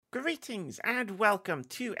Greetings and welcome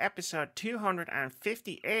to episode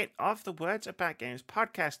 258 of the Words About Games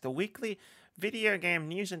podcast, the weekly video game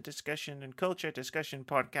news and discussion and culture discussion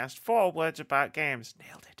podcast for Words About Games.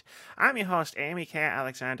 Nailed it. I'm your host, Amy K.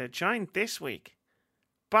 Alexander, joined this week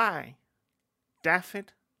by Daffyd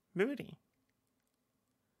Moody.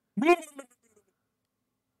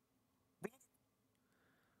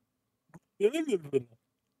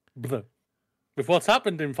 With what's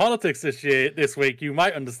happened in politics this week, you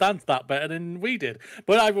might understand that better than we did.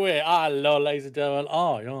 But either way, hello, ladies and gentlemen.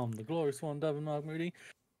 I am the glorious one, Devin Mark Moody,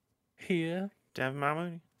 here Devin Mark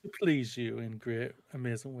Moody. to please you in great,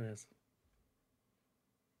 amazing ways.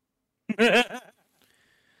 Because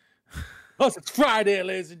it's Friday,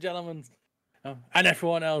 ladies and gentlemen. And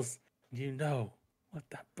everyone else, you know what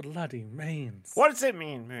that bloody means. What does it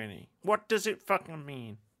mean, Moody? What does it fucking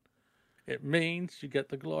mean? It means you get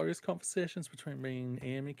the glorious conversations between me and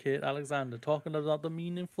Amy Kate Alexander talking about the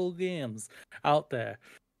meaningful games out there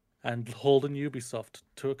and holding Ubisoft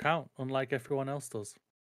to account, unlike everyone else does.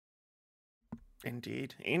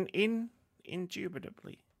 Indeed.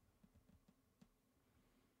 Indubitably.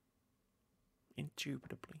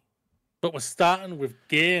 But we're starting with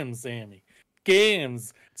games, Amy.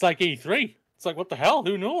 Games. It's like E3. It's like, what the hell?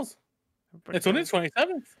 Who knows? But it's only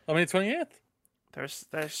 27th. 28th. There's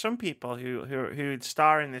some people who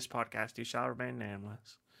star in this podcast who shall remain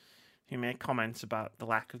nameless, who make comments about the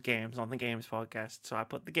lack of games on the games podcast. So I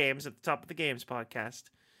put the games at the top of the games podcast,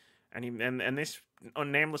 and this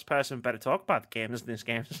unnameless person better talk about the games in this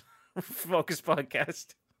games focus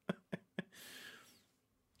podcast,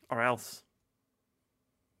 or else.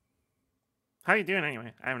 How you doing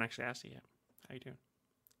anyway? I haven't actually asked you yet. How you doing?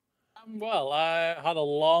 Well, I had a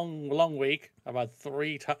long week. I've had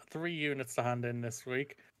three units to hand in this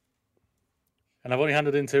week, and I've only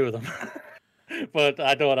handed in 2 of them. But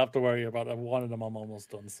I don't have to worry about it. One of them I'm almost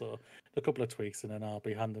done, so a couple of tweaks, and then I'll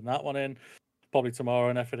be handing that one in probably tomorrow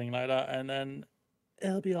and everything like that, and then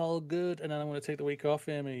it'll be all good. And then I'm going to take the week off,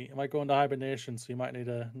 Amy. I might go into hibernation, so you might need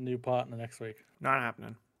a new partner next week. Not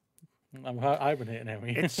happening. I'm hibernating,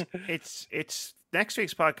 Amy. It's next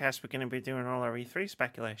week's podcast. We're going to be doing all our E3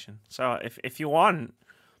 speculation. So if you want,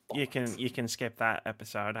 you can skip that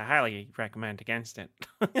episode. I highly recommend against it.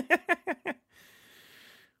 It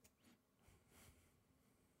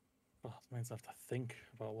means I have to think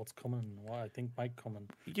about what's coming and what I think might come.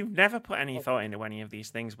 You've never put any thought into any of these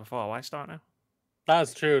things before. Why start now? That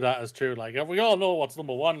is true. Like, we all know what's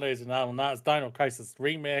number one, ladies and gentlemen. That is Dino Crisis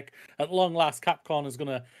Remake. At long last, Capcom is going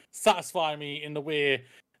to satisfy me in the way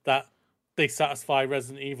that they satisfy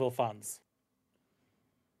Resident Evil fans.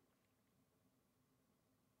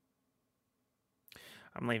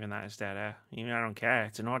 I'm leaving that as dead air. I don't care.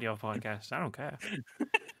 It's an audio podcast. I don't care.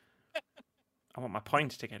 I want my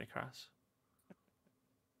point to get across.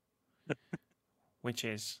 Which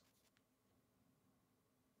is...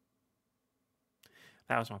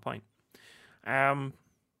 That was my point.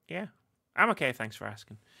 Yeah. I'm okay, thanks for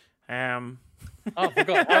asking. Oh, I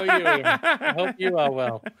forgot. How are you, Ian? I hope you are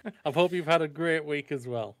well. I hope you've had a great week as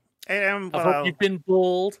well. I hope you've been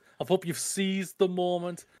bold. I hope you've seized the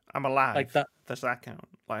moment. I'm alive. Like that. Does that count?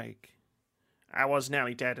 Like, I was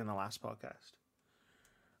nearly dead in the last podcast.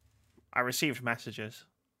 I received messages.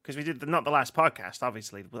 Because we did not the last podcast,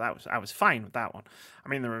 obviously. But I was fine with that one. I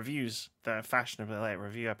mean, the reviews, the Fashionably Late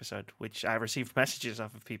review episode, which I received messages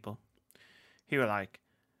of people who were like,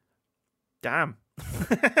 damn.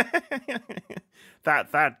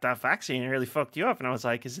 that vaccine really fucked you up. And I was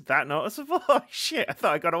like, is it that noticeable? Oh, shit, I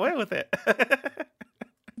thought I got away with it.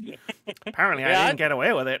 Apparently, I didn't get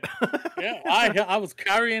away with it. Yeah, I was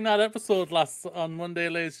carrying that episode on Monday,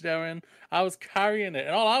 ladies and gentlemen. I was carrying it,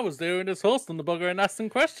 and all I was doing is hosting the bugger and asking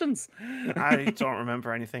questions. I don't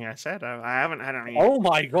remember anything I said. I haven't had any. Oh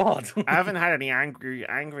my god! I haven't had any angry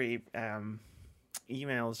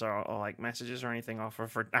emails or like messages or anything offer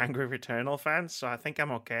for angry Returnal fans, so I think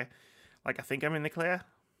I'm okay. Like, I think I'm in the clear.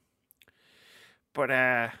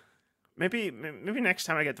 But maybe next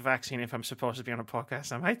time I get the vaccine, if I'm supposed to be on a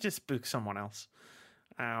podcast, I might just book someone else.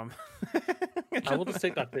 I will just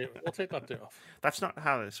take that day. We'll take that day off. That's not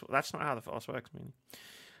how the Force works, man.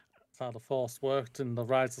 That's how the Force worked in the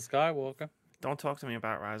Rise of Skywalker. Don't talk to me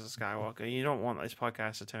about Rise of Skywalker. You don't want this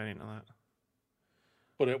podcast to turn into that.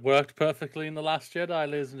 But it worked perfectly in The Last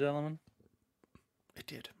Jedi, ladies and gentlemen. It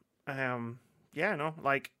did. Yeah, no,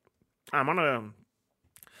 like, I'm on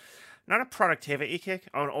not a productivity kick,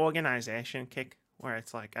 or an organization kick, where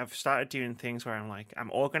it's like, I've started doing things where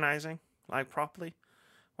I'm organizing, like, properly,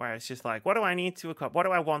 where it's just like, what do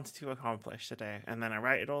I want to accomplish today? And then I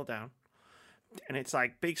write it all down. And it's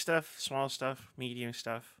like big stuff, small stuff, medium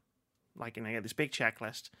stuff, like, and I get this big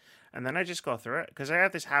checklist, and then I just go through it because I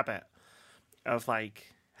have this habit of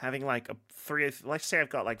like having like let's say I've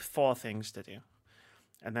got like 4 things to do,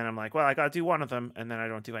 and then I'm like, well, I gotta do one of them, and then I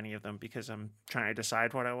don't do any of them because I'm trying to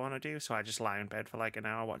decide what I want to do. So I just lie in bed for like an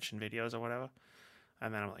hour watching videos or whatever,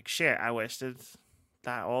 and then I'm like, shit, I wasted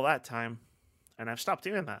all that time, and I've stopped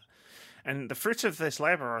doing that. And the fruits of this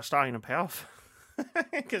labor are starting to pay off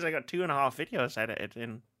because I got 2.5 videos edited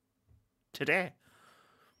in today.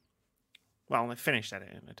 Well, I finished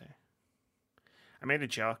editing today. I made a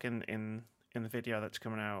joke in the video that's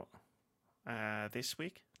coming out next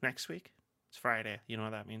week. It's Friday, you know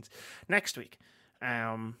what that means. Next week,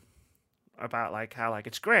 about like how like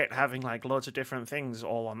it's great having like loads of different things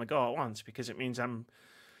all on the go at once because it means I'm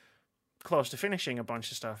close to finishing a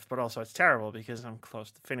bunch of stuff, but also it's terrible because I'm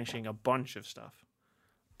close to finishing a bunch of stuff.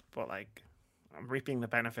 But like, I'm reaping the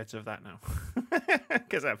benefits of that now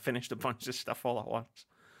because I've finished a bunch of stuff all at once.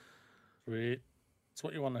 Sweet. That's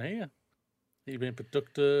what you want to hear. You've been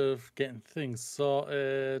productive, getting things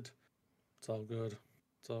sorted. It's all good.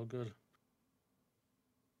 It's all good.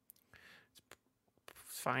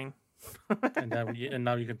 It's fine. and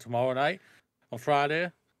now you can tomorrow night on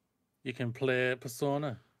Friday, you can play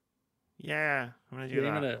Persona. Yeah, I'm gonna do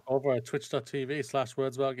that. It over at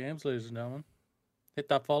twitch.tv/wordsaboutgames, ladies and gentlemen. Hit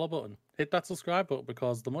that follow button. Hit that subscribe button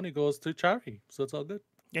because the money goes to charity, so it's all good.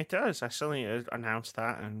 It does. I still need to announce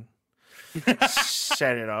that and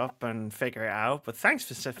set it up and figure it out. But thanks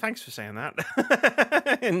for saying that.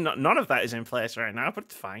 None of that is in place right now, but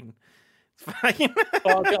it's fine. It's fine.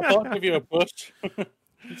 I'll give you a push.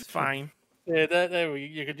 It's fine. Yeah, there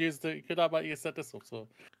you could use the. Could I you set this up so?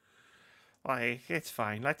 Like, it's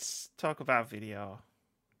fine. Let's talk about video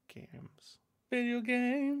games. Video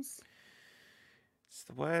games. It's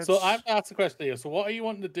the words. So I've asked a question here. So what are you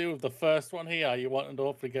wanting to do with the first one here? Are you wanting to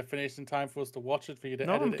hopefully get finished in time for us to watch it for you to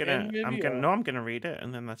edit it in? I'm gonna read it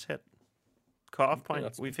and then that's it. Cutoff point.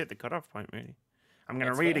 We've hit the cutoff point, really. I'm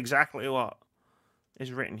gonna read exactly what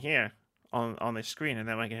is written here on this screen, and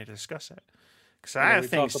then we're gonna discuss it. Because I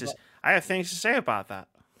have things to say about that.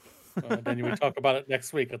 Then you will talk about it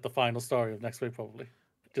next week at the final story of next week, probably.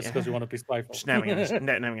 Just because you want to be spiteful. Just never going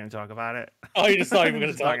to talk about it. Oh, you just thought you were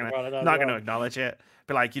going to talk about it. Not going to acknowledge it.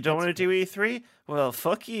 Be like, you don't want to do E3? Well,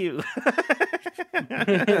 fuck you.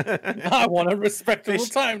 I want a respectable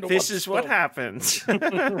time to watch this is what happens.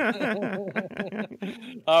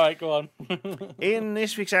 All right, go on. In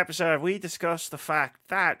this week's episode, we discuss the fact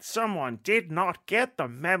that someone did not get the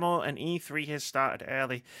memo and E3 has started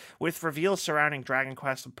early, with reveals surrounding Dragon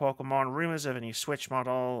Quest and Pokemon, rumors of a new Switch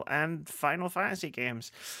model, and Final Fantasy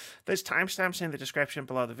games. There's timestamps in the description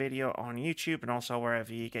below the video on YouTube and also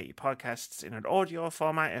wherever you get your podcasts in an audio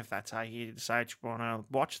format. If that's how you decide you want to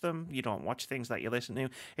watch them, you don't watch things that you listen to.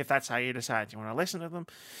 If that's how you decide you want to listen to them,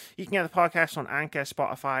 you can get the podcast on Anchor,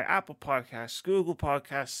 Spotify, Apple Podcasts, Google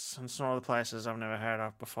Podcasts, and some other places I've never heard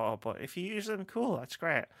of before. But if you use them, cool, that's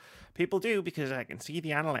great. People do because I can see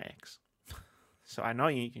the analytics. So I know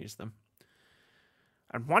you use them.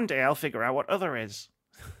 And one day I'll figure out what other is.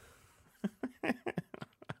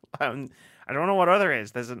 I don't know what other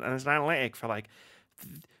is. There's an analytic for like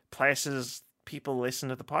places people listen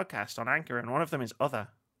to the podcast on Anchor, and one of them is other.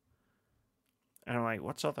 And I'm like,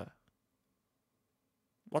 what's other?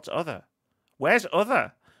 What's other? Where's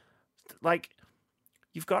other? Like,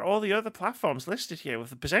 you've got all the other platforms listed here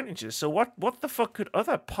with the percentages. So what the fuck could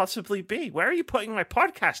other possibly be? Where are you putting my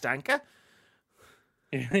podcast, Anchor?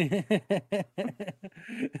 You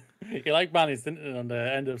like Manny's didn't on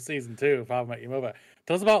the end of season 2 of How I Met Your Mother.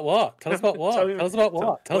 Tell us about what? Tell us about what? Tell us about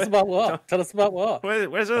what? Tell us about what? Tell us about what?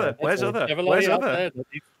 Where's other? Where's other? Where's other? That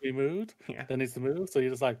needs to be moved. Yeah. That needs to move. So you're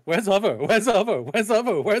just like, where's other? Where's other? Where's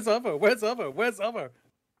other? Where's other? Where's other? Where's other?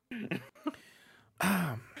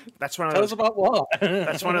 That's one of Tell those. us about what?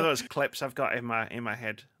 That's one of those clips I've got in my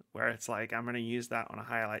head where it's like I'm going to use that on a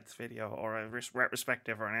highlights video or a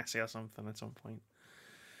retrospective or an essay or something at some point.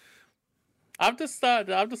 I've just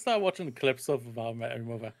started watching clips of How I Met Your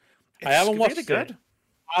Mother. I haven't watched it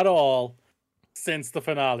at all since the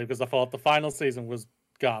finale because I thought the final season was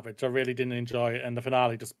garbage. I really didn't enjoy it, and the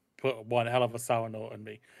finale just put one hell of a sour note on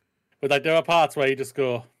me. But like there are parts where you just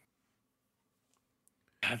go,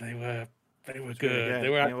 they were good. They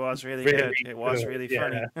were. It was really good. It was really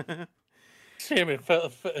funny. Shame it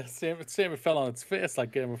fell on its face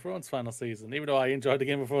like Game of Thrones final season. Even though I enjoyed the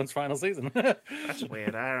Game of Thrones final season. That's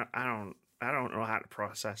weird. I don't know how to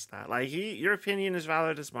process that. Like, your opinion is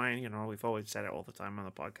valid as mine. You know, we've always said it all the time on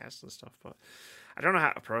the podcast and stuff, but I don't know how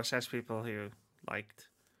to process people who liked.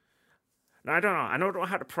 No, I don't know. I don't know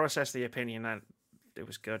how to process the opinion that it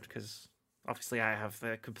was good because obviously I have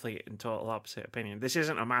the complete and total opposite opinion. This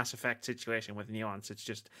isn't a Mass Effect situation with nuance. It's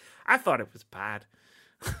just I thought it was bad.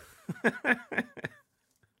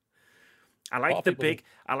 I like the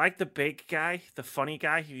big guy, the funny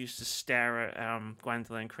guy who used to stare at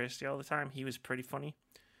Gwendolyn Christie all the time. He was pretty funny.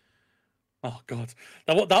 Oh God,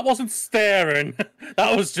 that wasn't staring.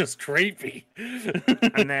 That was just creepy.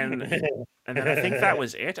 And then I think that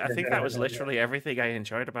was it. I think that was literally everything I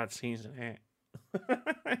enjoyed about season 8.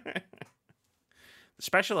 The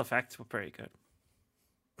special effects were pretty good.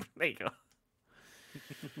 There you go.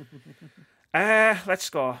 Let's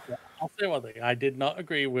go. I'll say one thing. I did not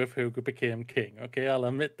agree with who became king. Okay, I'll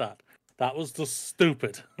admit that. That was just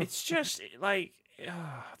stupid. It's just like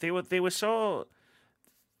they were so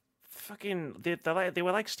fucking. They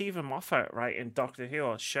were like Stephen Moffat, right, in Doctor Who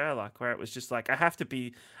or Sherlock, where it was just like I have to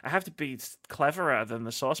be cleverer than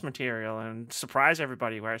the source material and surprise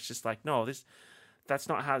everybody. Where it's just like, no, that's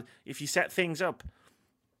not how. If you set things up,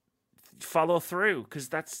 follow through, because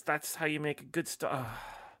that's how you make a good story.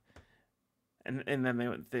 And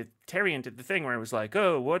then Tyrion did the thing where it was like,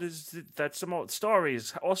 oh, what is it? That's some old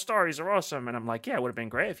stories. All stories are awesome. And I'm like, yeah, it would have been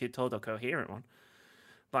great if you'd told a coherent one.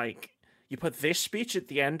 Like, you put this speech at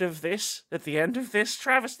the end of this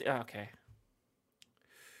travesty. Okay.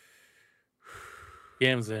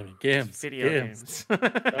 Games, Amy. Games. Video games.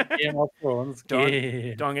 Game of Thrones.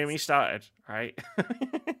 Don't get me started, right? I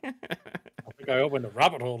think I opened a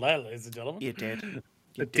rabbit hole there, ladies and gentlemen. You did.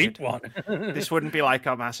 A deep one. This wouldn't be like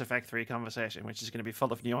our Mass Effect 3 conversation, which is going to be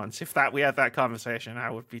full of nuance. If we had that conversation, I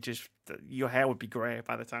would be your hair would be grey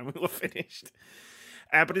by the time we were finished.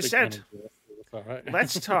 But instead,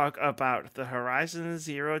 let's talk about the Horizon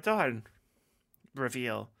Zero Dawn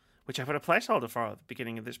reveal, which I put a placeholder for at the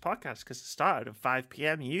beginning of this podcast because it started at 5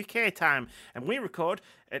 p.m. UK time, and we record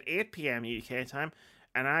at 8 p.m. UK time.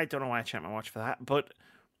 And I don't know why I checked my watch for that, but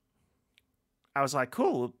I was like,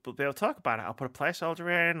 cool, we'll be able to talk about it. I'll put a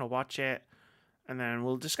placeholder in, I'll watch it, and then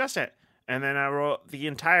we'll discuss it. And then I wrote the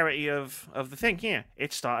entirety of the thing here.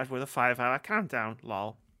 It started with a 5-hour countdown,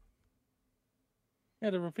 lol.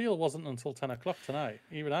 Yeah, the reveal wasn't until 10 o'clock tonight.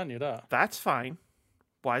 Even I knew that. That's fine.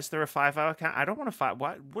 Why is there a 5-hour count? I don't want to fight.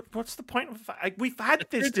 What's the point of we've had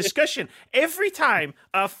this discussion every time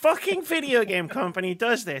a fucking video game company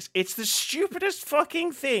does this. It's the stupidest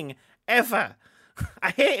fucking thing ever.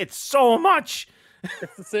 I hate it so much.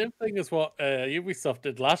 It's the same thing as what Ubisoft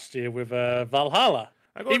did last year with Valhalla.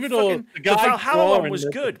 Even though the Valhalla one was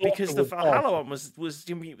good because the Valhalla one was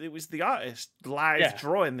it was the artist live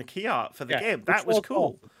drawing the key art for the game. That was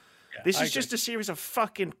cool. Yeah, this is just a series of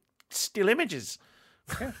fucking still images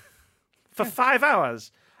for 5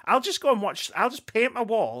 hours. I'll just go and watch. I'll just paint my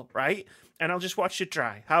wall, right, and I'll just watch it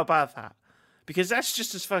dry. How about that? Because that's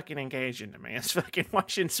just as fucking engaging to me as fucking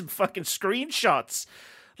watching some fucking screenshots.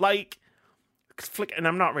 Like, and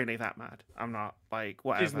I'm not really that mad. I'm not, like,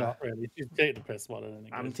 whatever. She's not really. She's taking the piss more than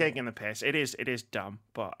anything. I'm taking the piss. It is dumb,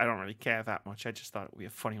 but I don't really care that much. I just thought it would be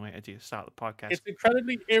a funny way to start the podcast. It's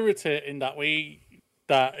incredibly irritating that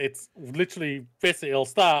it's literally basically it'll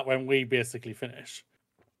start when we basically finish.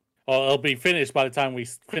 Or it'll be finished by the time we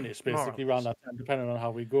finish, basically, around that time, depending on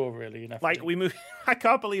how we go, really. Like, I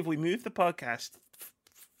can't believe we moved the podcast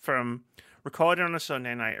from recording on a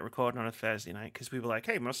Sunday night to recording on a Thursday night, because we were like,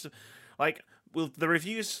 hey, the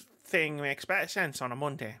reviews thing makes better sense on a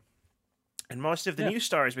Monday. And most of the news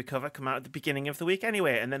stories we cover come out at the beginning of the week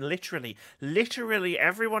anyway. And then literally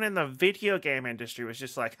everyone in the video game industry was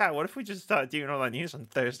just like, what if we just started doing all our news on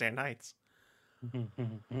Thursday nights? And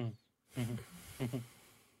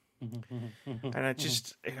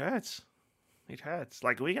it hurts. It hurts.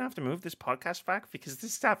 Like, we're going to have to move this podcast back, because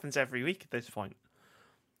this happens every week at this point,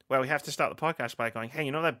 where we have to start the podcast by going, hey,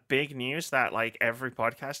 you know that big news that, like, every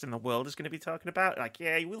podcast in the world is going to be talking about? Like,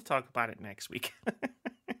 yeah, we'll talk about it next week.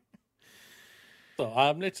 So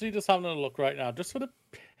I'm literally just having a look right now, just for the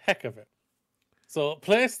heck of it. So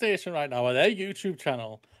PlayStation right now, their YouTube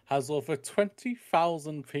channel has over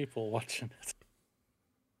 20,000 people watching it.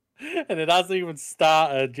 And it hasn't even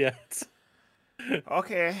started yet.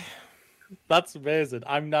 Okay. That's amazing.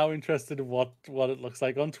 I'm now interested in what it looks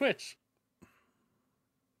like on Twitch.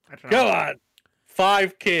 I don't know. Go on.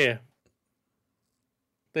 5K.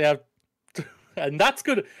 They have... And that's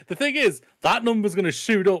good. The thing is, that number's going to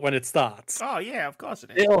shoot up when it starts. Oh, yeah, of course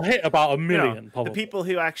it is. It'll hit about 1 million, probably. The people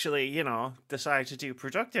who actually, decide to do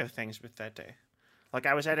productive things with their day. Like,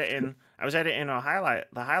 I was editing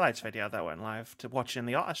the highlights video that went live to watching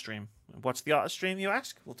the Otter stream. What's the Otter stream, you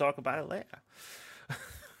ask? We'll talk about it later.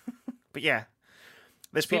 But yeah,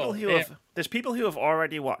 there's people who have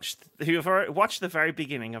already watched the very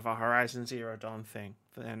beginning of our Horizon Zero Dawn thing,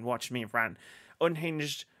 then watched me rant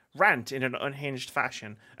unhinged rant in an unhinged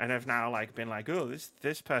fashion and have now like been like, oh,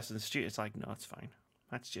 this person's stupid. It's like, no, it's fine.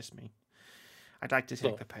 That's just me. I'd like to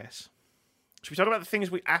take the piss. Should we talk about the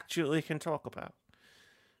things we actually can talk about?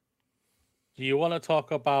 Do you want to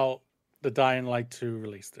talk about the Dying Light 2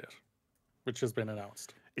 release date, which has been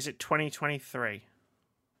announced? Is it 2023?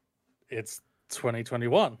 It's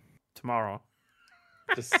 2021. Tomorrow.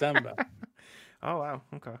 December. Oh, wow.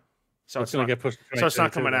 Okay. So it's going to get pushed. So it's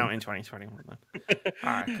not coming out in 2021 then.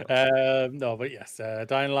 All right. Cool. No, but yes,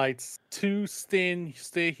 Dying Light 2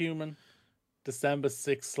 Stay Human, December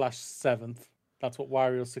 6/7th. That's what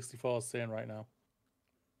Wario64 is saying right now.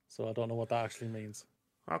 So I don't know what that actually means.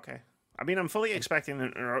 Okay. I mean, I'm fully expecting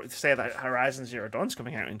them to say that Horizon Zero Dawn's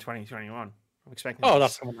coming out in 2021. I'm expecting. Oh,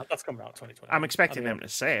 that's coming out. That's coming out in 2021. I'm expecting them to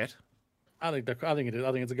say it. I think it is.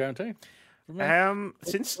 I think it's a guarantee.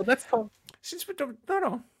 Since we don't,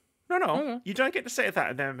 no. Okay. You don't get to say that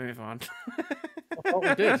and then move on. I thought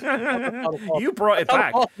we did. You brought it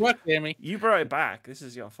back. Jamie. You brought it back. This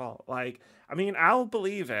is your fault. Like, I mean, I'll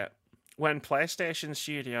believe it when PlayStation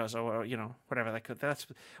Studios or whatever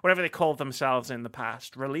they called themselves in the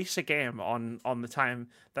past release a game on the time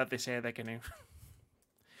that they say they're going to.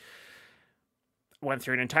 Went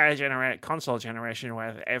through an entire console generation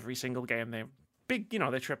where every single game their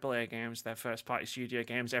AAA games, their first party studio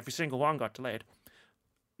games, every single one got delayed.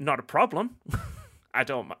 Not a problem. I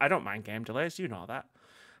don't mind game delays, you know that.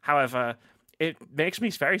 However, it makes me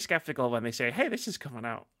very skeptical when they say, "Hey, this is coming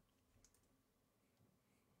out."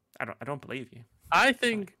 I don't believe you. I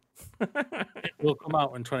think it will come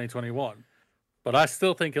out in 2021, but I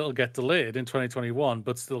still think it'll get delayed in 2021,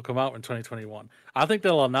 but still come out in 2021. I think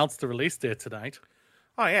they'll announce the release date tonight.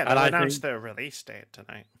 Oh yeah, they'll announce the release date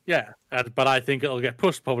tonight. Yeah, but I think it'll get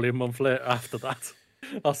pushed probably a month later after that.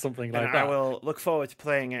 Or something like that. I will look forward to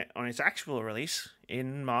playing it on its actual release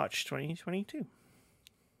in March 2022.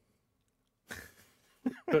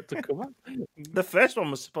 But to come out. The first one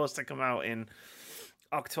was supposed to come out in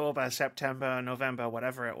October, September, November,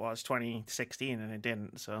 whatever it was, 2016, and it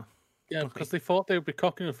didn't. So yeah, because they thought they would be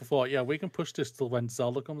cocking it for yeah, we can push this till when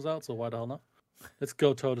Zelda comes out. So why the hell not? Let's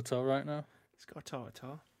go toe to toe right now. Let's go toe to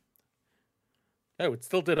toe. Oh, it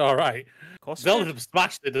still did all right. Of course, Zelda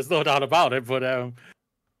smashed it. There's no doubt about it. But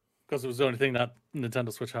because it was the only thing that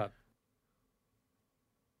Nintendo Switch had.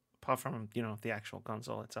 Apart from the actual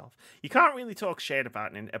console itself, you can't really talk shit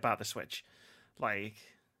about the Switch. Like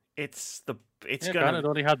it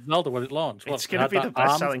only had Zelda when it launched. It's gonna be the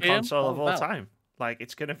best-selling console of all time. Like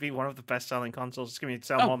it's gonna be one of the best-selling consoles. It's gonna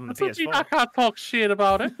sell more than the PS4. I can't talk shit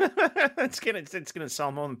about it. It's gonna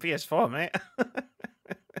sell more than PS4, mate.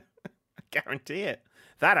 Guarantee it.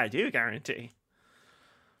 That I do guarantee.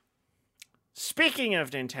 Speaking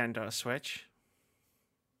of Nintendo Switch,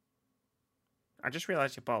 I just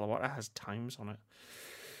realized your bottle of water has times on it.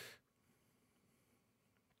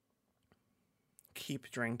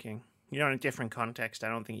 Keep drinking. In a different context, I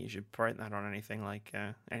don't think you should print that on anything like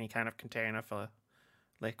any kind of container for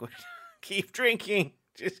liquid. Keep drinking.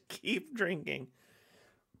 Just keep drinking.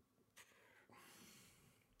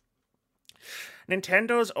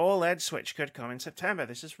 Nintendo OLED Switch could come in September.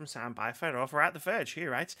 This is from Sam Byford over at The Verge. He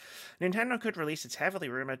writes, Nintendo could release its heavily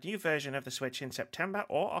rumoured new version of the Switch in September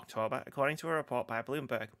or October, according to a report by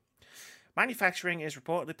Bloomberg. Manufacturing is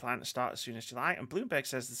reportedly planned to start as soon as July, and Bloomberg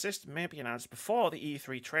says the system may be announced before the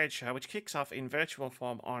E3 trade show, which kicks off in virtual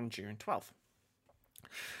form on June 12th.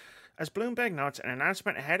 As Bloomberg notes, an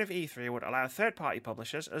announcement ahead of E3 would allow third-party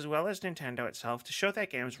publishers, as well as Nintendo itself, to show their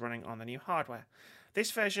games running on the new hardware.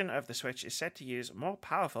 This version of the Switch is said to use more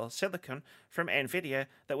powerful silicon from NVIDIA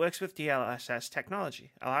that works with DLSS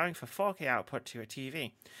technology, allowing for 4K output to a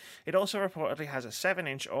TV. It also reportedly has a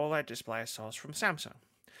 7-inch OLED display sourced from Samsung.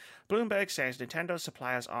 Bloomberg says Nintendo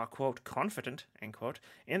suppliers are, quote, confident, end quote,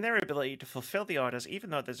 in their ability to fulfill the orders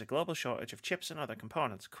even though there's a global shortage of chips and other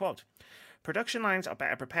components. Quote, production lines are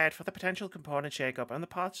better prepared for the potential component shakeup, and the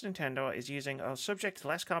parts Nintendo is using are subject to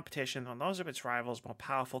less competition than those of its rivals' more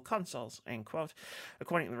powerful consoles, end quote.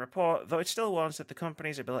 According to the report, though it still warns that the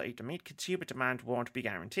company's ability to meet consumer demand won't be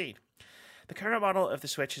guaranteed. The current model of the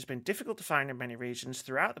Switch has been difficult to find in many regions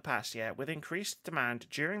throughout the past year, with increased demand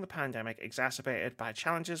during the pandemic exacerbated by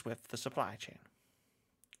challenges with the supply chain.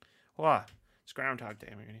 What? It's Groundhog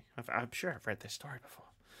Day, Mooney. I'm sure I've read this story before.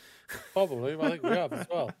 Probably, I think we have as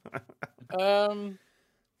well.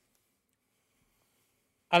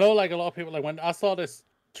 I know, like a lot of people, like when I saw this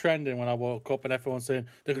trending when I woke up, and everyone's saying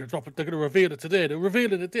they're gonna drop it, they're gonna reveal it today. They're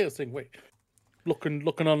revealing it today. I was thinking, wait, looking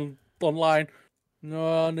online. No,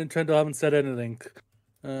 Nintendo haven't said anything.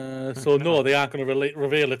 So no, they aren't going to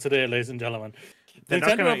reveal it today, ladies and gentlemen. they're not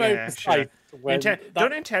Nintendo gonna. are very Yeah, precise sure. when Don't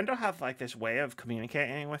Nintendo have like this way of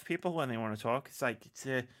communicating with people when they want to talk? It's like it's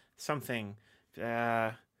something.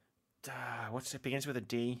 What's it begins with a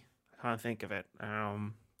D? I can't think of it.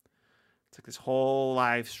 It's like this whole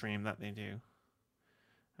live stream that they do,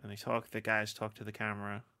 and they talk. The guys talk to the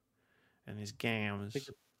camera, and these games.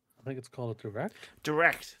 I think it's called a direct.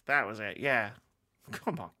 Direct. That was it. Yeah.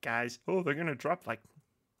 Come on, guys. Oh, they're gonna drop like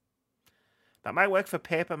that. Might work for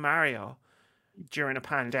Paper Mario during a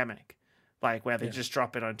pandemic, like where they just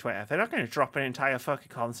drop it on Twitter. They're not going to drop an entire fucking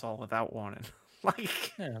console without warning.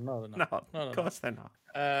 Like, No, they're not. No, of course they're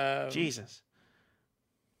not. Jesus.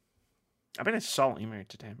 I've been in a salty mood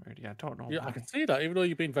today, Moody. I don't know. Yeah, why. I can see that. Even though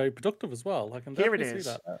you've been very productive as well, I can Here it definitely is.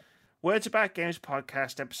 see that. Words About Games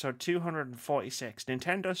podcast, episode 246.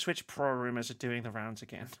 Nintendo Switch Pro rumors are doing the rounds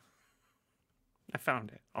again. I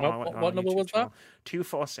found it. What number was that?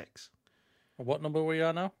 246. What number we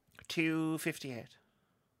are now? 258.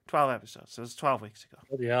 12 episodes. So it was 12 weeks ago.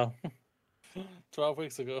 Yeah. 12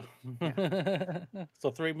 weeks ago. Yeah.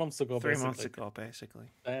 So 3 months ago, basically. 3 months ago, basically.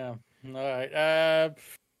 Damn. All right.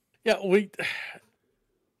 Yeah,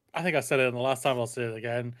 I think I said it the last time, I'll say it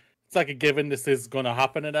again. It's like a given this is going to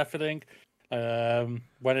happen and everything.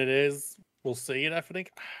 When it is, we'll see and everything.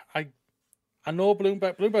 I know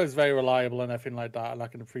Bloomberg is very reliable and everything like that, and I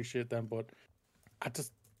can appreciate them, but it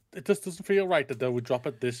just doesn't feel right that they would drop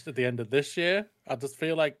it at the end of this year. I just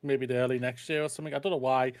feel like maybe the early next year or something. I don't know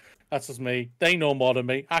why. That's just me. They know more than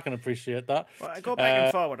me. I can appreciate that. Well, I go back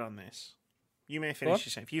and forward on this. You may finish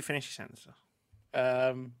your sentence. If you finish your sentence.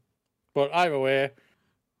 But either way,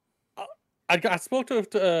 I spoke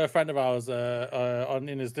to a friend of ours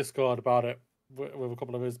in his Discord about it with a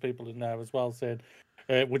couple of his people in there as well, saying,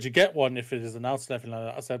 would you get one if it is announced and everything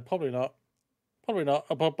like that? I said, probably not. Probably not.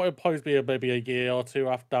 It'll probably be maybe a year or two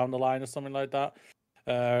after down the line or something like that.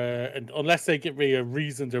 And unless they give me a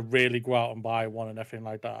reason to really go out and buy one and everything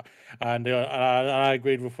like that. And I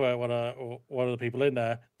agreed with one of the people in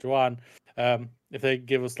there, Joanne. If they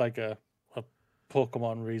give us like a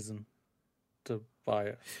Pokemon reason to buy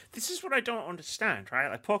it. This is what I don't understand, right?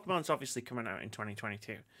 Like, Pokemon's obviously coming out in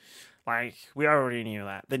 2022. Like, we already knew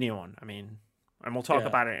that. The new one, I mean. And we'll talk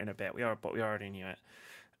about it in a bit. But we already knew it.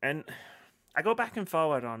 And I go back and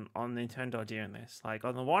forward on Nintendo doing this. Like,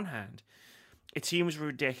 on the one hand, it seems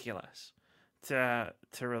ridiculous to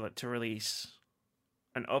release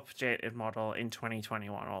an updated model in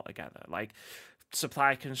 2021 altogether. Like,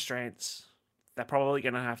 supply constraints, they're probably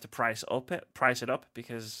going to have to price it up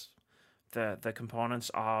because the components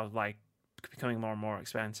are like becoming more and more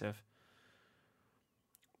expensive.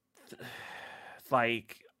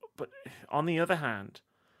 Like, but on the other hand,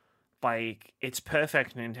 like, it's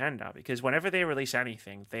perfect Nintendo because whenever they release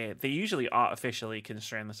anything, they usually artificially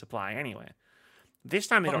constrain the supply anyway. This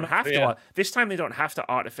time they don't have to. This time they don't have to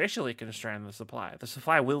artificially constrain the supply. The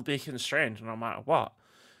supply will be constrained no matter what.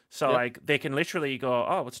 So like, they can literally go,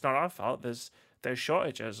 oh, it's not our fault. There's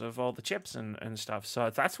shortages of all the chips and stuff. So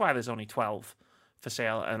that's why there's only 12 for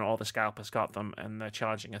sale, and all the scalpers got them, and they're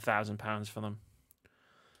charging £1,000 for them.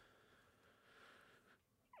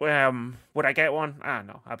 Would I get one?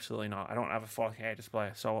 No, absolutely not. I don't have a 4K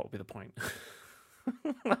display, so what would be the point? You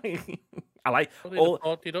don't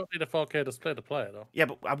need a 4K display to play it, though. Yeah,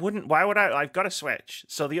 but I wouldn't. Why would I? I've got a Switch,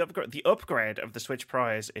 so the upgrade of the Switch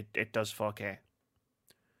Pro is it does 4K.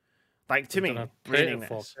 Like, to me, reading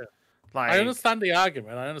this, like, I understand the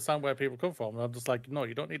argument. I understand where people come from. I'm just like, no,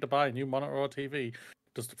 you don't need to buy a new monitor or TV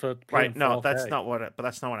just for playing 4K. No, that's not what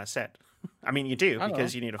I said. I mean, you do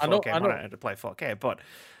because you need a 4K monitor to play 4K, but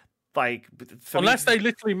like, unless they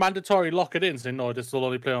literally mandatory lock it in, saying no, this will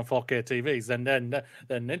only play on 4K TVs, then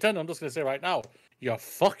Nintendo, I'm just gonna say right now, you're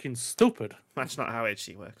fucking stupid. That's not how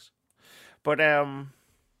HD works. But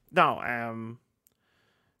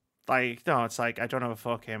it's like I don't have a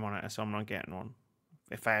 4K monitor, so I'm not getting one.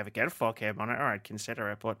 If I ever get a 4K monitor, I'd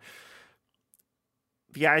consider it. But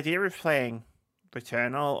the idea of playing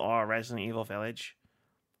Returnal or Resident Evil Village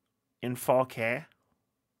in 4K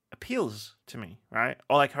appeals to me, right?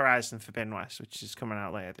 Or like Horizon Forbidden West, which is coming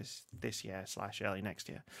out later this year / early next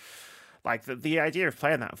year. Like, the idea of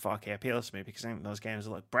playing that in 4K appeals to me because I think those games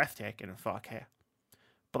look breathtaking in 4K.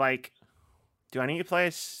 But like, do I need to play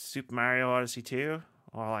Super Mario Odyssey 2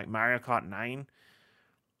 or like Mario Kart 9?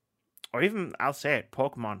 Or even, I'll say it,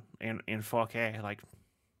 Pokemon in 4K? Like,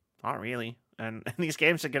 not really. And these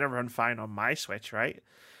games are going to run fine on my Switch, right?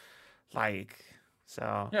 Like,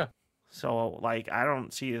 so... Yeah. So, like, I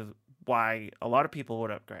don't see why a lot of people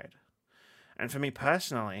would upgrade. And for me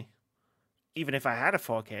personally, even if I had a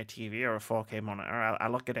 4K TV or a 4K monitor, I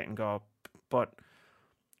look at it and go, but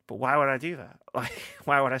why would I do that? Like,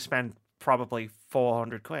 why would I spend probably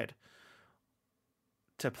 400 quid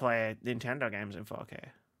to play Nintendo games in 4K.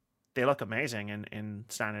 They look amazing in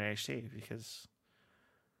standard HD because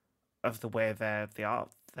of the way their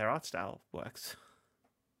art style works.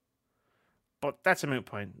 But that's a moot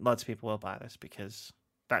point. Lots of people will buy this because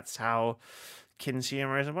that's how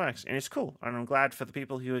consumerism works, and it's cool. And I'm glad for the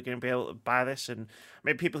people who are going to be able to buy this, and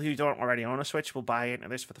maybe people who don't already own a Switch will buy into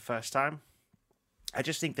this for the first time. I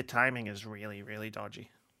just think the timing is really, really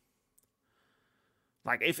dodgy.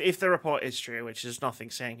 Like, if the report is true, which there's nothing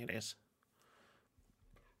saying it is,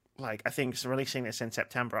 like, I think releasing this in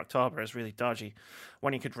September, October is really dodgy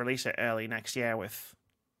when you could release it early next year with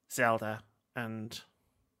Zelda and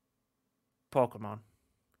Pokemon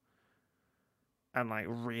and, like,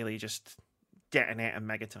 really just detonate a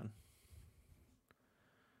megaton.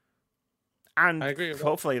 And I agree with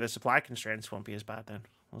hopefully the supply constraints won't be as bad then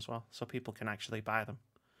as well, so people can actually buy them.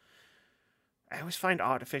 I always find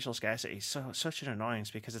artificial scarcity such an annoyance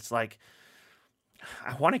because it's like,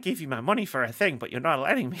 I want to give you my money for a thing, but you're not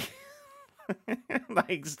letting me.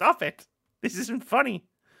 Like, stop it. This isn't funny.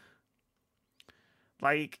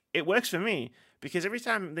 Like, it works for me because every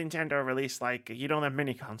time Nintendo release, like, their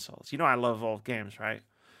mini consoles, I love old games, right?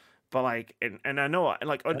 But, like, and I know,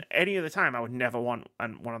 like, on any other time, I would never want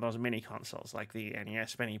one of those mini consoles, like the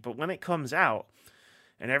NES Mini. But when it comes out,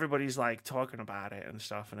 and everybody's, like, talking about it and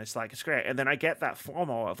stuff, and it's, like, it's great. And then I get that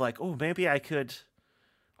FOMO of, like, oh, maybe I could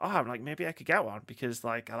get one because,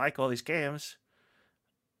 like, I like all these games.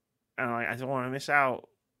 And, like, I don't want to miss out.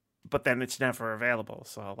 But then it's never available.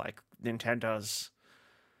 So, like, Nintendo's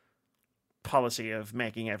policy of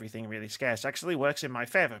making everything really scarce actually works in my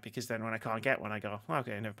favor because then when I can't get one, I go,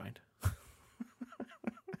 okay, never mind.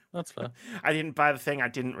 That's fair. I didn't buy the thing I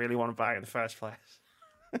didn't really want to buy in the first place.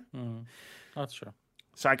 That's true.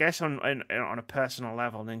 So I guess on a personal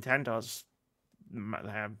level, Nintendo's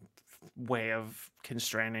way of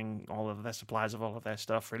constraining all of their supplies of all of their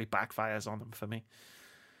stuff really backfires on them for me.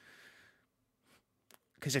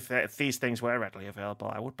 Because if these things were readily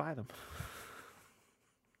available, I would buy them.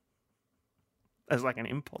 As like an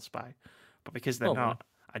impulse buy. But because they're not,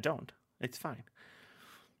 I don't. It's fine.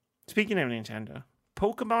 Speaking of Nintendo,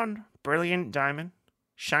 Pokémon Brilliant Diamond,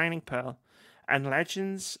 Shining Pearl, and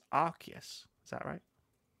Legends Arceus. Is that right?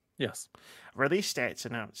 Yes. Release dates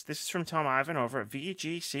announced. This is from Tom Ivan over at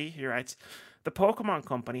VGC. He writes, the Pokemon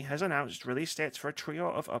Company has announced release dates for a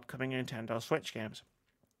trio of upcoming Nintendo Switch games.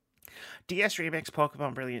 DS Remix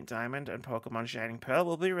Pokémon Brilliant Diamond and Pokémon Shining Pearl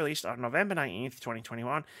will be released on November 19th,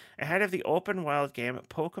 2021, ahead of the open-world game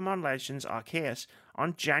Pokémon Legends Arceus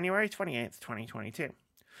on January 28th, 2022.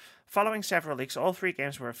 Following several leaks, all three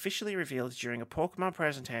games were officially revealed during a Pokémon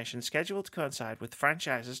presentation scheduled to coincide with the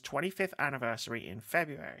franchise's 25th anniversary in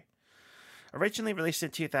February. Originally released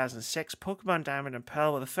in 2006, Pokémon Diamond and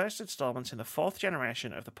Pearl were the first installments in the fourth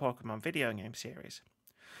generation of the Pokémon video game series.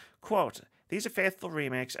 Quote, these are faithful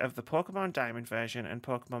remakes of the Pokémon Diamond version and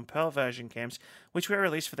Pokémon Pearl version games, which were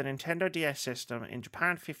released for the Nintendo DS system in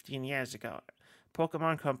Japan 15 years ago.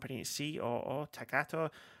 Pokémon Company COO Takato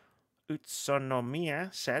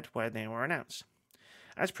Utsunomiya said when they were announced.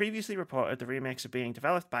 As previously reported, the remakes are being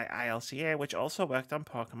developed by ILCA, which also worked on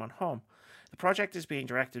Pokémon Home. The project is being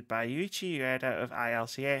directed by Yuichi Ueda of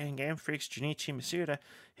ILCA and Game Freak's Junichi Masuda,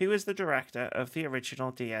 who is the director of the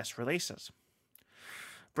original DS releases.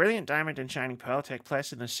 Brilliant Diamond and Shining Pearl take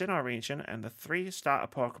place in the Sinnoh region, and the three starter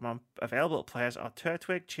Pokemon available to players are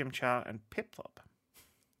Turtwig, Chimchar, and Piplup.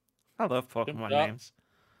 I love Pokemon names.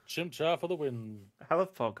 Chimchar for the win. I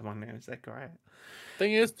love Pokemon names, they're great.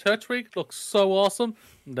 Thing is, Turtwig looks so awesome,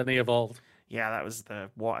 and then he evolved. Yeah, that was the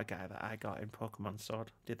water guy that I got in Pokemon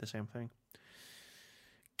Sword. Did the same thing.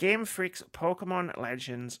 Game Freak's Pokémon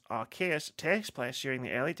Legends Arceus takes place during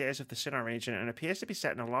the early days of the Sinnoh region and appears to be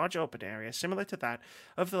set in a large open area similar to that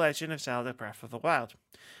of The Legend of Zelda Breath of the Wild.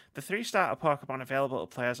 The three starter Pokémon available to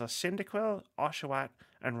players are Cyndaquil, Oshawott,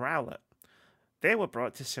 and Rowlet. They were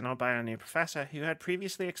brought to Sinnoh by a new professor who had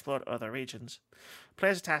previously explored other regions.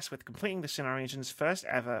 Players are tasked with completing the Sinnoh region's first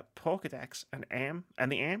ever Pokédex, and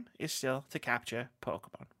the aim is still to capture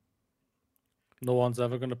Pokémon. No one's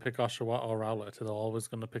ever going to pick Oshawott or Rowlet. They're always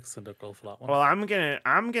going to pick Cyndaquil for that one. Well, I'm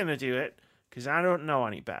gonna do it because I don't know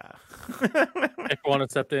any better. Everyone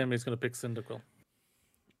except him is going to pick Cyndaquil.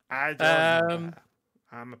 I don't know better.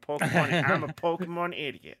 I'm a Pokemon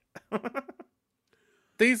idiot.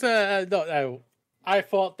 These are no. I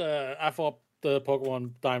thought the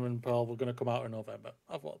Pokemon Diamond and Pearl were going to come out in November.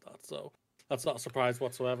 I thought that, so that's not a surprise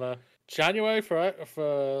whatsoever. January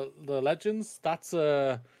for the Legends.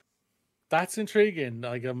 That's intriguing.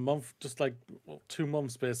 Like a month, just like 2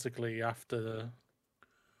 months basically after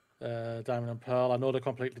Diamond and Pearl. I know they're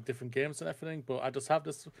completely different games and everything, but I just have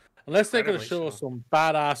this. Unless they're going to show Incredibly so. some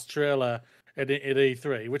badass trailer at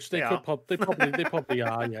E3, which they They could, are. they probably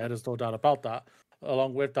are. Yeah, there's no doubt about that.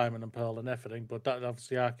 Along with Diamond and Pearl and everything, but that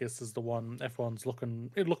obviously Arceus is the one everyone's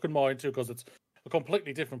looking more into because it's a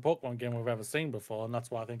completely different Pokemon game we've ever seen before, and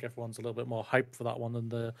that's why I think everyone's a little bit more hyped for that one than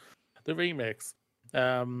the remakes.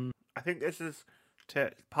 I think this is,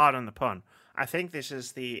 to pardon the pun, I think this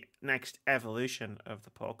is the next evolution of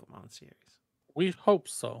the Pokemon series. We hope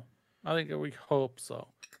so. I think we hope so.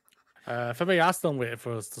 For me, I still waiting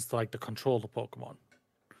for us just to control the Pokemon.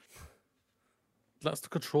 Let's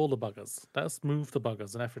control the buggers. Let's move the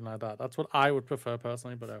buggers and everything like that. That's what I would prefer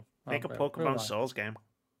personally. But Make a Pokemon Souls game.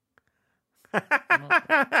 I'm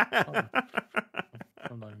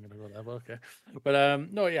not even gonna go there, but okay.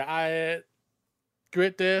 But no, yeah,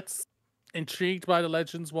 great dates. Intrigued by the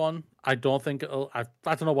Legends one. I don't think it'll. I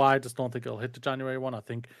don't know why. I just don't think it'll hit the January one. I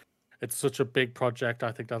think it's such a big project.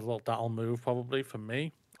 I think that'll move probably for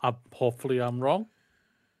me. Hopefully I'm wrong.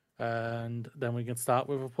 And then we can start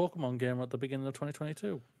with a Pokemon game at the beginning of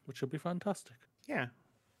 2022, which will be fantastic. Yeah.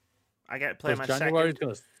 I get to play my January's second.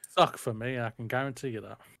 going to suck for me, I can guarantee you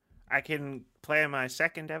that. I can play my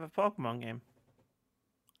second ever Pokemon game.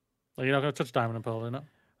 Well, you're not going to touch Diamond and Pearl, are you?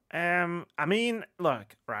 I mean,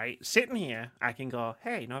 look, right, sitting here, I can go,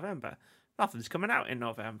 hey, November. Nothing's coming out in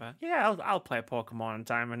November. Yeah, I'll play Pokemon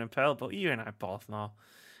Diamond and Pearl, but you and I both know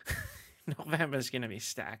November's going to be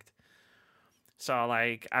stacked. So,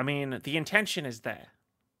 I mean, the intention is there,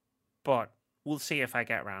 but we'll see if I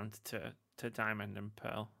get around to Diamond and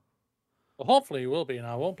Pearl. Well, hopefully you will be, and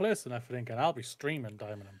I won't play this and everything, and I'll be streaming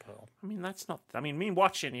Diamond and Pearl. I mean, that's not. I mean, me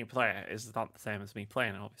watching you play it is not the same as me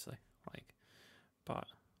playing it, obviously. But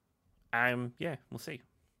yeah, we'll see.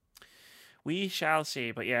 We shall see.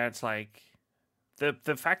 But yeah, it's the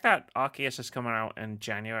fact that Arceus is coming out in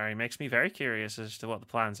January makes me very curious as to what the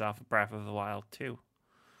plans are for Breath of the Wild 2.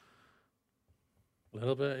 A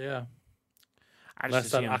little bit, yeah.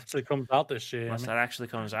 Unless that actually comes out this year. Unless that actually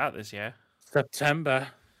comes out this year. September.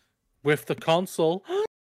 With the console.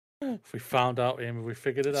 If we found out, Amy, we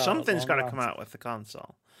figured it out. Something's got to come out with the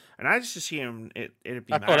console. And I just assume it'd be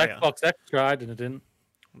Mario. I thought Xbox X tried and it didn't.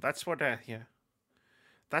 That's what, yeah.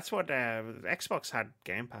 That's what Xbox had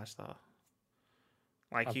Game Pass, though.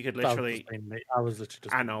 You could literally...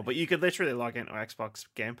 I know, but you could literally log into Xbox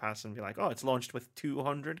Game Pass and be like, oh, it's launched with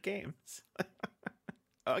 200 games.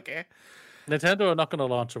 Okay. Nintendo are not going to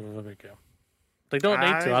launch it with a big game. They don't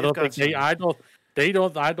need to. I don't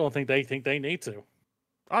think they think they need to.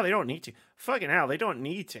 Oh, they don't need to. Fucking hell, they don't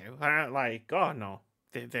need to. Oh no,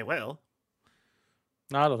 they will.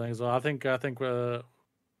 No, I don't think so. I think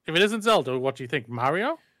if it isn't Zelda, what do you think?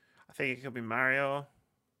 Mario? I think it could be Mario.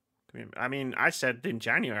 I mean, I said in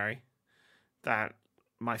January that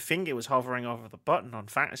my finger was hovering over the button on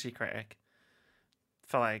Fantasy Critic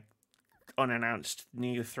for unannounced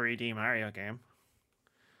new 3D Mario game.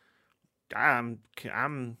 I'm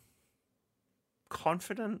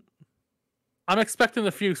confident. I'm expecting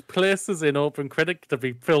a few places in OpenCritic to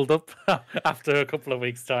be filled up after a couple of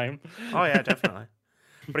weeks' time. Oh yeah, definitely.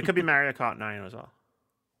 But it could be Mario Kart 9 as well.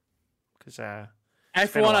 Because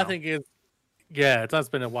F1, I think, is... Yeah, it has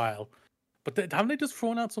been a while. But haven't they just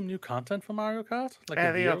thrown out some new content for Mario Kart?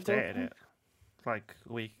 Yeah, they updated it.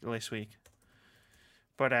 This week.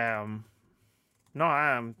 But,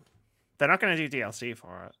 no, they're not going to do DLC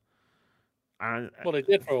for it. Well, they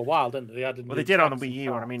did for a while, didn't they? They did on the Wii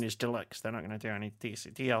U. What I mean is Deluxe. They're not going to do any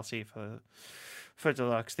DLC for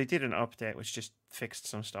Deluxe. They did an update which just fixed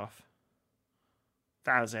some stuff.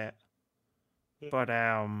 That was it. But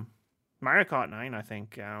Mario Kart 9, I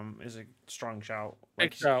think, is a strong shout.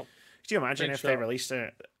 Big shout. Could you imagine if they released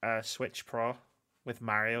a Switch Pro with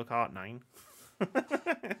Mario Kart 9?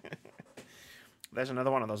 There's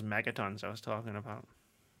another one of those megatons I was talking about.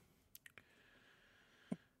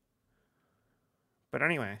 But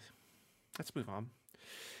anyway, let's move on.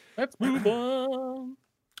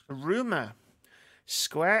 Rumor.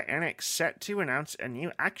 Square Enix set to announce a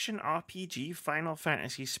new Action-RPG Final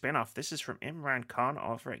Fantasy Spinoff. This is from Imran Khan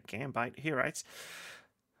over at GameBite. He writes,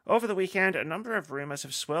 over the weekend, a number of rumors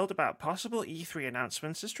have swirled about possible E3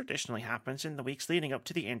 announcements, as traditionally happens in the weeks leading up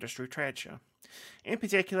to the industry trade show. In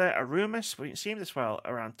particular, a rumor seemed to swirl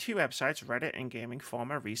around two websites, Reddit and Gaming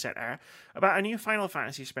Former Reset Air, about a new Final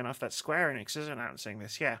Fantasy spin-off that Square Enix is announcing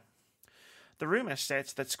this year. The rumor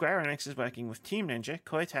states that Square Enix is working with Team Ninja,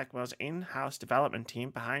 Koei Tecmo's in-house development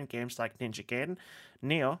team behind games like Ninja Gaiden,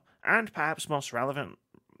 Neo, and perhaps most relevantly,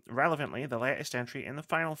 the latest entry in the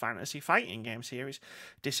Final Fantasy fighting game series,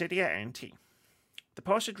 Dissidia NT. The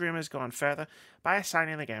posted rumours go on further by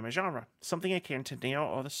assigning the game a genre, something akin to Neo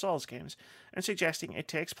or the Souls games, and suggesting it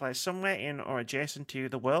takes place somewhere in or adjacent to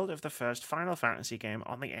the world of the first Final Fantasy game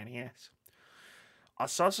on the NES. Our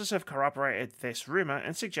sources have corroborated this rumour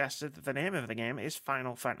and suggested that the name of the game is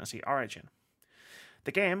Final Fantasy Origin.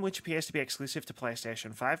 The game, which appears to be exclusive to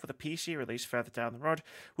PlayStation 5 with a PC release further down the road,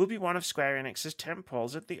 will be one of Square Enix's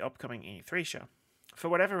tentpoles at the upcoming E3 show. For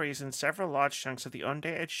whatever reason, several large chunks of the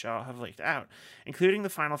undated show have leaked out, including the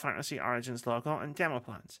Final Fantasy Origins logo and demo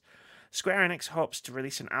plans. Square Enix hopes to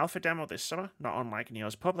release an alpha demo this summer, not unlike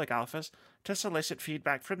Neo's public alphas, to solicit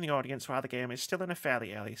feedback from the audience while the game is still in a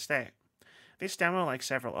fairly early state. This demo, like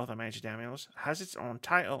several other major demos, has its own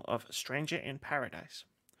title of Stranger in Paradise.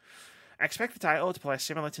 I expect the title to play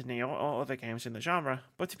similar to Neo or other games in the genre,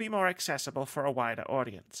 but to be more accessible for a wider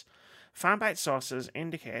audience. Fanbyte sources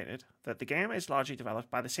indicated that the game is largely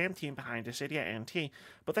developed by the same team behind Dissidia NT,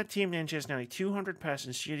 but that Team Ninja's nearly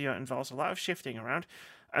 200-person studio involves a lot of shifting around,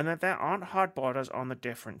 and that there aren't hard borders on the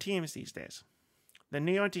different teams these days. The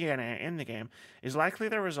Neo DNA in the game is likely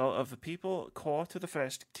the result of the people core to the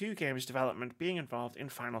first two games' development being involved in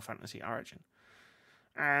Final Fantasy Origin.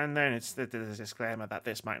 And then there's a disclaimer that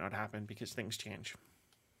this might not happen because things change.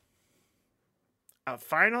 A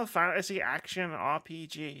Final Fantasy action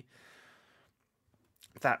RPG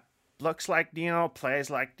that looks like Neo, plays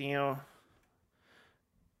like Neo,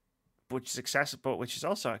 which is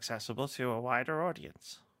also accessible to a wider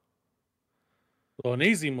audience. So an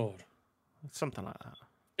easy mode. Something like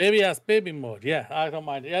that. Baby mode. Yeah, I don't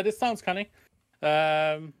mind. Yeah, this sounds canny.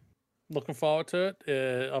 Looking forward to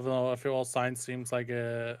it. Although if it all signs, seems like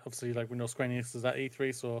obviously like we know Square Enix is at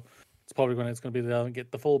E3, so it's probably going to be there and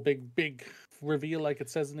get the full big reveal like it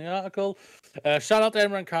says in the article. Shout out to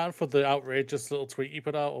Imran Khan for the outrageous little tweet he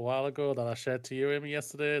put out a while ago that I shared to you, Amy,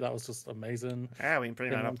 yesterday. That was just amazing. Yeah, we can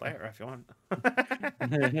bring that up later if you want.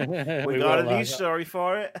 we got a news story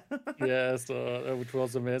for it. Yeah, so which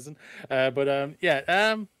was amazing.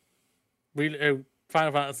 Final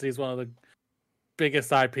Fantasy is one of the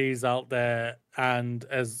biggest IPs out there and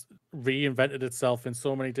has reinvented itself in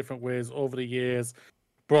so many different ways over the years.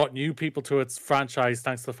 Brought new people to its franchise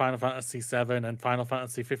thanks to Final Fantasy VII and Final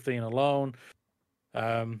Fantasy 15 alone.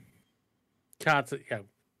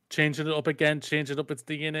 Changing it up again, changing up its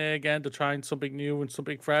DNA again to trying something new and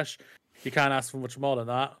something fresh. You can't ask for much more than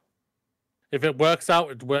that. If it works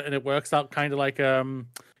out, and it works out kind of like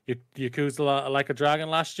Yakuza Like a Dragon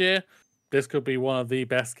last year, this could be one of the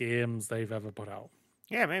best games they've ever put out.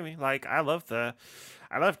 Yeah, maybe. Like I love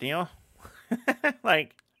Neo.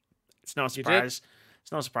 Like it's no surprise.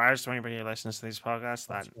 It's no surprise to anybody who listens to these podcasts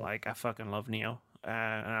that like I fucking love Neo, and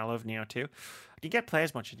I love Neo 2. I didn't get to play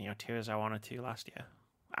as much of Neo 2 as I wanted to last year.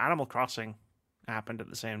 Animal Crossing happened at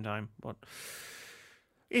the same time, but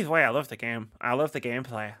either way, I love the game. I love the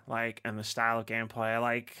gameplay, like, and the style of gameplay,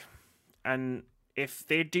 like, and if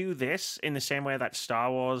they do this in the same way that Star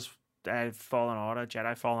Wars Jedi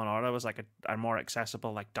Fallen Order was like a more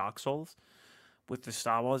accessible like Dark Souls with the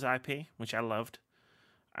Star Wars IP, which I loved.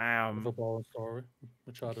 The ball story,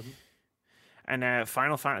 which I didn't. And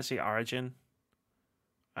Final Fantasy Origin.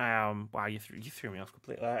 Wow, you threw me off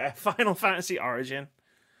completely. Final Fantasy Origin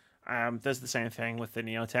does the same thing with the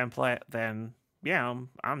Neo template. Then yeah,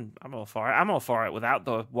 I'm all for it. I'm all for it without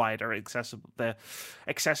the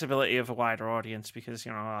accessibility of a wider audience because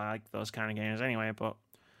I like those kind of games anyway. But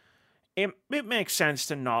it makes sense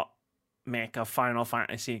to not make a Final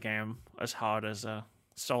Fantasy game as hard as a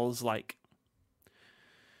Souls-like.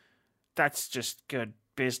 That's just good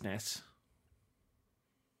business.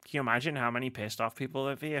 Can you imagine how many pissed off people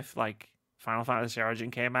there'd be if like Final Fantasy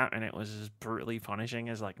Origin came out and it was as brutally punishing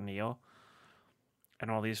as like Neo,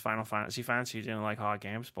 and all these Final Fantasy fans who didn't like hard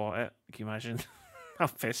games bought it? Can you imagine how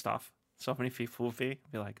pissed off so many people would be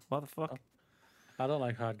like, what the fuck? I don't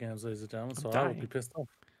like hard games, ladies and gentlemen, so I would be pissed off.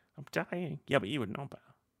 I'm dying. Yeah, but you would know better.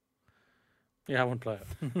 Yeah, I wouldn't play it.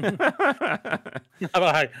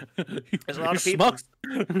 There's a lot of people.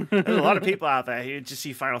 There's a lot of people out there who just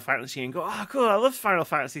see Final Fantasy and go, "Oh, cool! I love Final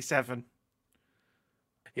Fantasy VII."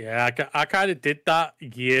 Yeah, I kind of did that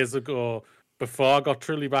years ago before I got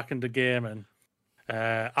truly back into gaming.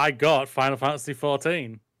 I got Final Fantasy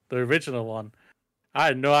 14, the original one. I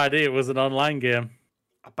had no idea it was an online game.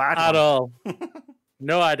 A bad one. At all.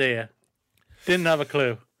 No idea. Didn't have a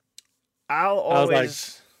clue. I was like,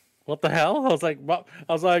 what the hell? I was like, what?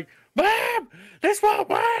 I was like, Mom, this won't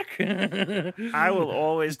work. I will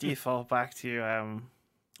always default back to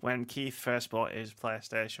when Keith first bought his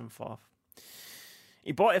PlayStation 4.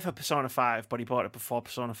 He bought it for Persona 5, but he bought it before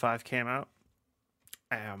Persona 5 came out.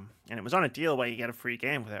 And it was on a deal where you get a free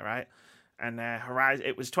game with it, right? and Horizon.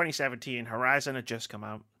 It was 2017. Horizon had just come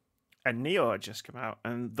out, and Neo had just come out,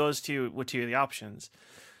 and those two were two of the options.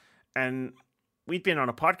 And we'd been on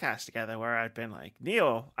a podcast together where I'd been like,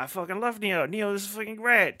 Neo, I fucking love Neo. Neo is fucking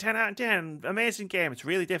great. 10 out of 10. Amazing game. It's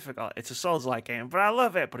really difficult. It's a Souls-like game, but I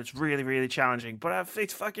love it. But it's really, really challenging. But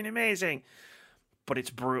it's fucking amazing. But it's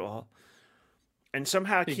brutal. And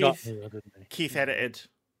somehow Keith edited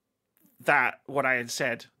what I had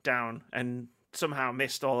said down and somehow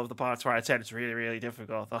missed all of the parts where I said it's really, really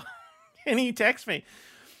difficult. And he texted me.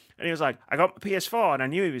 And he was like, I got my PS4, and I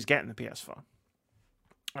knew he was getting the PS4.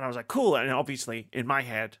 And I was like, cool. And obviously, in my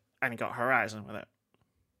head, and he got Horizon with it.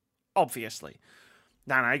 Obviously.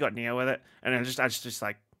 Then I got Neo with it. And I was just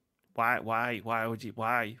like, why would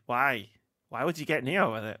you get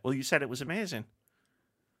Neo with it? Well, you said it was amazing.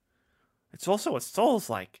 It's also a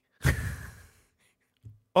Souls-like.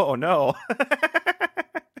 Oh, no.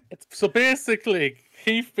 So basically,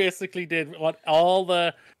 Keith basically did what all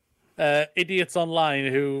the idiots online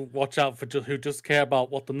who watch out for who just care about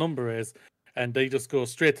what the number is, and they just go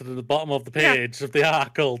straight to the bottom of the page of the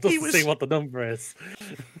article just to see what the number is.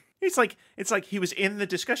 It's like he was in the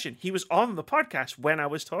discussion. He was on the podcast when I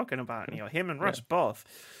was talking about it, him and Russ both.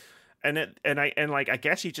 I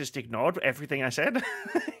guess he just ignored everything I said.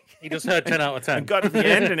 He just heard 10 out of 10. And got to the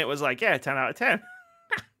end and it was like, yeah, 10 out of 10.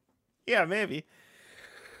 Yeah, maybe.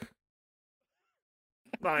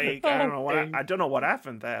 Like, I don't know what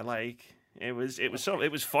happened there. Like, it was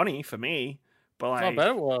funny for me, but like, I bet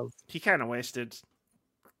it was. He kind of wasted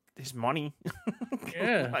his money.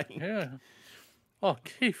 Yeah, yeah. Oh,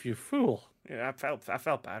 Keith, you fool. Yeah, I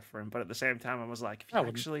felt bad for him, but at the same time, I was like,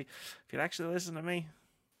 if you'd actually listen to me,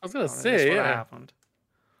 I was gonna say, what happened.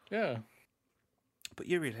 Yeah. But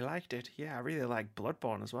you really liked it. Yeah, I really like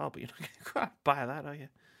Bloodborne as well, but you're not going to buy that, are you?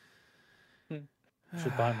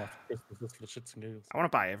 Should buy my Christmas just for the shits and giggles. I want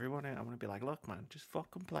to buy everyone it. I want to be like, look, man, just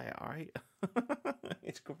fucking play it, all right?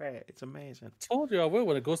 It's great. It's amazing. I told you I will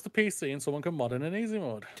when it goes to PC and someone can mod in an easy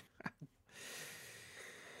mode.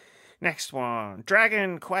 Next one,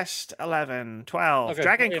 Dragon Quest 11, 12. Okay,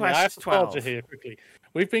 Dragon Quest 12. You here quickly.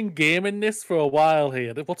 We've been gaming this for a while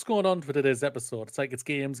here. What's going on for today's episode? It's like it's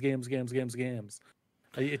games.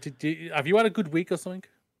 Have you had a good week or something?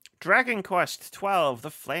 Dragon Quest 12,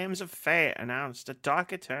 The Flames of Fate announced a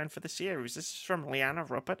darker turn for the series. This is from Liana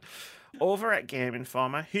Ruppert over at Game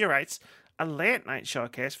Informer, who writes, a late-night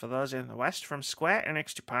showcase for those in the West from Square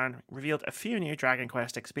Enix Japan revealed a few new Dragon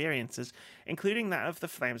Quest experiences, including that of The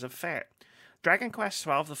Flames of Fate. Dragon Quest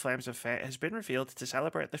XII The Flames of Fate has been revealed to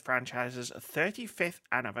celebrate the franchise's 35th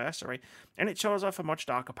anniversary, and it shows off a much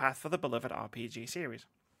darker path for the beloved RPG series.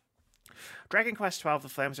 Dragon Quest XII The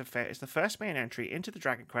Flames of Fate is the first main entry into the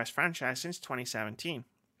Dragon Quest franchise since 2017.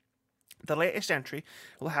 The latest entry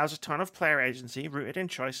will house a ton of player agency rooted in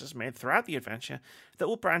choices made throughout the adventure that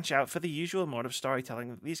will branch out for the usual mode of storytelling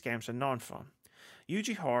that these games are known for.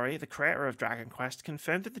 Yuji Horii, the creator of Dragon Quest,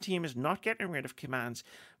 confirmed that the team is not getting rid of commands,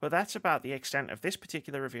 but that's about the extent of this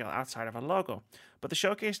particular reveal outside of a logo. But the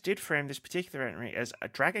showcase did frame this particular entry as a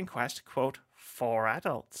Dragon Quest, quote, for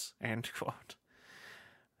adults, end quote.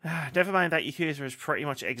 Never mind that Yakuza is pretty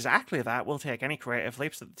much exactly that. We'll take any creative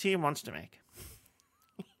leaps that the team wants to make.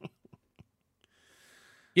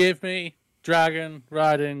 Give me Dragon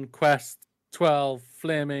Riding Quest 12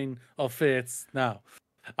 Flaming of Fates now.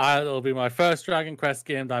 It'll be my first Dragon Quest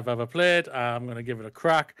game that I've ever played. I'm going to give it a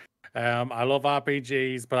crack. I love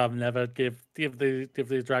RPGs, but I've never give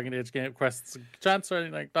the Dragon Age game quests a chance or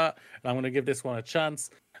anything like that. And I'm going to give this one a chance.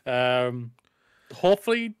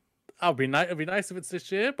 Hopefully, it'd be nice if it's this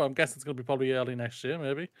year, but I'm guessing it's going to be probably early next year,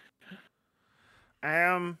 maybe.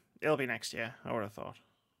 It'll be next year, I would have thought.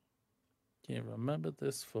 Yeah, remember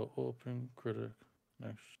this for OpenCritic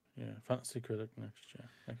next year. Fantasy Critic next year.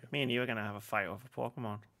 Okay. Me and you are going to have a fight over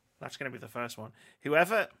Pokemon. That's going to be the first one.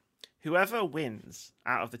 Whoever wins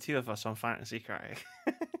out of the two of us on Fantasy Critic,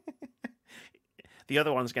 the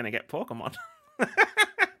other one's going to get Pokemon.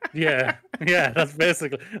 yeah, that's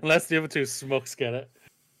basically. Unless the other two schmucks get it.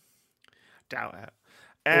 Doubt it.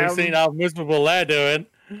 We've seen how miserable they're doing.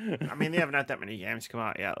 I mean, they haven't had that many games come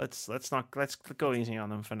out yet. Let's go easy on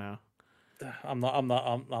them for now. I'm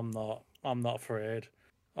not afraid.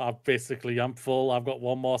 I'm full. I've got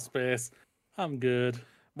one more space. I'm good.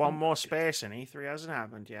 One more space and E3 hasn't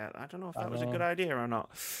happened yet. I don't know if that was a good idea or not.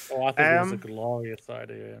 Oh, I think it was a glorious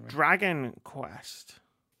idea. Dragon Quest.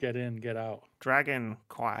 Get in, get out. Dragon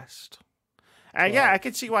Quest. Yeah, I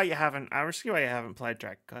can see why you haven't. I see why you haven't played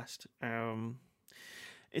Dragon Quest.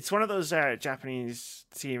 It's one of those Japanese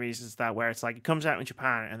series where it's like it comes out in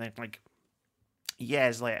Japan and then like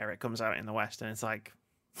years later it comes out in the West and it's like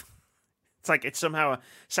It's like it's somehow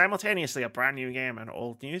simultaneously a brand new game and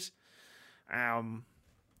old news.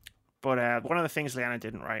 But one of the things Liana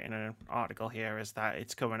didn't write in an article here is that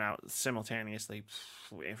it's coming out simultaneously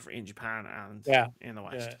in Japan and in the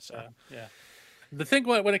West. Yeah. The thing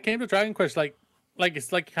when it came to Dragon Quest, like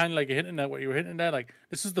it's like kind of like you're hitting at what you were hitting there. Like,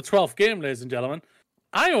 this is the 12th game, ladies and gentlemen.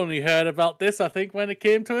 I only heard about this, I think, when it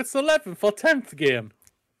came to its 11th or 10th game,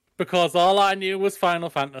 because all I knew was Final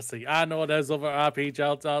Fantasy. I know there's other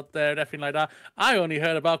RPGs out there and everything like that. I only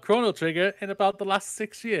heard about Chrono Trigger in about the last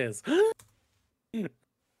 6 years.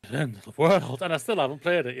 End of the world, and I still haven't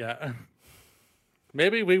played it yet.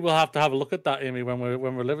 Maybe we will have to have a look at that, Amy, when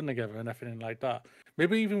we're living together and everything like that.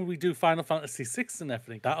 Maybe even we do Final Fantasy VI and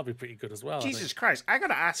everything. That'll be pretty good as well. Jesus Christ, I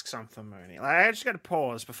gotta ask something, Mooney. Like, I just gotta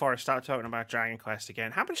pause before I start talking about Dragon Quest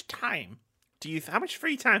again. How much time how much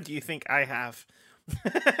free time do you think I have?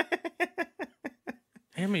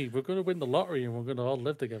 Amy, we're gonna win the lottery and we're gonna all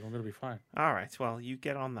live together. We're gonna be fine. All right, well, you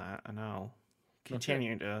get on that, and I'll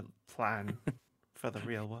continue to plan for the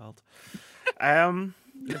real world.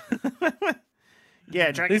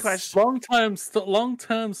 Yeah, Dragon Quest.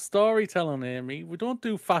 Long-term storytelling, Amy. We don't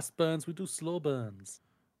do fast burns. We do slow burns.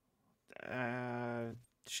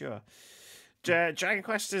 Sure. Dragon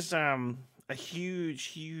Quest is a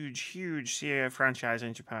huge Sega franchise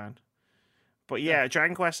in Japan. But yeah,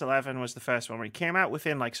 Dragon Quest XI was the first one where it came out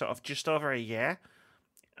within like sort of just over a year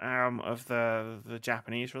of the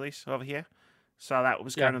Japanese release over here. So that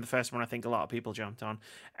was kind of the first one I think a lot of people jumped on.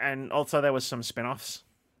 And also there was some spin-offs.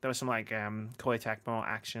 There was some like Koei Tecmo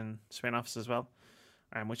action spin-offs as well,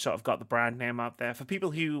 which sort of got the brand name out there. For people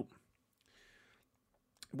who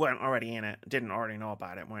weren't already in it, didn't already know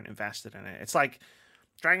about it, weren't invested in it. It's like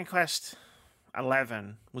Dragon Quest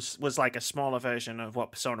XI was like a smaller version of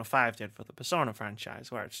what Persona 5 did for the Persona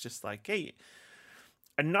franchise, where it's just like, hey,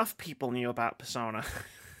 enough people knew about Persona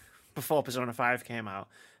before Persona 5 came out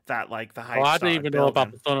that like the hype I didn't even know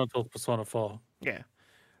about Persona until Persona 4. Yeah.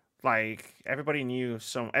 Like, everybody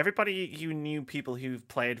who knew people who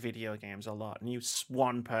played video games a lot knew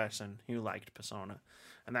one person who liked Persona.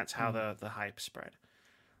 And that's how the hype spread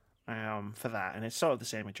for that. And it's sort of the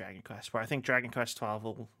same with Dragon Quest, where I think Dragon Quest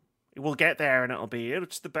 12 will get there and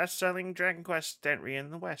it's the best-selling Dragon Quest entry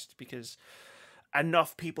in the West because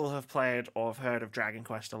enough people have played or have heard of Dragon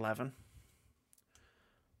Quest 11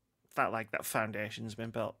 that foundation's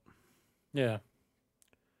been built. Yeah.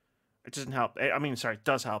 It doesn't help. It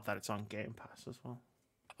does help that it's on Game Pass as well.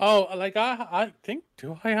 Oh, like I think,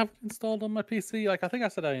 do I have it installed on my PC? Like, I think I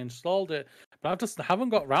said I installed it, but I just haven't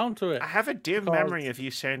got round to it. I have a dim memory of you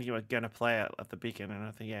saying you were going to play it at the beginning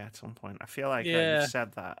of the year at some point. I feel like you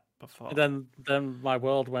said that before. Then my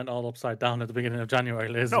world went all upside down at the beginning of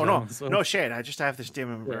January. No shit. I just have this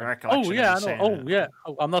dim recollection. Oh, yeah, I know.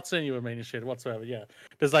 I'm not saying you were meaning shit whatsoever, yeah.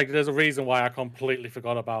 There's a reason why I completely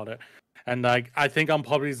forgot about it. And like, I think I'm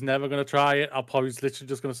probably never going to try it. I'll probably literally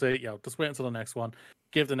just going to say, just wait until the next one,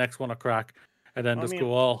 give the next one a crack, and then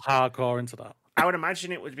go all hardcore into that. I would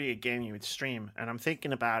imagine it would be a game you would stream, and I'm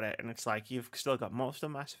thinking about it, and it's like you've still got most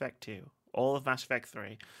of Mass Effect 2, all of Mass Effect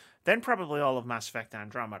 3, then probably all of Mass Effect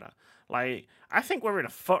Andromeda. Like, I think we're in a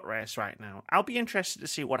foot race right now. I'll be interested to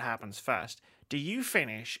see what happens first. Do you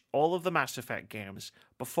finish all of the Mass Effect games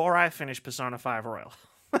before I finish Persona 5 Royal?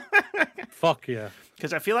 Fuck yeah.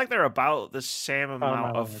 Because I feel like they're about the same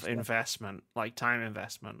amount of investment, like time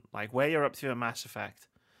investment, like where you're up to in Mass Effect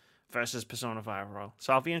versus Persona 5 Royal.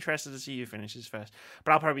 So I'll be interested to see who finishes first.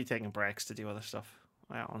 But I'll probably be taking breaks to do other stuff.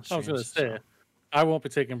 On streams, I was going to say, I won't be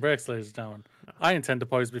taking breaks, ladies and gentlemen. No. I intend to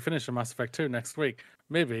probably be finishing Mass Effect 2 next week.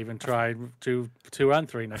 Maybe even try 2 and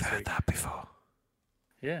 3 next week. I've heard that before.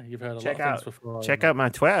 Yeah, you've heard a lot of things before. Check out my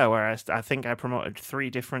Twitter where I think I promoted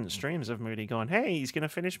 3 different streams of Moody going, hey, he's going to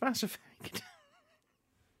finish Mass Effect.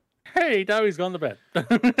 Hey, now he's gone to bed.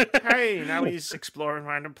 Hey, now he's exploring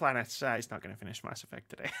random planets. He's not going to finish Mass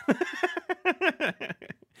Effect today.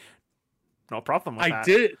 No problem with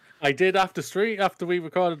that. I did after we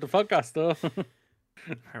recorded the podcast, though.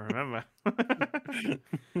 I remember.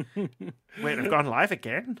 Wait, I've gone live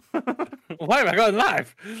again? Why have I gone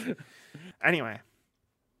live? Anyway.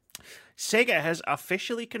 Sega has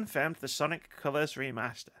officially confirmed the Sonic Colors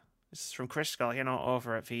remaster. This is from Chris Scolino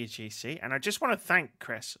over at VGC, and I just want to thank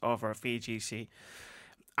Chris over at VGC.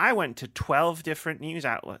 I went to 12 different news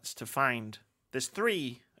outlets to find there's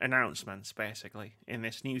 3 announcements, basically, in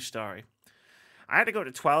this news story. I had to go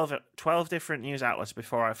to 12 different news outlets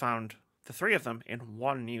before I found the 3 of them in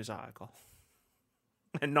one news article.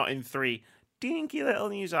 And not in 3 dinky little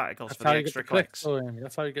news articles. That's for the extra clicks.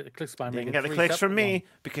 That's how you get the clicks by making. You can get the clicks from me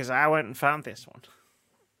because I went and found this one.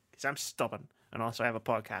 Because I'm stubborn and also I have a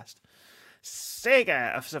podcast.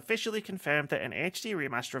 Sega has officially confirmed that an HD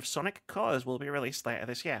remaster of Sonic Colors will be released later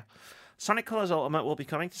this year. Sonic Colors Ultimate will be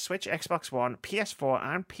coming to Switch, Xbox One, PS4,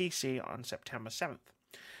 and PC on September 7th.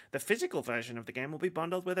 The physical version of the game will be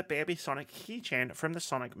bundled with a Baby Sonic keychain from the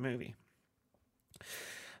Sonic movie.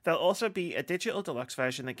 There'll also be a digital deluxe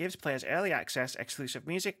version that gives players early access, exclusive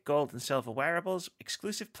music, gold and silver wearables,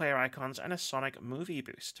 exclusive player icons, and a Sonic movie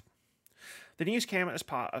boost. The news came as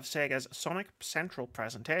part of Sega's Sonic Central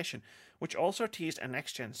presentation, which also teased a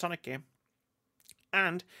next-gen Sonic game,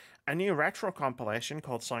 and a new retro compilation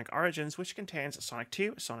called Sonic Origins, which contains Sonic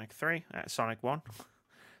 2, Sonic 3, Sonic 1,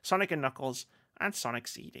 Sonic and Knuckles, and Sonic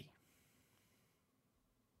CD.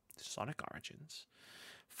 Sonic Origins,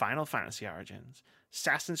 Final Fantasy Origins,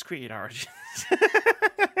 Assassin's Creed Origins.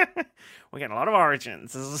 We're getting a lot of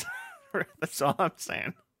Origins. That's all I'm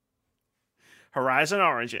saying. Horizon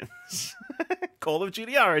Origins. Call of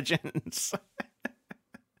Duty Origins.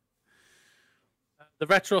 The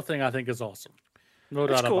retro thing, I think, is awesome. No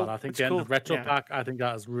doubt about it. I think getting the retro pack, I think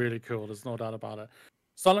that is really cool. There's no doubt about it.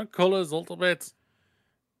 Sonic Colors Ultimate,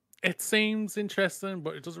 it seems interesting,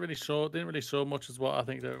 but it doesn't really show. Didn't really show much as what I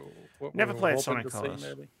think they never played Sonic Colors.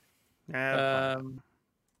 Maybe.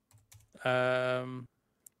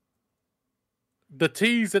 The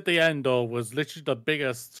tease at the end though was literally the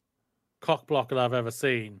biggest cock block that I've ever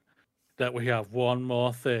seen. That we have one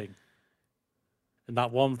more thing, and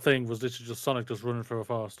that one thing was literally just Sonic just running through a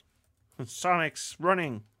forest. Sonic's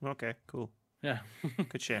running. Okay, cool. Yeah,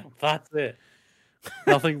 good shit. That's it.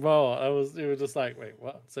 Nothing more. It was just like, wait,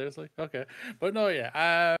 what? Seriously? Okay, but no,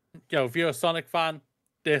 yeah. If you're a Sonic fan,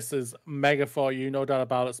 this is mega for you, no doubt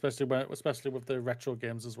about it. Especially with the retro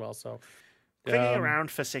games as well. So, clicking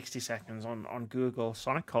around for 60 seconds on Google,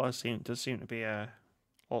 Sonic Colors does seem to be a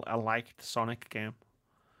liked Sonic game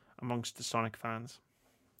amongst the Sonic fans,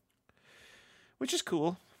 which is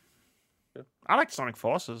cool. Yeah. I liked Sonic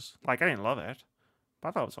Forces. I didn't love it, but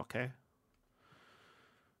I thought it was okay.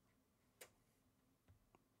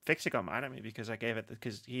 Fixer got mad at me because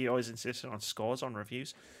because he always insisted on scores on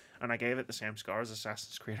reviews, and I gave it the same score as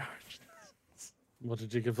Assassin's Creed Origins. What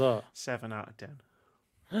did you give that? 7 out of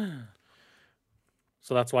 10.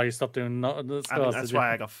 So that's why you stopped doing the scores. I think that's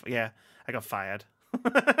why I got fired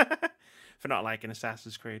for not liking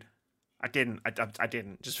Assassin's Creed. I didn't.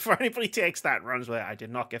 Just for anybody takes that and runs with it, I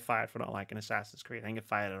did not get fired for not liking Assassin's Creed. I didn't get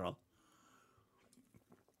fired at all.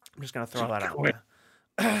 I'm just gonna throw that out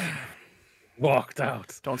there. Walked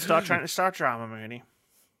out. Don't start trying to start drama, Mooney,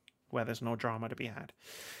 where there's no drama to be had.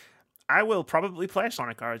 I will probably play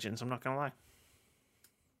Sonic Origins. I'm not gonna lie.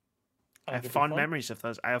 I have fond memories of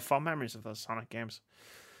those. Sonic games.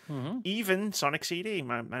 Mm-hmm. Even Sonic CD.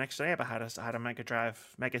 My next neighbor had a Mega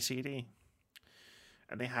Drive Mega CD,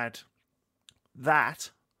 and they had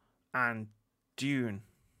that and Dune.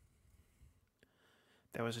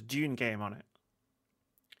 There was a Dune game on it.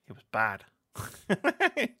 It was bad.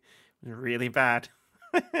 It was really bad.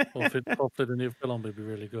 Hopefully the new film will be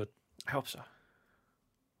really good. I hope so.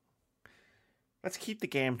 Let's keep the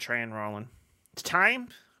game train rolling. It's time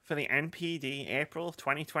for the NPD April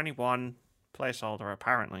 2021 placeholder,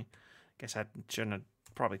 apparently. Guess I shouldn't have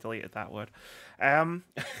probably deleted that word.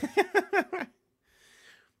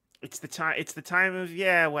 It's the time of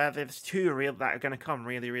year where there's two that are going to come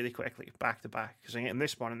really, really quickly, back to back. Because I'm getting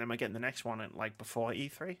this one, and then we're getting the next one before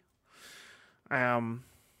E3.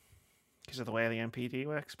 Because of the way the NPD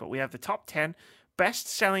works. But we have the top 10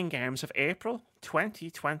 best-selling games of April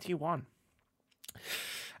 2021.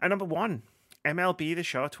 And number 1, MLB The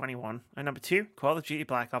Show 21. And number 2, Call of Duty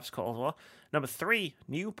Black Ops Cold War. Number 3,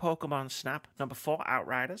 New Pokemon Snap. Number 4,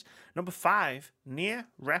 Outriders. Number 5, Nier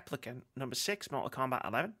Replicant. Number 6, Mortal Kombat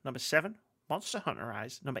 11. Number 7, Monster Hunter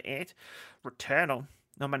Rise. Number 8, Returnal.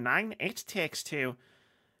 Number 9, It Takes Two.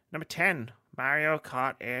 Number 10, Mario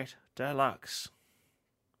Kart 8 Deluxe.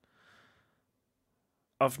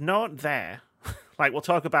 Of note there, we'll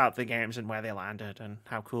talk about the games and where they landed and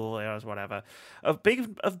how cool they are, whatever. Of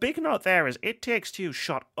big note there is It Takes Two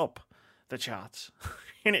shot up the charts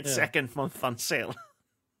in its second month on sale.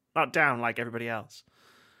 Not down like everybody else.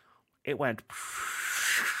 It went...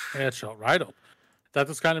 Yeah, it shot right up. That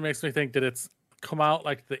just kind of makes me think that it's come out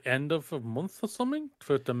the end of a month or something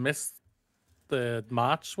for it to miss the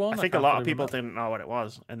March one. I think a lot of people didn't know what it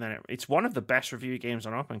was, and then it's one of the best reviewed games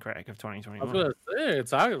on OpenCritic of 2021. I was going to say,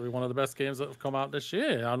 it's arguably one of the best games that have come out this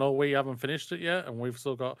year. I know we haven't finished it yet, and we've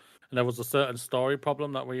still got, and there was a certain story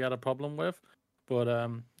problem that we had a problem with, but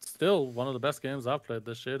still one of the best games I've played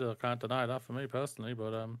this year. I can't deny that for me personally,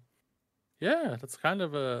 but yeah, that's kind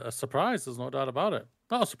of a surprise. There's no doubt about it.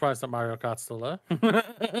 Not surprised that Mario Kart's still there.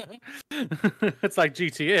 It's like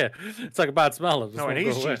GTA. It's like a bad smell. It No, it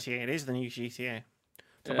is GTA. It is the new GTA.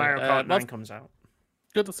 So Mario Kart 9 comes out.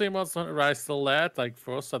 Good to see Monster Hunter Rise still there. Like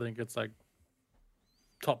for us, I think it's like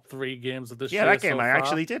top 3 games of this year. Yeah, that game so I far.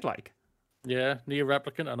 actually did like. Yeah, Nier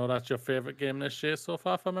Replicant. I know that's your favorite game this year so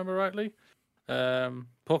far, if I remember rightly.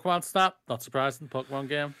 Pokemon Snap, not surprising. Pokemon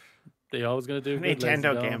game. They're always going to do good.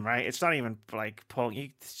 Nintendo game, right? It's not even like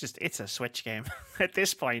it's a Switch game. At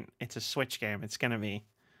this point, it's a Switch game. It's gonna be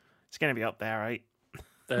up there, right?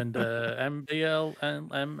 And MBL and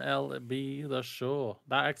MLB The Show.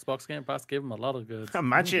 That Xbox Game Pass gave them a lot of goods.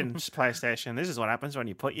 Imagine PlayStation. This is what happens when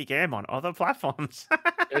you put your game on other platforms.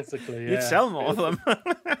 Basically, yeah. You'd sell more of them.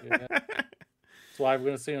 Yeah. That's why we're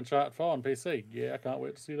going to see Uncharted 4 on PC. Yeah, I can't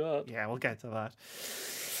wait to see that. Yeah, we'll get to that.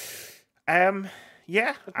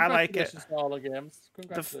 Yeah, I like it. All the games.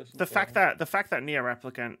 The fact that Nier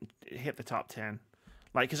Replicant hit the top 10,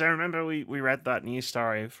 like, because I remember we read that news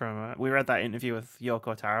story from we read that interview with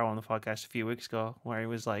Yoko Taro on the podcast a few weeks ago where he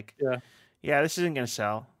was like, yeah, this isn't gonna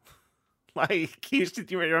sell. Like,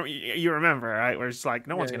 you remember, right? Where it's like,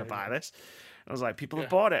 no one's gonna buy this. I was like, people have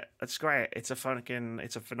bought it. It's great. It's a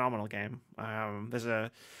phenomenal game. There's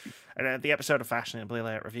the episode of Fashionably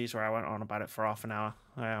Late Reviews where I went on about it for half an hour.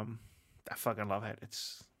 I fucking love it.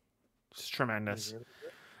 It's tremendous.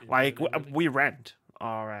 Like, we rent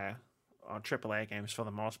our AAA games for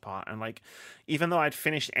the most part, and like, even though I'd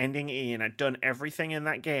finished Ending E and I'd done everything in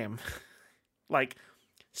that game, like,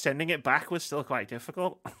 sending it back was still quite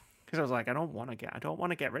difficult because I was like, I don't want to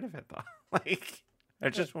get rid of it though. Like, I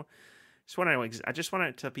just want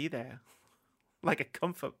it to be there, like a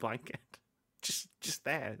comfort blanket, just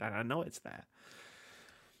there, and I know it's there.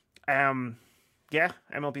 Yeah,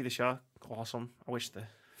 MLB The Show, awesome.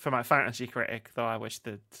 For my fantasy critic though, I wish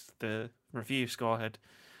that the review score had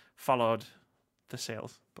followed the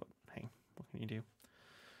sales, but hey, what can you do?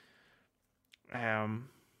 And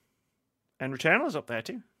Returnal is up there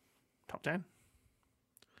too, top 10.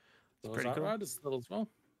 It's pretty cool. Outriders still as well.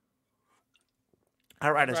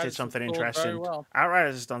 Outriders did something interesting. Well.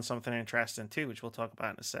 Outriders has done something interesting too, which we'll talk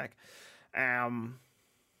about in a sec.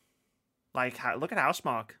 Look at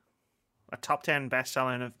Housemarque, a top 10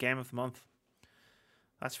 best-selling of Game of the Month.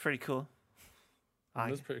 That's pretty cool.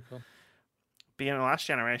 That's pretty cool. Being the last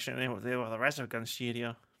generation, they were the Resogun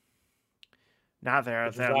studio. Now they're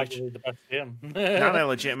the best game. Now they're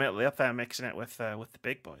legitimately up there mixing it with the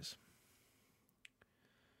big boys.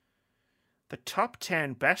 The top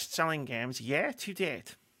 10 best-selling games year to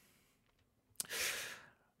date.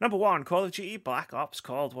 Number 1, Call of Duty Black Ops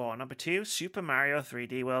Cold War. Number 2, Super Mario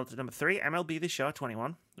 3D World. Number 3, MLB The Show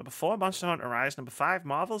 21. Number 4, Monster Hunter Rise. Number 5,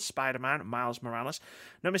 Marvel's Spider-Man Miles Morales.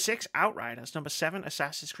 Number 6, Outriders. Number 7,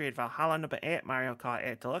 Assassin's Creed Valhalla. Number 8, Mario Kart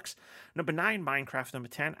 8 Deluxe. Number 9, Minecraft. Number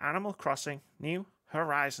 10, Animal Crossing New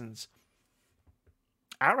Horizons.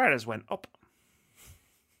 Outriders went up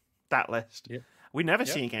that list. Yep. We never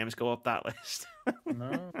see games go up that list.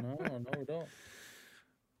 No, we don't.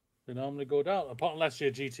 They normally go down, apart unless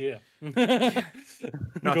you're GTA.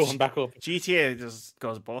 Going back up. GTA just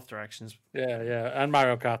goes both directions. Yeah, and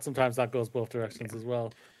Mario Kart. Sometimes that goes both directions as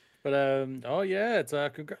well. But it's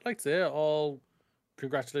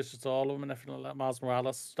congratulations to all of them and everything like that. Miles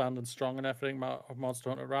Morales standing strong and everything. Monster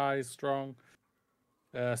Hunter Rise strong.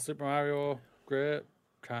 Super Mario great.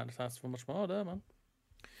 Can't ask for much more there, man.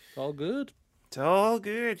 It's all good. It's all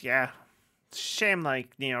good, yeah. Shame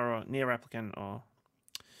like Nier Replicant or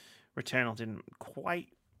Returnal didn't quite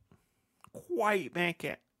make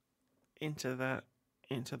it into the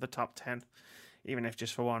top 10, even if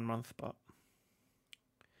just for 1 month. But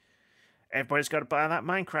everybody's got to buy that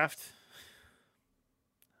Minecraft,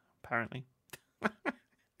 apparently.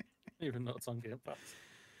 Even though it's on Game Pass.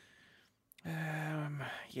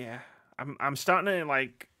 Yeah, I'm starting to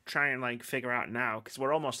like try and like figure out now, because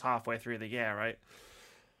we're almost halfway through the year, right?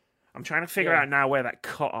 I'm trying to figure out now where that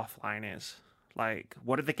cutoff line is. Like,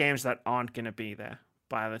 what are the games that aren't going to be there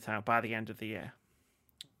by the end of the year?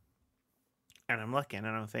 And I'm looking and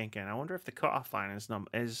I'm thinking, I wonder if the cutoff line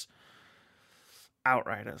is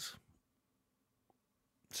Outriders.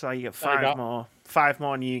 So you get five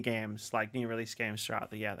more new games, like new release games throughout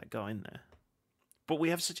the year that go in there. But we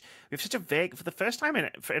have such a vague, for the first time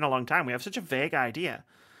in a long time, we have such a vague idea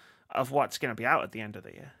of what's going to be out at the end of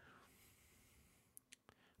the year.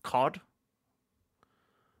 COD,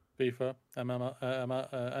 FIFA,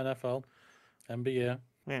 NFL, NBA.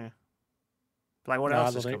 Yeah. Like, what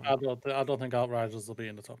else is coming? I don't think Outriders will be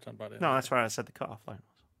in the top 10 by the end. No, that's why I said the cutoff line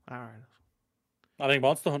was Outriders. I think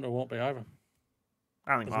Monster Hunter won't be either.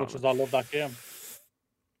 As much as I love that game.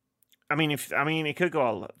 I mean, it could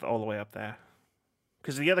go all the way up there.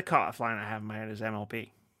 Because the other cut-off line I have in my head is MLB.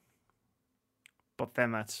 But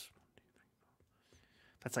then that's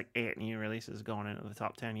like 8 new releases going into the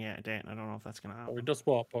top 10 year to date, and I don't know if that's going to happen. We just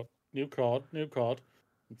what? But new COD,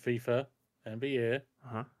 FIFA, NBA,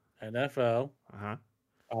 NFL. I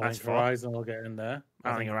think Horizon will get in there.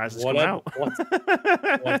 I think Horizon's coming out.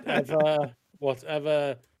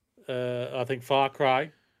 Whatever. I think Far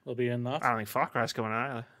Cry will be in that. I don't think Far Cry's coming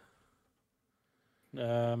out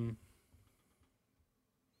either.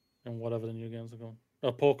 And whatever the new games are going.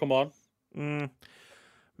 Pokemon.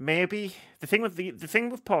 Maybe the thing with the thing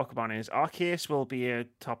with Pokemon is Arceus will be a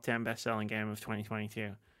top 10 best-selling game of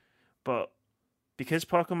 2022, but because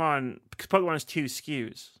Pokemon has 2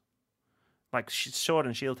 SKUs, like Sword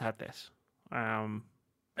and Shield had this, and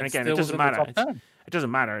again it doesn't matter. It doesn't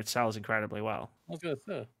matter. It sells incredibly well. I was gonna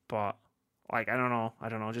say, but like I don't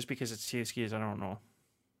know. Just because it's 2 SKUs, I don't know.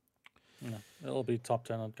 No, it'll be top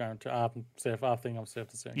 10. I guarantee. I think I'm safe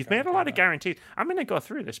to say. You've made a lot of guarantees. I'm going to go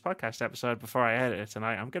through this podcast episode before I edit it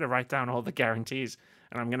tonight. I'm going to write down all the guarantees,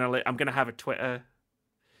 and I'm going to have a Twitter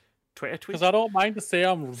tweet. Because I don't mind to say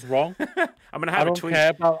I'm wrong. I'm going to have a tweet.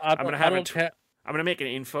 I'm going to make an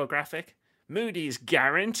infographic. Moody's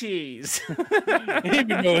guarantees.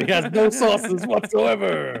 Even though he has no sources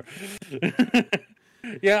whatsoever.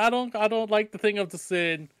 Yeah, I don't like the thing of the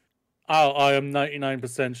saying. Oh, I am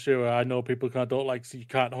 99% sure. I know people don't like, so you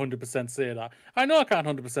can't 100% say that. I know I can't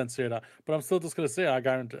 100% say that, but I'm still just going to say I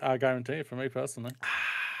guarantee it for me personally.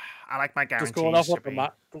 I like my guarantees. Just going off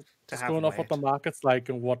what the market's like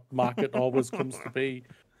and what market always comes to be.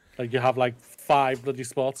 Like you have like 5 bloody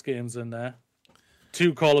sports games in there,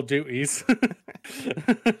 2 Call of Duties.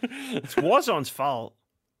 It's Warzone's fault.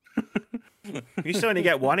 We used to only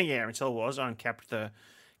get 1 a year until Warzone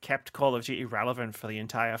kept Call of Duty relevant for the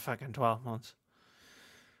entire fucking 12 months.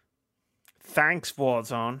 Thanks,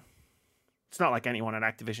 Warzone. It's not like anyone at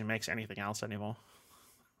Activision makes anything else anymore.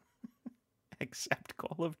 Except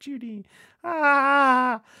Call of Duty.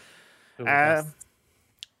 Yeah,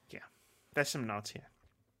 there's some notes here.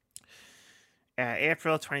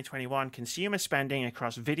 April 2021, consumer spending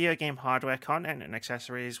across video game hardware, content, and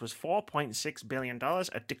accessories was $4.6 billion,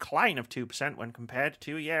 a decline of 2% when compared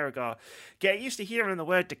to a year ago. Get used to hearing the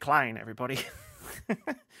word decline, everybody.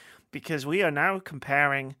 Because we are now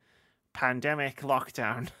comparing pandemic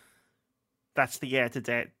lockdown. That's the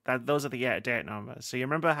year-to-date. Those are the year-to-date numbers. So you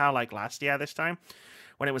remember how, like, last year this time,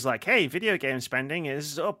 when it was like, hey, video game spending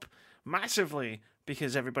is up massively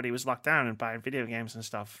because everybody was locked down and buying video games and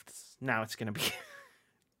stuff. Now it's going to be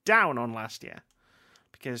down on last year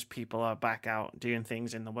because people are back out doing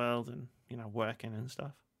things in the world and, working and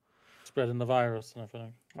stuff. Spreading the virus and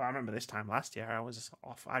everything. Well, I remember this time last year I was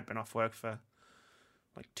off. I'd been off work for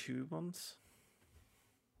like 2 months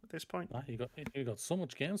at this point. You got so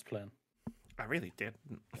much games playing. I really did.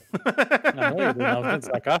 I know you did. I was being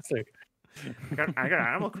sarcastic. I got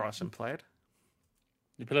Animal Crossing played.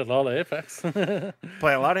 You played a lot of Apex.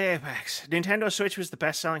 Play a lot of Apex. Nintendo Switch was the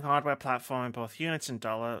best-selling hardware platform in both units and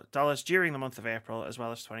dollars during the month of April, as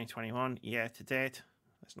well as 2021 year to date.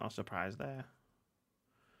 There's no surprise there.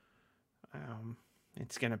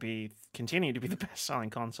 It's going to continue to be the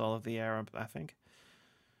best-selling console of the year, I think.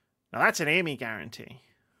 Now that's an Amy guarantee.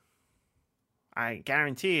 I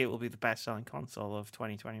guarantee it will be the best-selling console of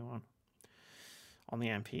 2021 on the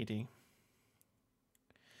NPD.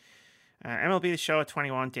 MLB The Show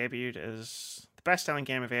 21 debuted as the best-selling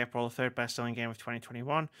game of April, third best-selling game of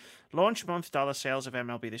 2021. Launch month dollar sales of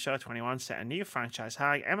MLB The Show 21 set a new franchise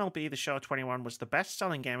high. MLB The Show 21 was the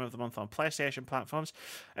best-selling game of the month on PlayStation platforms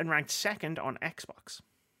and ranked second on Xbox.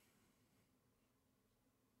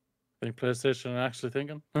 I think PlayStation are actually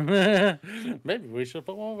thinking, maybe we should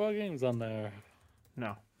put one of our games on there.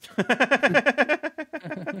 No.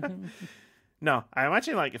 No, I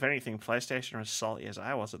imagine, if anything, PlayStation are as salty as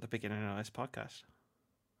I was at the beginning of this podcast.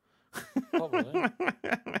 Probably.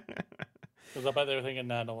 Because I bet they were thinking,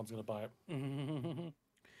 nah, no one's going to buy it.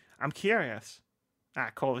 I'm curious.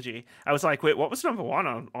 Call of Duty. I was like, wait, what was number 1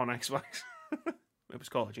 on Xbox? It was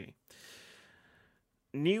Call of Duty.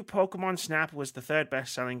 New Pokémon Snap was the third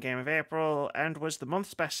best-selling game of April and was the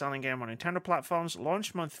month's best-selling game on Nintendo platforms.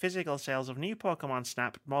 Launch month physical sales of New Pokémon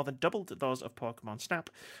Snap more than doubled those of Pokémon Snap,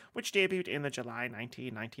 which debuted in the July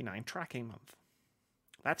 1999 tracking month.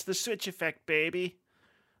 That's the Switch effect, baby.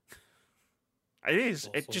 It is.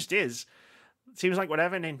 Awesome. It just is. It seems like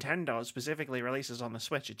whatever Nintendo specifically releases on the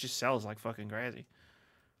Switch, it just sells like fucking crazy.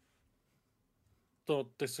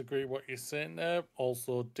 Don't disagree what you're saying there.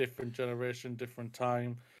 Also, different generation, different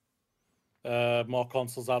time. More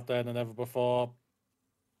consoles out there than ever before.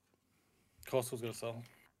 Of course, it was going to sell.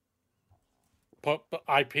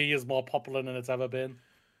 IP is more popular than it's ever been.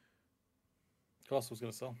 Of course, it was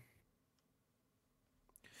going to sell.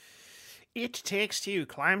 It Takes Two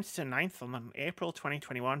climbed to 9th on the April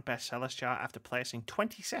 2021 bestsellers chart after placing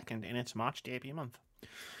 22nd in its March debut month.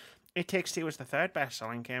 It Takes Two was the third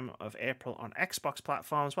best-selling game of April on Xbox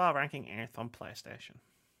platforms, while ranking 8th on PlayStation.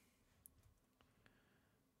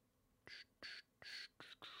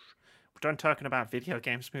 We're done talking about video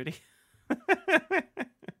games, Moody.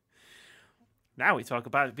 Now we talk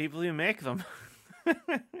about the people who make them.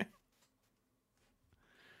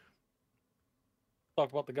 Talk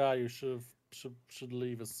about the guy who should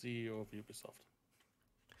leave as CEO of Ubisoft.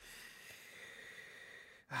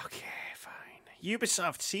 Okay, fine.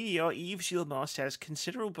 Ubisoft CEO Yves Guillemot says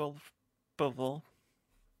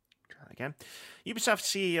Ubisoft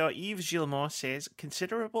CEO Yves Guillemot says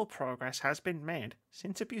considerable progress has been made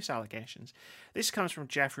since abuse allegations. This comes from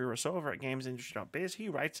Jeffrey Rousseau over at GamesIndustry.biz,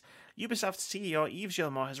 who writes, Ubisoft CEO Yves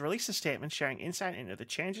Guillemot has released a statement sharing insight into the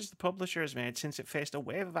changes the publisher has made since it faced a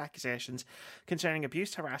wave of accusations concerning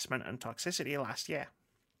abuse, harassment, and toxicity last year.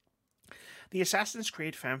 The Assassin's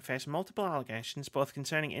Creed firm faced multiple allegations, both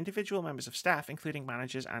concerning individual members of staff, including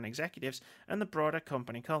managers and executives, and the broader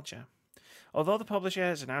company culture. Although the publisher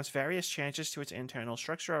has announced various changes to its internal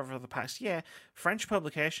structure over the past year, French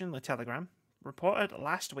publication Le Telegram reported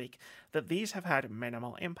last week that these have had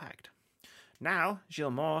minimal impact. Now,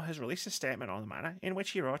 Guillemot has released a statement on the matter in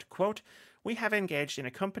which he wrote, quote, "We have engaged in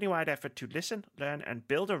a company-wide effort to listen, learn, and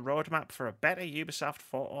build a roadmap for a better Ubisoft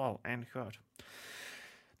for all," end quote.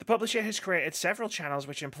 The publisher has created several channels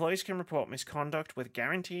which employees can report misconduct with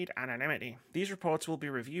guaranteed anonymity. These reports will be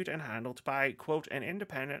reviewed and handled by, quote, "an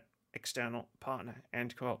independent external partner,"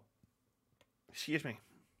 end quote. Excuse me.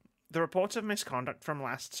 The reports of misconduct from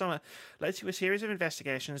last summer led to a series of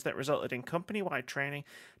investigations that resulted in company-wide training,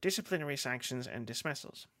 disciplinary sanctions, and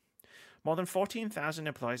dismissals. More than 14,000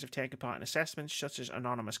 employees have taken part in assessments such as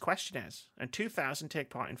anonymous questionnaires, and 2,000 take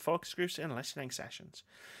part in focus groups and listening sessions.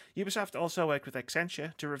 Ubisoft also worked with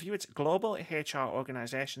Accenture to review its global HR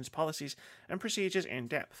organization's policies and procedures in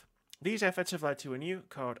depth. These efforts have led to a new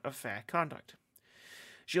code of fair conduct.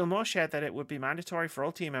 Guillemot shared that it would be mandatory for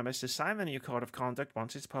all team members to sign the new code of conduct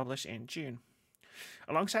once it's published in June.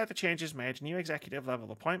 Alongside the changes made, new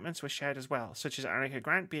executive-level appointments were shared as well, such as Annika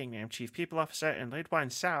Grant being named Chief People Officer and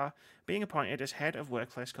Lidwine Sauer being appointed as Head of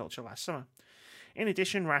Workplace Culture last summer. In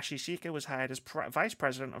addition, Rashi Sika was hired as Vice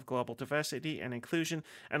President of Global Diversity and Inclusion,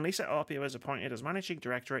 and Lisa Orpia was appointed as Managing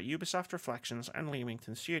Director at Ubisoft Reflections and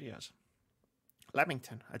Leamington Studios.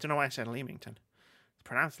 Leamington. I don't know why I said Leamington. It's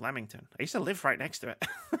pronounced Leamington. I used to live right next to it.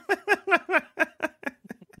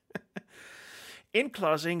 In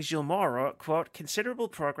closing, Guillemot wrote, quote, "Considerable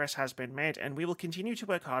progress has been made, and we will continue to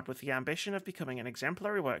work hard with the ambition of becoming an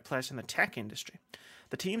exemplary workplace in the tech industry.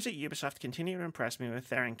 The teams at Ubisoft continue to impress me with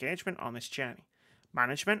their engagement on this journey.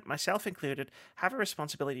 Management, myself included, have a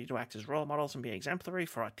responsibility to act as role models and be exemplary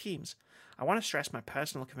for our teams. I want to stress my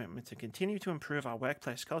personal commitment to continue to improve our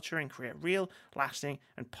workplace culture and create real, lasting,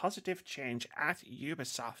 and positive change at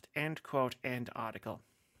Ubisoft," end quote, end article.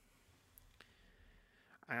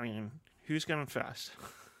 I mean, who's going first?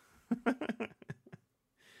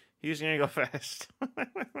 Who's going to go first?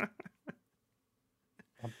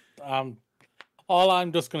 All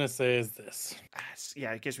I'm just going to say is this.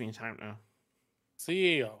 Yeah, it gives me time now.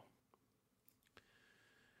 CEO,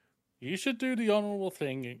 you should do the honorable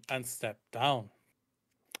thing and step down.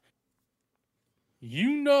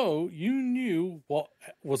 You knew what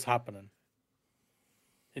was happening.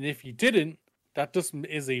 And if you didn't, that just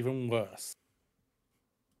is even worse.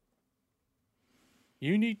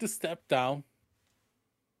 You need to step down.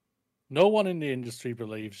 No one in the industry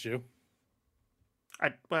believes you.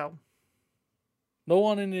 No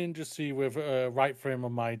one in the industry with a right frame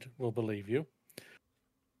of mind will believe you.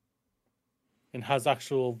 And has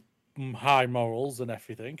actual high morals and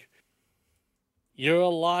everything. You're a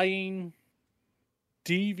lying,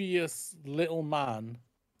 devious little man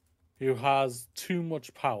who has too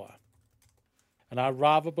much power. And I'd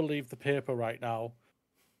rather believe the paper right now.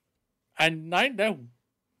 And I know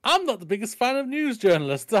I'm not the biggest fan of news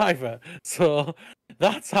journalists either. So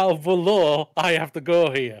that's how below I have to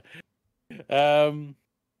go here. I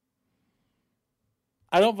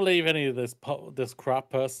don't believe any of this crap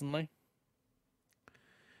personally.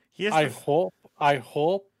 I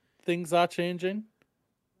hope things are changing,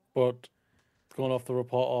 but going off the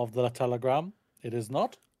report of the Telegram, it is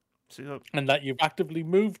not. And that you've actively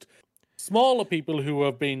moved smaller people who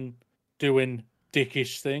have been doing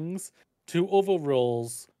dickish things to other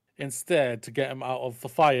roles instead to get them out of the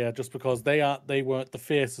fire, just because they weren't the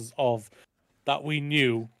faces of that we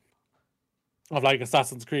knew of like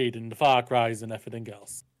Assassin's Creed and the Far Cry's and everything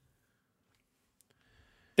else.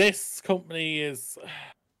 This company is,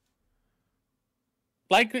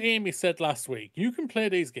 like Amy said last week, you can play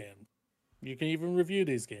these games, you can even review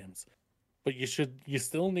these games, but you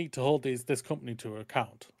still need to hold this company to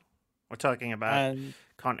account. We're talking about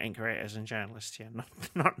content creators and journalists here,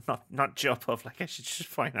 not Joe Public. I should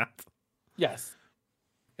just point out. Yes,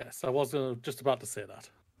 I was just about to say that,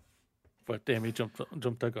 but Amy jumped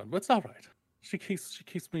her gun. But it's all right. She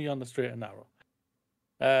keeps me on the straight and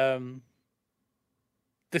narrow.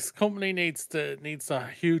 This company needs a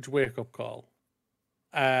huge wake up call,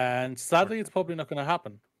 and sadly, it's probably not going to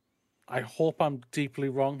happen. I hope I'm deeply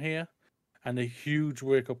wrong here, and a huge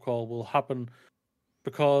wake up call will happen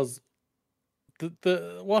because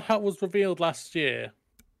what was revealed last year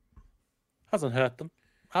hasn't hurt them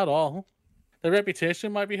at all. Their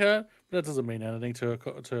reputation might be hurt, but that doesn't mean anything to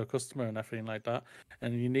a customer and everything like that.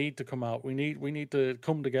 And you need to come out. We need to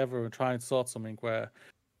come together and try and sort something where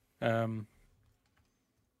that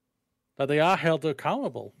they are held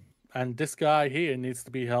accountable. And this guy here needs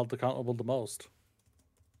to be held accountable the most.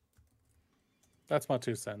 That's my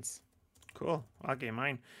 2 cents. Cool. I'll give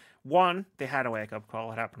mine. One, they had a wake up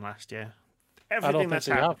call. It happened last year. Everything that's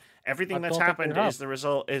happened is the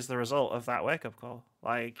result of that wake up call.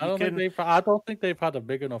 Like I don't think they've had a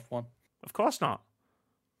big enough one. Of course not.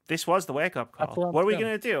 This was the wake up call. What are we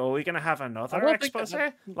gonna do? Are we gonna have another expose?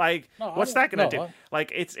 What's that gonna do?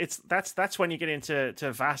 Like that's when you get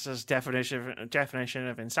into Vass's definition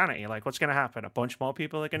of insanity. Like what's gonna happen? A bunch more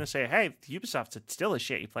people are gonna say, "Hey, Ubisoft's still a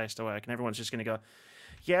shitty place to work," and everyone's just gonna go,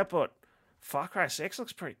 "Yeah, but Far Cry 6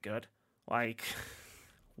 looks pretty good." Like,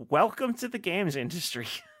 welcome to the games industry.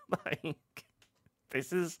 Like,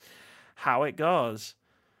 this is how it goes.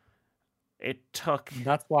 It took.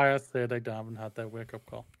 That's why I say they haven't had their wake up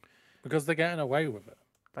call, because they're getting away with it.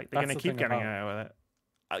 Like they're going to keep getting away with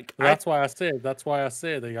it. That's why I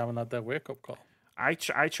say they haven't had their wake up call. I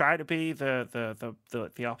try to be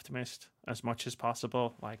the optimist as much as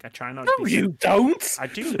possible. Like I try not. No, you don't. I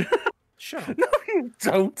do. Shut up. No, you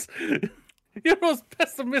don't. You're the most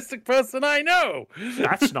pessimistic person I know.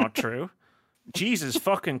 That's not true. Jesus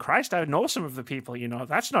fucking Christ! I know some of the people you know.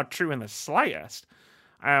 That's not true in the slightest.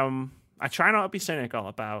 I try not to be cynical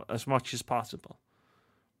about as much as possible.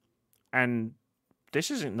 And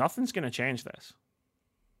nothing's going to change this.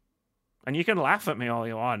 And you can laugh at me all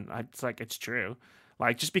you want. It's like, it's true.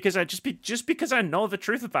 Like, just because I know the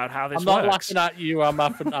truth about how this works. I'm not laughing at you. I'm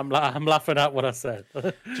laughing at what I said.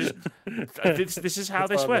 This is how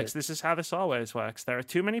this works. This is how this always works. There are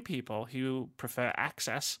too many people who prefer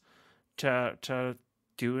access to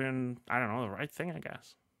doing, I don't know, the right thing, I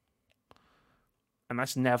guess. And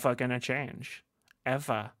that's never going to change.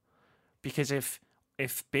 Ever. Because if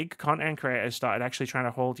big content creators started actually trying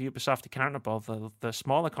to hold Ubisoft accountable, the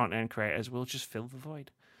smaller content creators will just fill the void.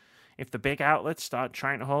 If the big outlets start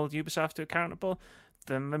trying to hold Ubisoft accountable,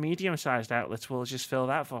 then the medium-sized outlets will just fill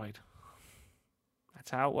that void.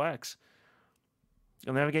 That's how it works.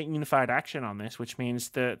 You'll never get unified action on this, which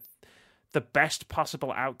means that the best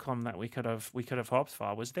possible outcome that we could have hoped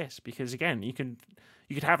for was this. Because again, you could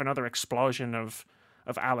have another explosion of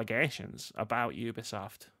allegations about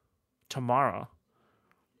Ubisoft tomorrow,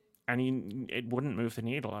 and it wouldn't move the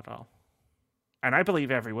needle at all. And I believe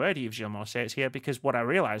every word Yves Guillemot says here, because what I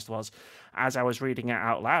realized was, as I was reading it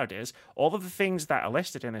out loud, is all of the things that are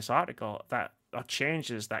listed in this article that are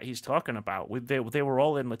changes that he's talking about, they were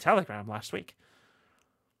all in the Telegram last week.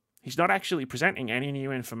 He's not actually presenting any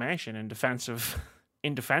new information in defense of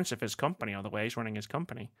his company or the way he's running his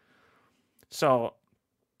company. So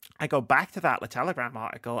I go back to that Telegram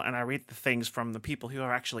article and I read the things from the people who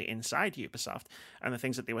are actually inside Ubisoft and the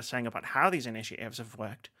things that they were saying about how these initiatives have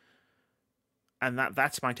worked. And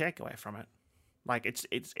that's my takeaway from it. Like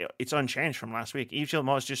it's unchanged from last week. Yves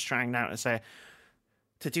Guillemot is just trying now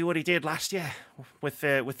to do what he did last year with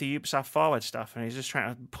the Ubisoft Forward stuff, and he's just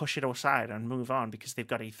trying to push it aside and move on because they've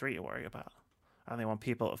got E3 to worry about, and they want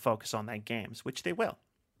people to focus on their games, which they will.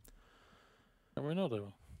 And we know they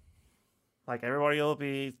will. Like everybody will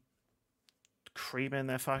be creaming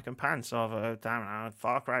their fucking pants over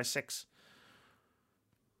Far Cry 6.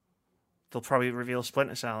 They'll probably reveal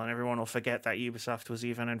Splinter Cell, and everyone will forget that Ubisoft was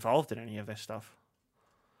even involved in any of this stuff.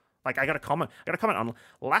 Like, I got a comment on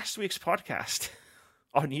last week's podcast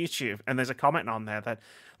on YouTube, and there's a comment on there that,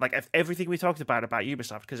 like, if everything we talked about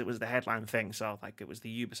Ubisoft, because it was the headline thing, so, like, it was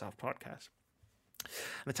the Ubisoft podcast.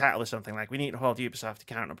 And the title is something like, "We need to hold Ubisoft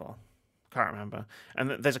accountable." Can't remember. And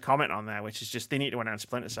there's a comment on there, which is just, they need to announce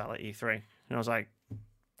Splinter Cell at E3. And I was like,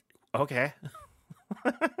 okay.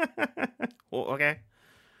 Well, okay.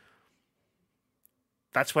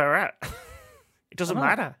 That's where we're at. It doesn't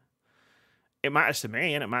matter. It matters to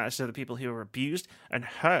me, and it matters to the people who are abused and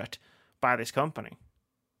hurt by this company.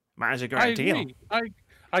 It matters a great deal.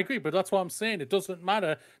 I agree, but that's what I'm saying. It doesn't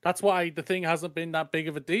matter. That's why the thing hasn't been that big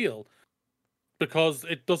of a deal. Because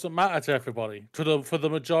it doesn't matter to everybody, for the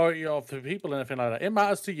majority of the people and everything like that. It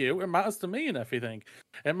matters to you, it matters to me and everything.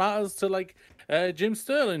 It matters to like Jim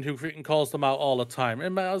Sterling, who freaking calls them out all the time. It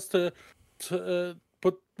matters to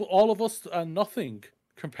but all of us are nothing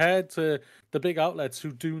compared to the big outlets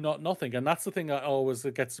who do nothing, and that's the thing that always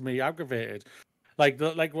gets me aggravated. Like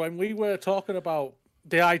when we were talking about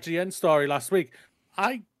the IGN story last week,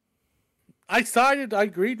 I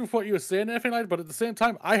agreed with what you were saying and everything like that, but at the same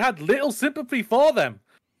time, I had little sympathy for them.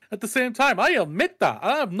 At the same time, I admit that.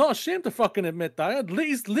 I'm not ashamed to fucking admit that. I had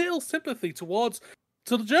little sympathy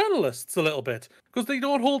to the journalists a little bit, because they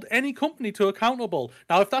don't hold any company to accountable.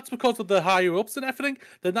 Now, if that's because of the higher ups and everything,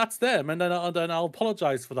 then that's them, and then I'll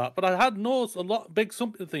apologize for that. But I had big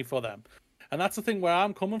sympathy for them, and that's the thing where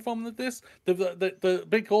I'm coming from with this. The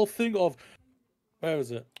big whole thing of, where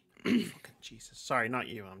is it? Fucking Jesus! Sorry, not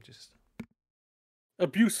you. I'm just.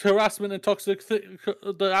 Abuse, harassment, and toxic.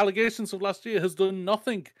 The allegations of last year has done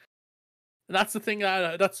nothing. And that's the thing.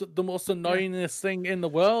 That's the most annoyingest thing in the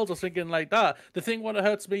world. I was thinking like that. The thing what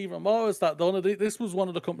hurts me even more is that this was one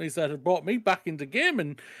of the companies that had brought me back into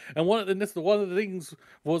gaming. And one of the things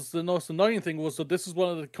was, the most annoying thing was that this is one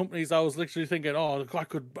of the companies I was literally thinking, oh, I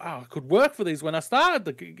could work for these when I started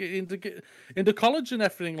to get into college and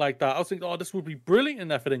everything like that. I was thinking, oh, this would be brilliant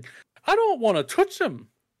and everything. I don't want to touch them.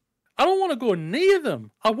 I don't want to go near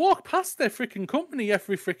them. I walk past their freaking company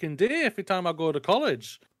every freaking day, every time I go to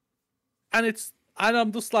college. And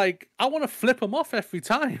I'm just like, I want to flip them off every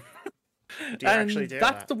time. Do you actually do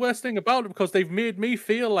that's that? the worst thing about it, because they've made me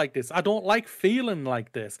feel like this. I don't like feeling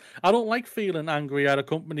like this. I don't like feeling angry at a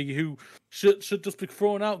company who should just be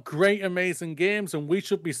throwing out great, amazing games, and we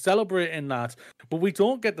should be celebrating that. But we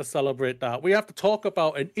don't get to celebrate that. We have to talk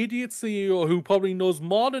about an idiot CEO who probably knows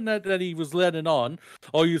more than that he was letting on,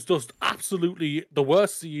 or he's just absolutely the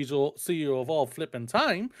worst CEO of all flipping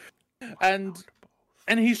time.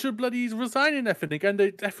 And he should bloody resign and everything. And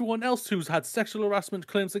everyone else who's had sexual harassment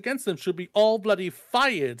claims against them should be all bloody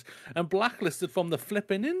fired and blacklisted from the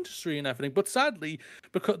flipping industry and everything. But sadly,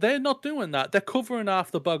 because they're not doing that, they're covering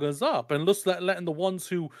half the buggers up and just letting the ones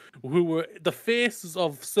who were the faces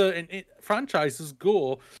of certain franchises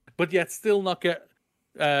go, but yet still not get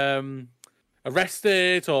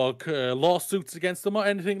arrested or lawsuits against them or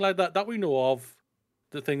anything like that we know of.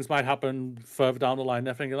 That things might happen further down the line and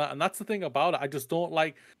everything like that. And that's the thing about it. I just don't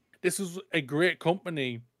like, this is a great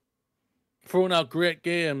company throwing out great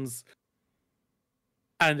games,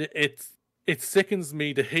 and it sickens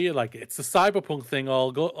me to hear like it's a Cyberpunk thing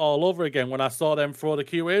all over again. When I saw them throw the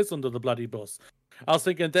QAs under the bloody bus, I was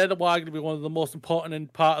thinking they're arguably one of the most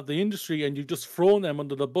important part of the industry, and you've just thrown them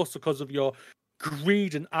under the bus because of your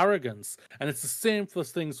greed and arrogance. And it's the same for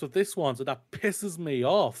things with this one, so that pisses me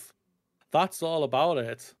off. That's all about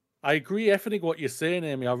it. I agree everything what you're saying,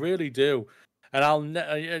 Amy. I really do. And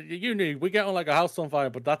we get on like a house on fire,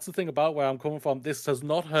 but that's the thing about where I'm coming from. This has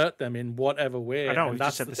not hurt them in whatever way. I know, we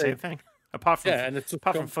just said the same thing. Apart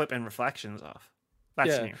from flipping reflections off.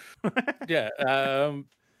 That's new. Yeah.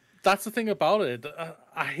 That's the thing about it.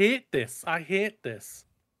 I hate this. I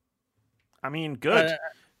mean, good.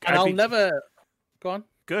 And I'll never... Go on.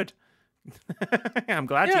 Good. I'm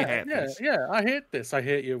glad you hate this. Yeah, I hate this. I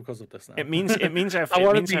hate you because of this now. It means I've. I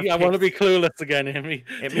want to be clueless again, Amy.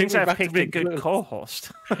 It means I've picked a good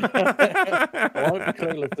co-host. I want to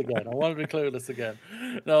be clueless again.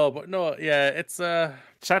 No, yeah, it's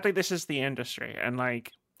sadly this is the industry, and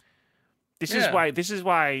like this is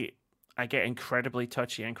why I get incredibly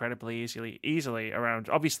touchy, incredibly easily around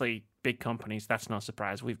obviously big companies. That's no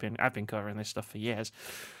surprise. I've been covering this stuff for years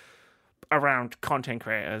around content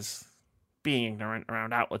creators being ignorant,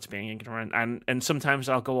 around outlets being ignorant, and sometimes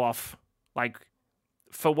I'll go off like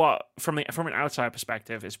for what from an outside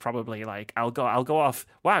perspective is probably like I'll go off.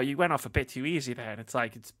 Wow, you went off a bit too easy there. And it's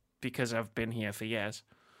like it's because I've been here for years.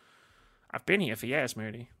 I've been here for years,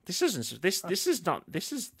 Moody. This is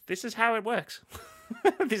how it works.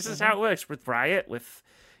 This is how it works with Riot, with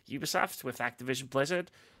Ubisoft, with Activision Blizzard,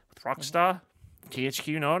 with Rockstar,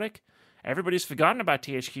 THQ Nordic. Everybody's forgotten about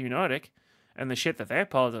THQ Nordic and the shit that they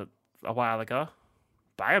pulled a while ago.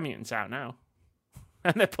 Biomutant's out now.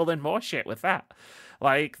 And they're pulling more shit with that.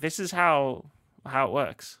 Like, this is how it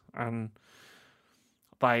works. And,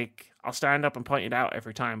 like, I'll stand up and point it out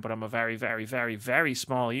every time, but I'm a very, very, very, very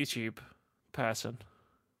small YouTube person.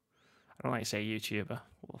 I don't like to say YouTuber.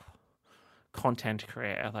 Content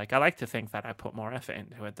creator. Like, I like to think that I put more effort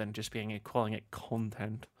into it than just calling it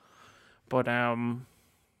content. But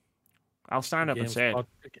I'll stand up and say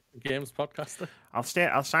it. Games podcaster. I'll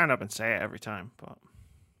stand up and say it every time. But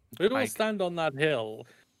we will stand on that hill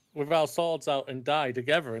with our swords out and die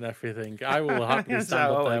together and everything. I will happily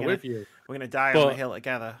stand up there with you. We're gonna die on the hill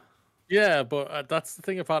together. Yeah, but that's the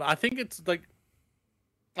thing about it. I think it's like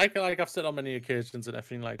I've said on many occasions and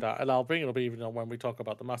everything like that, and I'll bring it up even when we talk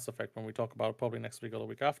about the Mass Effect, when we talk about it probably next week or the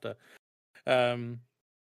week after.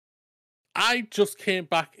 I just came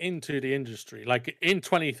back into the industry, like in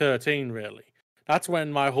 2013, really. That's when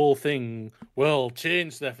my whole world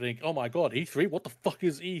changed and everything. Oh my god, E3? What the fuck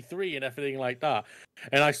is E3 and everything like that?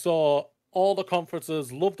 And I saw all the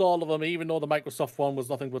conferences, loved all of them, even though the Microsoft one was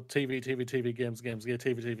nothing but TV, games,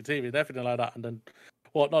 TV, and everything like that. And then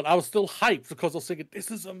whatnot. I was still hyped because I was thinking, this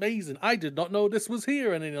is amazing. I did not know this was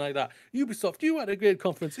here and anything like that. Ubisoft, you had a great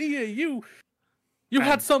conference. EA, you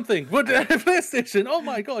had something. But PlayStation, oh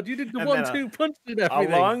my god, you did the 1-2 punch and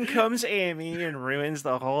everything. Along comes Amy and ruins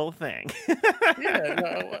the whole thing.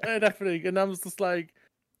 And everything. And I was just like,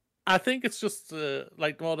 I think it's just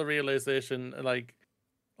like more the realization like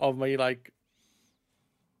of me, like,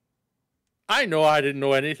 I know I didn't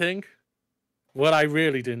know anything. Well, I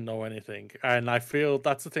really didn't know anything. And I feel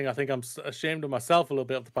that's the thing. I think I'm ashamed of myself a little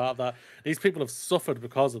bit of the part of that. These people have suffered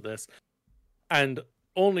because of this. And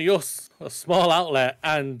only us, a small outlet,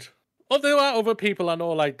 and there are other people I know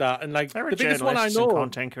like that. And like there the biggest one I know, and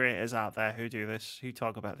content creators out there who do this, who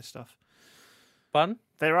talk about this stuff. Fun?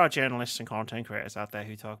 There are journalists and content creators out there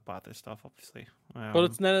who talk about this stuff, obviously. But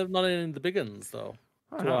it's not in the big ones, though.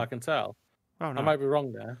 That's what I can tell. Oh, no. I might be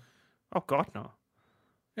wrong there. Oh, God, no.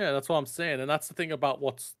 Yeah, that's what I'm saying. And that's the thing about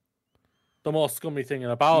what's the more scummy thing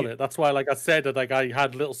about it. That's why, like I said, that like I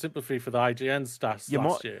had little sympathy for the IGN stats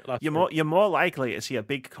last year. You're more likely to see a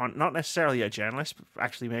big not necessarily a journalist,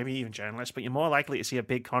 actually maybe even journalist, but you're more likely to see a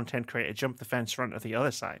big content creator jump the fence front of the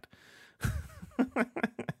other side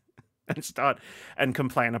and start and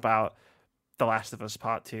complain about The Last of Us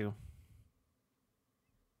Part 2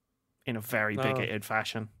 in a very bigoted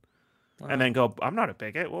fashion. And then go, I'm not a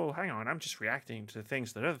bigot. Well, hang on, I'm just reacting to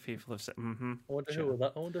things that other people have said. I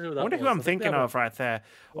wonder who I'm thinking of right there.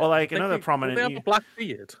 Or like another prominent. They have a black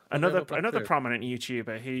beard. Another prominent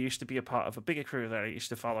YouTuber who used to be a part of a bigger crew that I used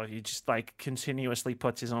to follow. He just like continuously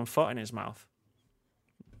puts his own foot in his mouth.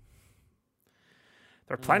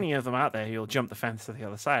 There are plenty of them out there who'll jump the fence to the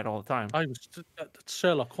other side all the time. That's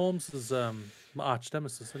Sherlock Holmes's arch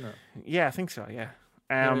nemesis, isn't it? Yeah, I think so. Yeah.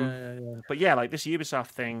 But yeah, like this Ubisoft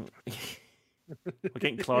thing, we're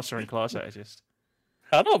getting closer and closer.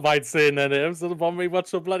 I don't mind saying their names. It'll bother me much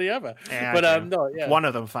so bloody ever. Yeah, but no, yeah. One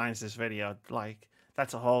of them finds this video. Like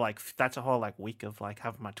that's a whole week of like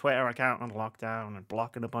having my Twitter account on lockdown and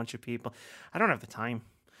blocking a bunch of people. I don't have the time.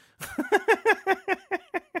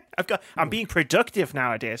 I'm being productive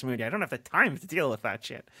nowadays, Moody. I don't have the time to deal with that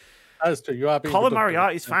shit. That's true. You are being Colin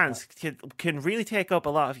Moriarty's fans can really take up a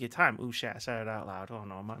lot of your time. Oh shit! I said it out loud. Oh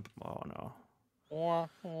no!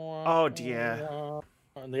 Oh dear!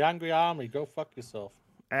 And the angry army, go fuck yourself.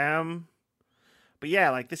 But yeah,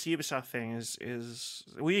 like this Ubisoft thing is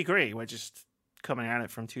we agree. We're just coming at it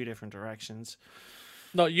from two different directions.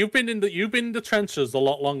 No, you've been in the trenches a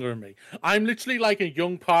lot longer than me. I'm literally like a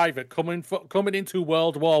young private coming into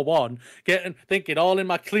World War One, thinking all in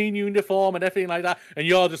my clean uniform and everything like that, and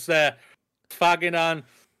you're just there, fagging on.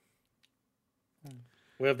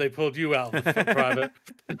 Where have they pulled you out, private?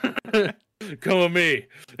 Come with me.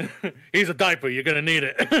 He's a diaper. You're gonna need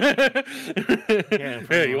it.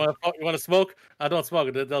 Here, you want to smoke? I don't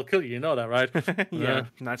smoke. They'll kill you. You know that, right? Yeah,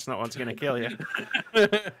 that's not what's gonna kill you.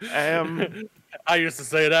 I used to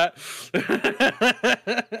say that.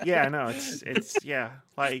 Yeah, no, it's yeah,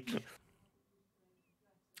 like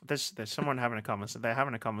there's someone having a conversation. They're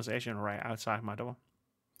having a conversation right outside my door,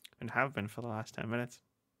 and have been for the last 10 minutes.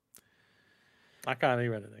 I can't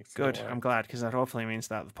hear anything. So good. I'm glad, because that hopefully means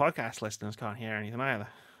that the podcast listeners can't hear anything either.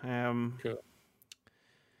 Cool.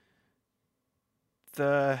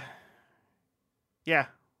 Yeah,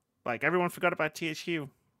 like everyone forgot about THQ.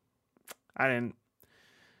 I didn't.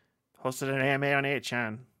 Hosted an AMA on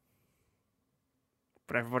 8chan.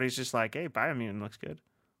 But everybody's just like, hey, Biomutant looks good.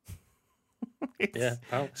 It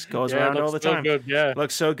goes around all the time. Good, yeah.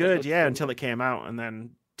 Looks so good, yeah, until it came out, and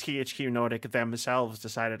then THQ Nordic themselves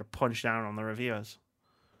decided to punch down on the reviewers.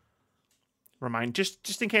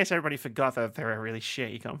 Just in case everybody forgot that they're a really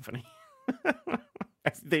shitty company.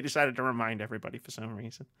 They decided to remind everybody for some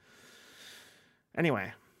reason.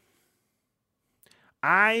 Anyway.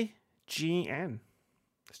 IGN.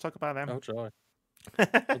 Let's talk about them. Oh, joy.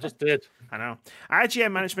 I just did. I know.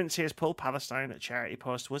 IGN management says pull Palestine at charity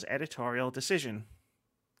post was editorial decision.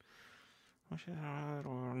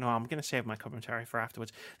 No, I'm going to save my commentary for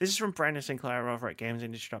afterwards. This is from Brendan Sinclair over at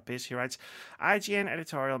GamesIndustry.biz. He writes, IGN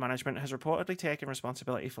editorial management has reportedly taken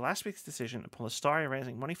responsibility for last week's decision to pull a story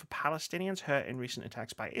raising money for Palestinians hurt in recent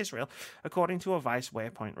attacks by Israel, according to a Vice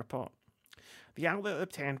Waypoint report. The outlet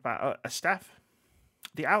obtained a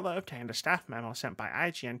staff memo sent by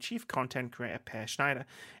IGN chief content creator Per Schneider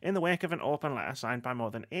in the wake of an open letter signed by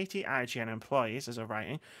more than 80 IGN employees as of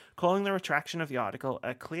writing, calling the retraction of the article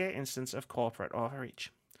a clear instance of corporate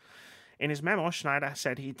overreach. In his memo, Schneider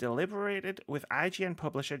said he deliberated with IGN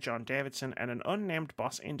publisher John Davidson and an unnamed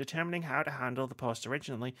boss in determining how to handle the post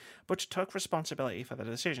originally, but took responsibility for the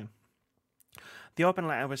decision. The open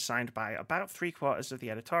letter was signed by about 3/4 of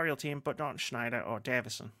the editorial team, but not Schneider or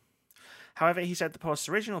Davidson. However, he said the post's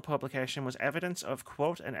original publication was evidence of,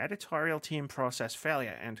 quote, an editorial team process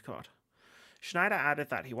failure, end quote. Schneider added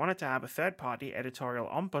that he wanted to have a third-party editorial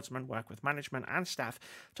ombudsman work with management and staff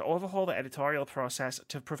to overhaul the editorial process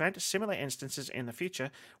to prevent similar instances in the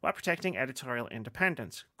future while protecting editorial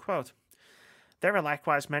independence. Quote, there are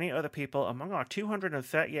likewise many other people among our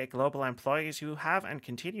 238 global employees who have and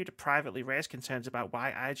continue to privately raise concerns about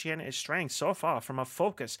why IGN is straying so far from a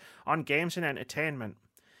focus on games and entertainment.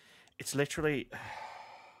 It's literally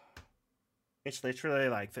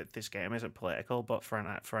like that. This game isn't political, but for an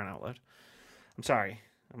outlet. I'm sorry,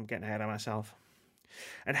 I'm getting ahead of myself.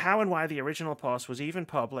 And how and why the original post was even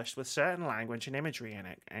published with certain language and imagery in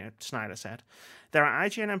it, Snyder said. There are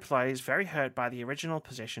IGN employees very hurt by the original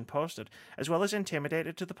position posted, as well as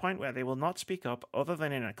intimidated to the point where they will not speak up other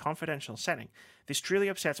than in a confidential setting. This truly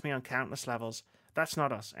upsets me on countless levels. That's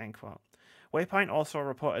not us, end quote. Waypoint also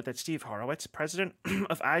reported that Steve Horowitz, president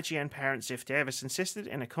of IGN parent Ziff Davis, insisted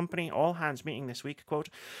in a company all-hands meeting this week, quote,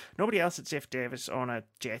 nobody else at Ziff Davis, owner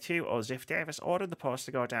J2 or Ziff Davis, ordered the post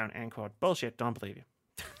to go down, end quote. Bullshit, don't believe you.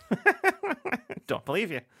 Don't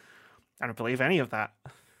believe you. I don't believe any of that.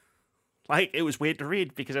 Like, it was weird to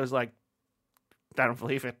read because I was like, I don't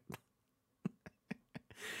believe it.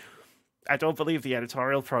 I don't believe the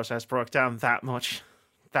editorial process broke down that much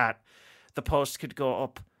that the post could go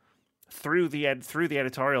up through the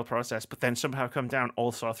editorial process, but then somehow come down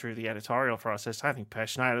also through the editorial process. I think Per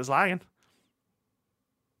Schneider's lying.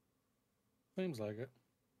 Seems like it.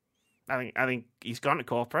 I think he's gone to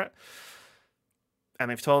corporate,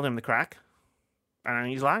 and they've told him the crack, and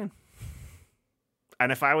he's lying.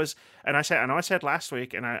 And if I was, and I know I said last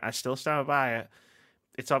week, and I still stand by it.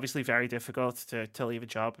 It's obviously very difficult to leave a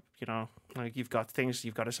job. You know, like you've got things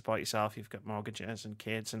you've got to support yourself. You've got mortgages and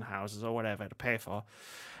kids and houses or whatever to pay for.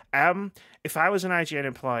 If I was an IGN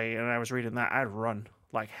employee and I was reading that, I'd run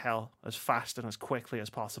like hell as fast and as quickly as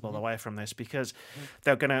possible away from this because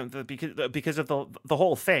they're because of the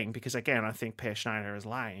whole thing. Because again, I think Per Schneider is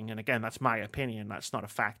lying, and again, that's my opinion. That's not a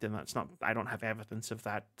fact, and that's not. I don't have evidence of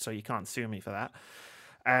that, so you can't sue me for that.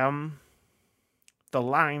 The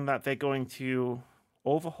line that they're going to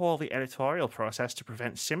overhaul the editorial process to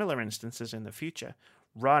prevent similar instances in the future.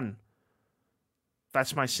 Run.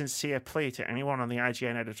 That's my sincere plea to anyone on the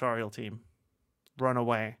IGN editorial team. Run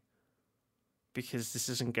away. Because this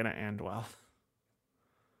isn't going to end well.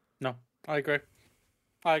 No, I agree.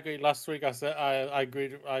 Last week I said I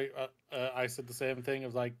agreed. I said the same thing. It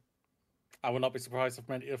was like, I would not be surprised if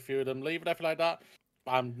a few of them leave and everything like that.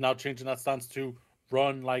 I'm now changing that stance to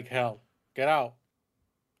run like hell. Get out.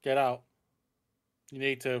 Get out. You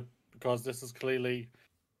need to, because this is clearly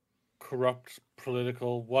corrupt,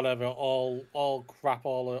 political, whatever, all crap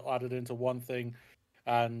all added into one thing.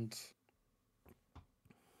 And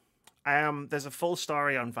there's a full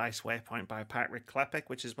story on Vice Waypoint by Patrick Klepek,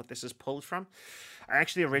 which is what this is pulled from. I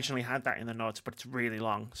actually originally had that in the notes, but it's really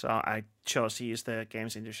long, so I chose to use the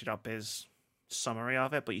GamesIndustry.biz summary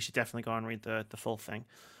of it, but you should definitely go and read the full thing,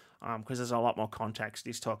 because there's a lot more context.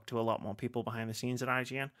 He's talked to a lot more people behind the scenes at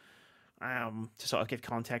IGN. To sort of give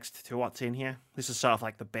context to what's in here. This is sort of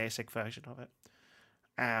like the basic version of it.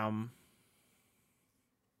 I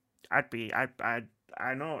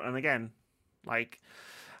know, and again, like,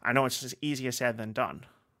 I know it's just easier said than done,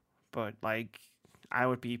 but like, I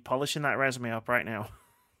would be polishing that resume up right now,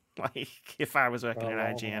 like if I was working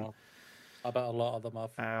at IGN. I bet a lot of them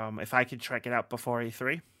have. If I could track it out before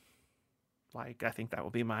E3, like, I think that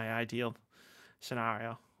would be my ideal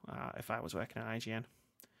scenario if I was working at IGN.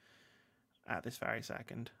 At this very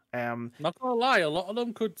second. Not gonna lie, a lot of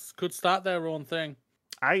them could start their own thing.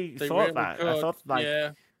 I thought that. Could. I thought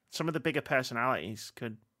like some of the bigger personalities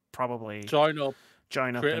could probably join up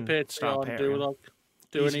and start Patreon,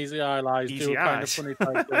 do an easy eyelash, do a kind of funny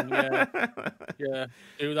type thing. Yeah,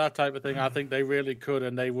 do that type of thing. I think they really could,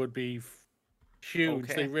 and they would be huge.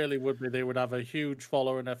 Okay. They really would be. They would have a huge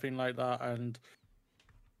following and everything like that. And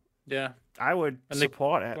Yeah. I would And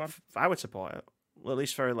support it. I would support it. Well, at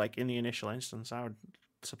least for like in the initial instance, I would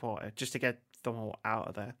support it just to get them all out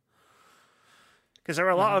of there. Because there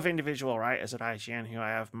are a lot of individual writers at IGN who I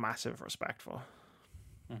have massive respect for.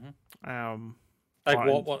 Like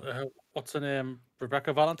what's her name?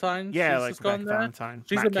 Rebecca Valentine. Yeah, She's like just Rebecca gone there. Valentine.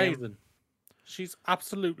 She's Matt amazing. Kim. She's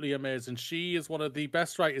absolutely amazing. She is one of the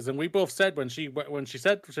best writers, and we both said when she went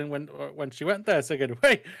there, saying,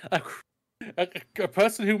 "Wait, a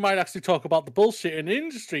person who might actually talk about the bullshit in the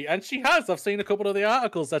industry," and she has. I've seen a couple of the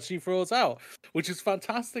articles that she throws out, which is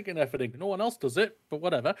fantastic and everything. No one else does it, but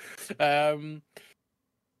whatever. I'm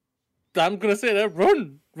gonna say that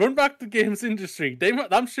run back to the games industry.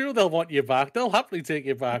 I'm sure they'll want you back. They'll happily take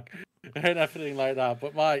you back and everything like that.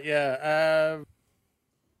 But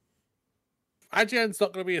IGN's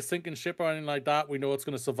not going to be a sinking ship or anything like that. We know it's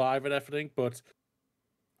going to survive and everything, but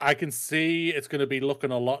I can see it's going to be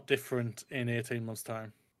looking a lot different in 18 months'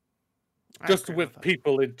 time. Just with the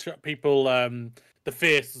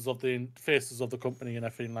faces of the company and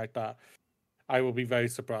everything like that. I will be very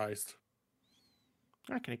surprised.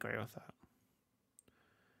 I can agree with that.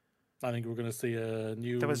 I think we're going to see a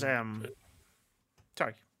new. There was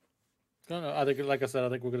sorry. No. I think, like I said,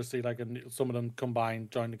 we're going to see like some of them combine,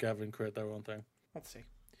 join together, and create their own thing. Let's see.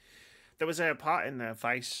 There was a part in the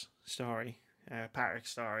Vice story,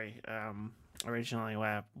 Patrick's story, originally,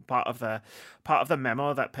 where part of the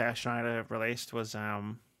memo that Per Schneider released was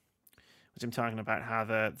him talking about how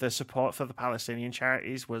the support for the Palestinian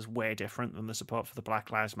charities was way different than the support for the Black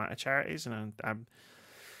Lives Matter charities, and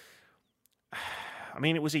I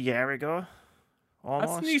mean, it was a year ago, almost.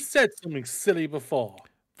 Hasn't he said something silly before?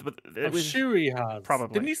 But I'm sure he has.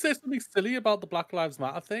 Probably. Didn't he say something silly about the Black Lives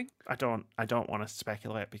Matter thing? I don't want to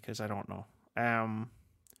speculate because I don't know.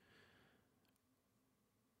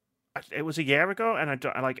 It was a year ago, and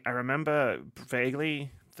I remember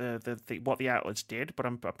vaguely the what the outlets did, but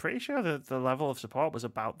I'm pretty sure the level of support was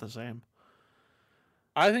about the same.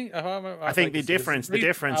 I think the difference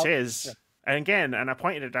is, yeah. And again, and I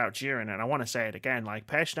pointed it out during, and I want to say it again, like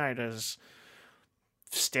Per Schneider's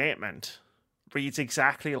statement reads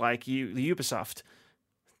exactly like the Ubisoft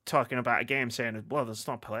talking about a game saying, well, it's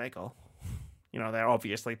not political. You know, they're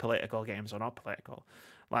obviously political, games are not political.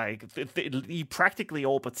 Like, he practically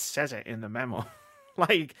all but says it in the memo.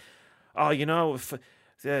 Like, oh, you know, if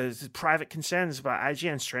there's private concerns about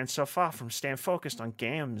IGN straying so far from staying focused on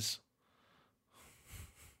games.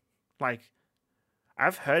 Like,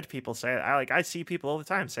 I've heard people say it. I see people all the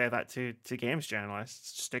time say that to games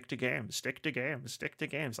journalists. Stick to games, stick to games, stick to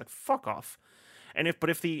games. Like, fuck off. And if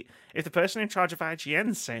the person in charge of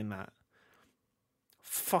IGN's saying that,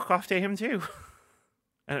 fuck off to him too.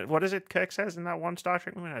 And what is it Kirk says in that one Star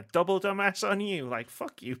Trek movie? A double dumbass on you. Like,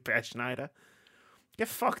 fuck you, Per Schneider. Get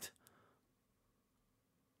fucked.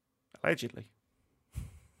 Allegedly.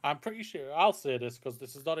 I'm pretty sure, I'll say this because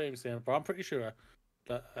this is not him saying it, but I'm pretty sure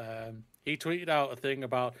that he tweeted out a thing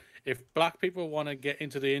about if black people want to get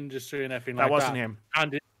into the industry and everything like that. That wasn't him.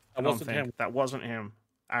 And that wasn't him. That wasn't him.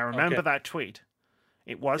 I remember that tweet.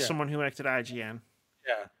 It was someone who worked at IGN.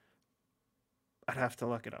 Yeah. I'd have to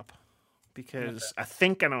look it up because I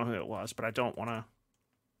think I know who it was, but I don't want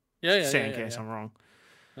to say in case I'm wrong.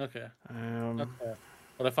 Okay.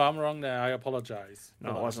 But if I'm wrong there, I apologize.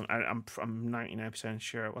 No, it wasn't. I'm 99%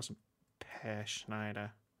 sure it wasn't Per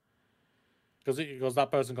Schneider. Because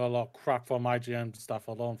that person got a lot of crap from IGN staff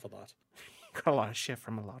alone for that. Got a lot of shit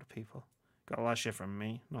from a lot of people. Got a lot of shit from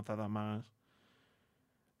me. Not that matters.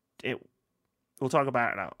 We'll talk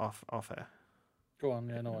about it off air. Go on,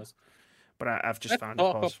 yeah, no worries. But I've just found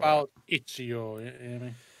a post about Itch.io, you hear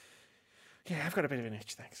me? Yeah, I've got a bit of an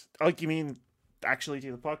itch, thanks. Oh, you mean actually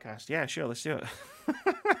do the podcast? Yeah, sure, let's do it.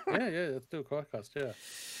 yeah, let's do a podcast, yeah.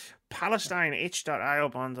 Palestine itch.io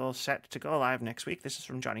bundle set to go live next week. This is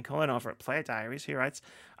from Johnny Cullen over at Player Diaries. He writes,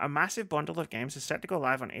 a massive bundle of games is set to go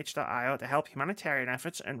live on itch.io to help humanitarian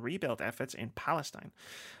efforts and rebuild efforts in Palestine.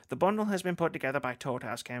 The bundle has been put together by Toad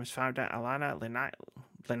House Games founder Alana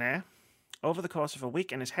Linaire over the course of a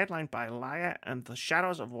week and is headlined by Laia and the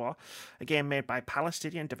Shadows of War, a game made by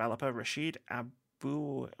Palestinian developer Rashid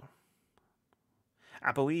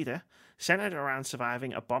Abouida, centered around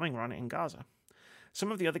surviving a bombing run in Gaza. Some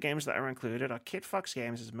of the other games that are included are Kid Fox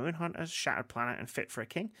Games' Moon Hunters, Shattered Planet, and Fit for a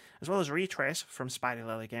King, as well as Retrace from Spidey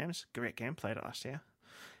Lily Games, great game, played it last year,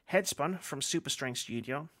 Headspun from Superstring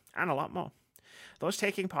Studio, and a lot more. Those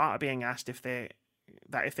taking part are being asked if they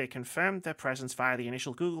confirmed their presence via the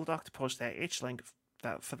initial Google Doc to post their itch link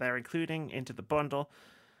for their including into the bundle,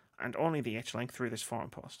 and only the itch link through this forum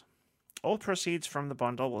post. All proceeds from the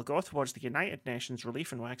bundle will go towards the United Nations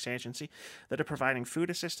Relief and Works Agency that are providing food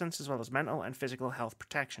assistance as well as mental and physical health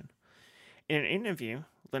protection. In an interview,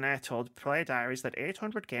 Lanier told Player Diaries that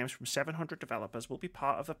 800 games from 700 developers will be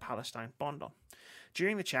part of the Palestine bundle.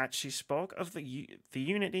 During the chat, she spoke of the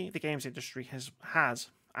unity the games industry has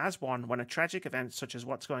as one when a tragic event such as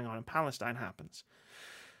what's going on in Palestine happens.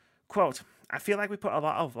 Quote, I feel like we put a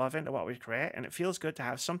lot of love into what we create, and it feels good to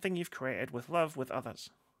have something you've created with love with others.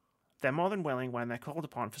 They're more than willing when they're called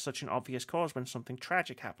upon for such an obvious cause when something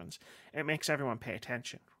tragic happens. It makes everyone pay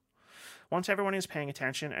attention. Once everyone is paying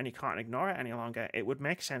attention and you can't ignore it any longer, it would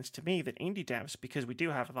make sense to me that indie devs, because we do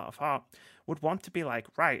have a lot of heart, would want to be like,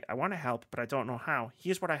 right, I want to help, but I don't know how.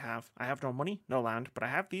 Here's what I have. I have no money, no land, but I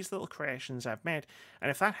have these little creations I've made, and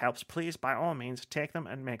if that helps, please, by all means, take them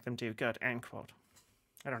and make them do good, end quote.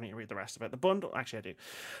 I don't need to read the rest of it. The bundle, actually I do.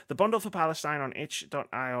 The bundle for Palestine on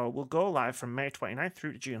itch.io will go live from May 29th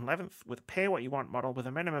through to June 11th with a pay what you want model with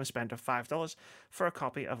a minimum spend of $5 for a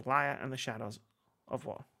copy of Liar and the Shadows of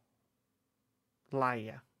War.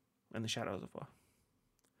 Liar and the Shadows of War.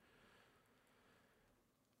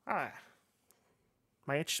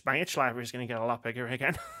 My itch library is going to get a lot bigger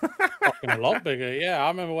again. Fucking a lot bigger, yeah. I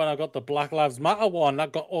remember when I got the Black Lives Matter one,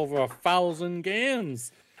 that got over 1,000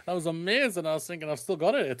 games. That was amazing. I was thinking, I've still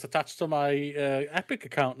got it. It's attached to my Epic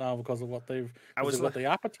account now because of what they've got the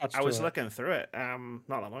app attached to it. I was looking through it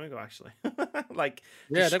not that long ago, actually. Like,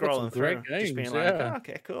 yeah, just scrolling through, games, just being like, oh,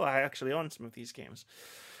 okay, cool. I actually own some of these games.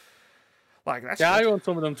 Like, that's yeah, good. I own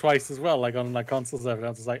some of them twice as well, like on like consoles and everything. I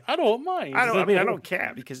was like, I don't mind. I don't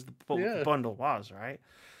care because the bundle was, right?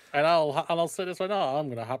 And I'll say this right now, I'm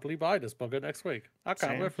gonna happily buy this bugger next week. I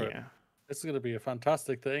can't wait for it. This is gonna be a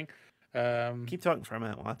fantastic thing. Keep talking for a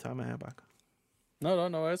minute while I turn my hair back. No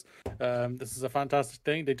worries. This is a fantastic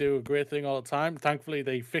thing. They do a great thing all the time. Thankfully,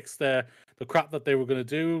 they fixed the crap that they were going to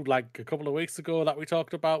do like a couple of weeks ago that we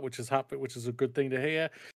talked about, which is a good thing to hear.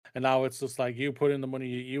 And now it's just like you put in the money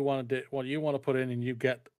you want to put in, and you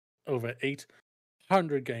get over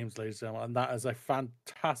 800 games, ladies and gentlemen. And that is a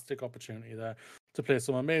fantastic opportunity there to play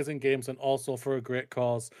some amazing games and also for a great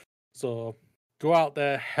cause. So go out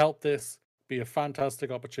there, help this be a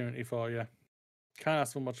fantastic opportunity for you. Can't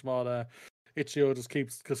ask for much more there. Itch.io just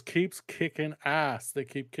keeps kicking ass. They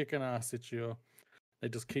keep kicking ass, Itch.io. They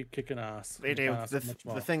just keep kicking ass. They do.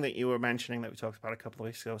 The thing that you were mentioning that we talked about a couple of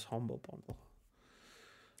weeks ago was Humble Bundle.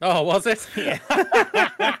 Oh, was it? Yeah.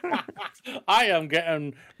 I am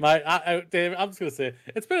getting Dave, I'm just going to say,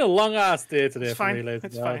 it's been a long ass day today for me, ladies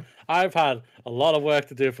and gentlemen. I've had a lot of work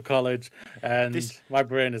to do for college, and my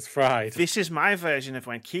brain is fried. This is my version of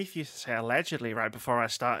when Keith used to say allegedly right before I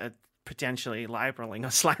started potentially liberaling or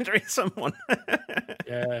slandering someone.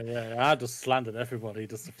 yeah. I just slandered everybody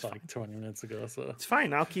just like 20 minutes ago. So it's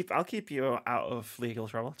fine. I'll keep you out of legal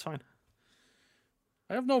trouble. It's fine.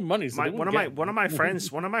 I have no money. So one of my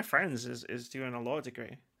friends is doing a law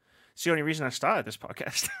degree. It's the only reason I started this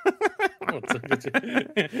podcast.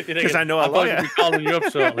 Because I know a lawyer. I'll be calling you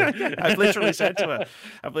up shortly. I've literally said to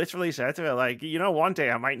her, like, one day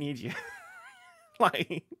I might need you.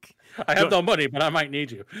 Like, I have no money, but I might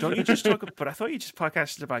need you. Don't you just talk? But I thought you just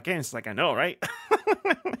podcasted about games. Like, I know, right?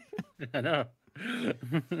 I know.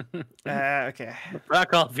 Okay. But I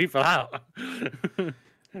call people out.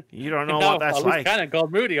 You don't know what that's like. Kind of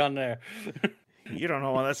called Moody on there. You don't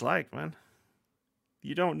know what that's like, man.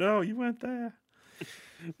 You don't know. You went there.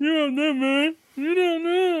 You don't know, man. You don't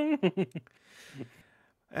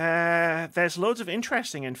know. There's loads of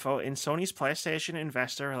interesting info in Sony's PlayStation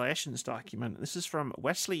Investor Relations document. This is from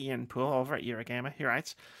Wesley Ian Poole over at Eurogamer. He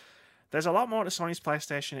writes, there's a lot more to Sony's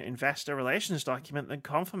PlayStation Investor Relations document than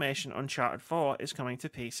confirmation Uncharted 4 is coming to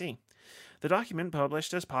PC. The document,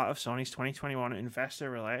 published as part of Sony's 2021 Investor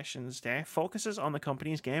Relations Day, focuses on the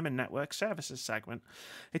company's game and network services segment.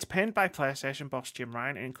 It's penned by PlayStation boss Jim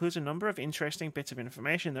Ryan and includes a number of interesting bits of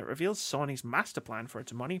information that reveals Sony's master plan for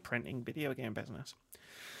its money-printing video game business.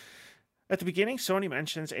 At the beginning, Sony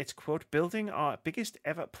mentions it's, quote, building our biggest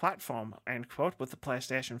ever platform, end quote, with the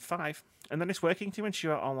PlayStation 5, and then it's working to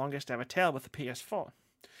ensure our longest ever tail with the PS4.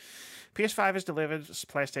 PS5 has delivered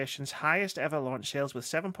PlayStation's highest ever launch sales with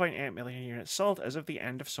 7.8 million units sold as of the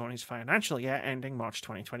end of Sony's financial year ending March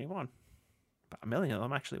 2021. About 1 million of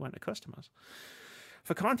them actually went to customers.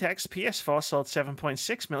 For context, PS4 sold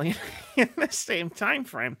 7.6 million in the same time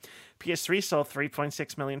frame. PS3 sold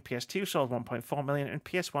 3.6 million, PS2 sold 1.4 million, and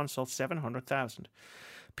PS1 sold 700,000.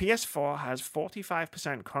 PS4 has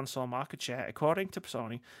 45% console market share according to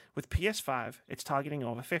Sony. With PS5, it's targeting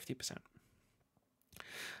over 50%.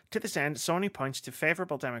 To this end, Sony points to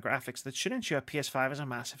favourable demographics that should ensure PS5 is a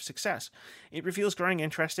massive success. It reveals growing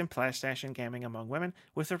interest in PlayStation gaming among women,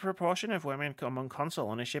 with the proportion of women among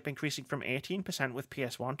console ownership increasing from 18% with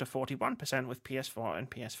PS1 to 41% with PS4 and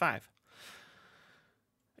PS5.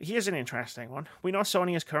 Here's an interesting one. We know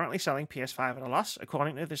Sony is currently selling PS5 at a loss.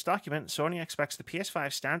 According to this document, Sony expects the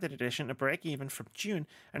PS5 Standard Edition to break even from June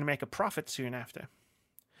and make a profit soon after.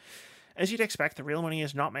 As you'd expect, the real money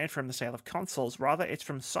is not made from the sale of consoles, rather it's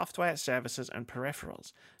from software, services, and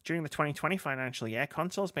peripherals. During the 2020 financial year,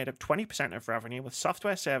 consoles made up 20% of revenue, with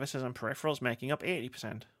software, services, and peripherals making up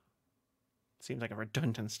 80%. Seems like a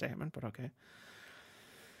redundant statement, but okay.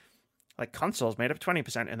 Like, consoles made up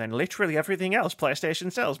 20%, and then literally everything else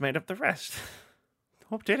PlayStation sells made up the rest.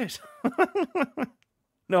 Hope did it.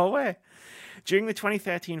 No way. During the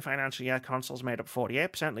 2013 financial year, consoles made up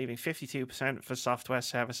 48%, leaving 52% for software,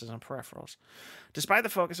 services, and peripherals. Despite the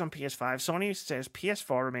focus on PS5, Sony says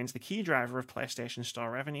PS4 remains the key driver of PlayStation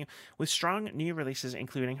Store revenue, with strong new releases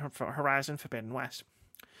including Horizon Forbidden West.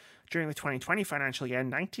 During the 2020 financial year,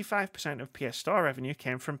 95% of PS Store revenue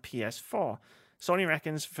came from PS4. Sony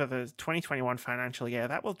reckons for the 2021 financial year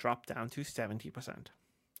that will drop down to 70%.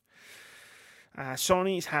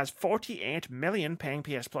 Sony has 48 million paying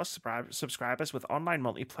PS Plus subscribers, with online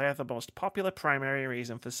multiplayer the most popular primary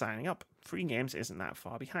reason for signing up. Free games isn't that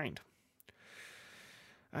far behind.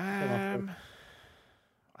 I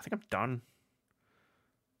think I'm done.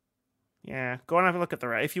 Yeah, go and have a look at the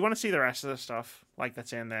rest. If you want to see the rest of the stuff like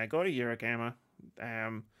that's in there, go to Eurogamer.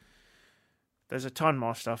 There's a ton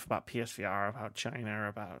more stuff about PSVR, about China,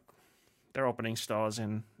 about their opening stores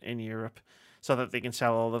in Europe, so that they can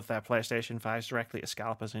sell all of their PlayStation 5s directly to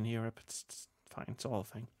scalpers in Europe. It's fine. It's all a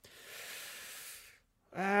thing.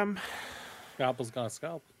 Scalper's gonna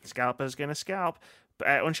scalp. Scalper's gonna scalp.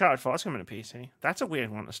 Uncharted 4 is coming to PC. That's a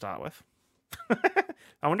weird one to start with.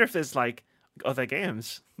 I wonder if there's like other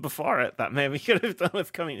games before it that maybe could have done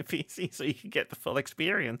with coming to PC so you could get the full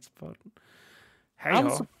experience. But hey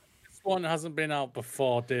ho. This one hasn't been out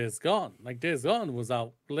before Days Gone. Like, Days Gone was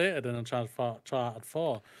out later than Uncharted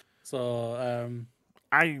 4. So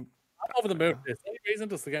I'm over the moon. Is there any reason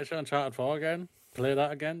just to get Uncharted 4 again? Play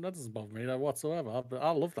that again? That doesn't bother me whatsoever.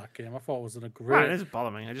 I love that game. I thought it was a great. Right, it doesn't bother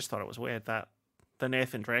me. I just thought it was weird that the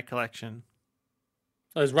Nathan Drake collection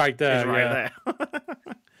is right there. Is right there.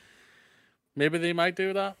 Maybe they might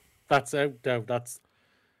do that. That's out. That's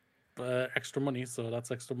extra money, so that's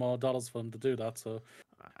extra more dollars for them to do that. So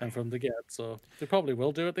and for them to get. So they probably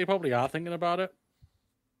will do it. They probably are thinking about it.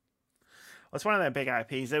 Well, it's one of their big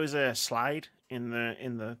IPs. There was a slide in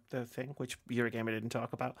the thing, which Eurogamer didn't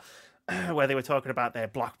talk about, where they were talking about their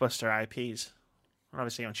blockbuster IPs.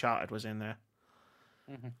 Obviously, Uncharted was in there.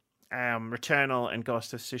 Mm-hmm. Returnal and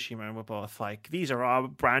Ghost of Tsushima were both like, these are our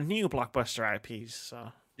brand new blockbuster IPs.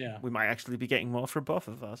 So yeah, we might actually be getting more from both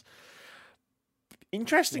of those.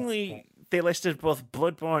 Interestingly, they listed both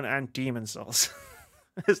Bloodborne and Demon Souls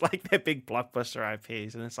as like their big blockbuster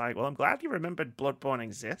IPs. And it's like, well, I'm glad you remembered Bloodborne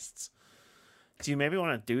exists. Do you maybe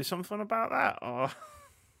want to do something about that? Or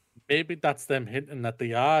maybe that's them hinting that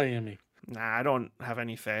they are, Amy. Nah, I don't have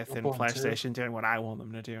any faith in PlayStation doing what I want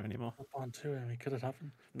them to do anymore. Bloodborne 2, Amy, could it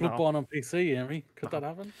happen? Bloodborne on PC, Amy, could that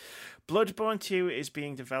happen? Bloodborne 2 is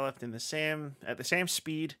being developed at the same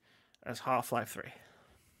speed as Half-Life 3.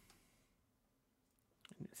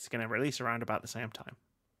 It's going to release around about the same time.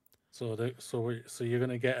 So you're going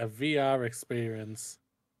to get a VR experience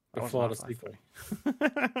before the sequel.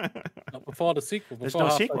 Not before the sequel. There's no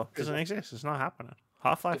sequel. It doesn't exist. It's not happening.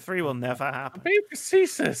 Half-Life 3 will never happen.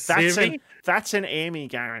 That's an Amy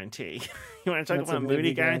guarantee. You want to talk about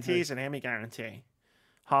Moody guarantees? An Amy guarantee.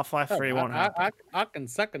 Half-Life 3 won't happen. I can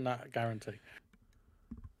second that guarantee.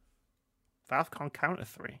 Valve can't counter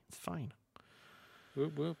 3. It's fine.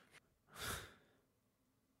 Whoop, whoop.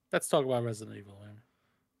 Let's talk about Resident Evil,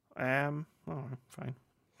 Amy. Oh, fine.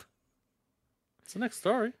 It's the next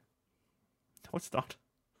story. No, it's not.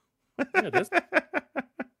 Yeah, it is.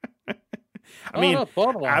 I mean,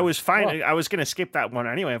 I was fine. What? I was going to skip that one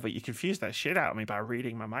anyway, but you confused that shit out of me by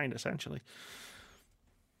reading my mind, essentially.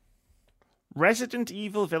 Resident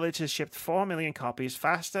Evil Village has shipped 4 million copies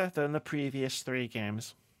faster than the previous 3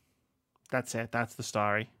 games. That's it. That's the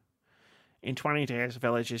story. In 20 days,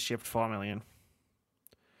 Village has shipped 4 million.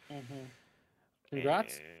 Mm-hmm.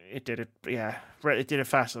 Congrats. It did it, yeah. It did it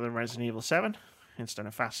faster than Resident Evil 7. It's done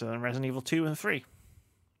it faster than Resident Evil 2 and 3.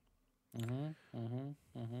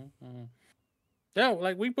 Yeah,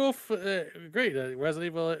 like we both agree that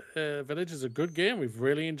Resident Evil Village is a good game. We've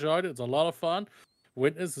really enjoyed it. It's a lot of fun.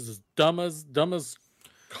 Winters is as dumb as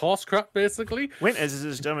horse crap, basically. Winters is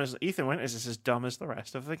as dumb as Ethan Winters is as dumb as the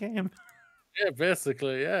rest of the game. Yeah,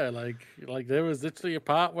 basically, yeah. Like there was literally a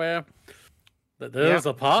part where there was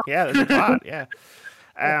a part. Yeah, there's a part. Yeah.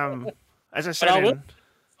 As I said,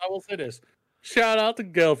 I will say this: shout out to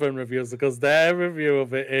Girlfriend Reviews because their review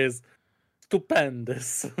of it is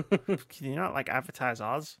stupendous. Can you not like advertise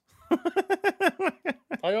ours?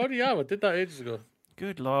 I already have. I did that ages ago.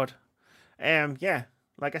 Good lord. Yeah.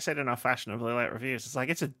 Like I said in our fashionably late reviews, it's like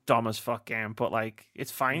it's a dumb as fuck game, but like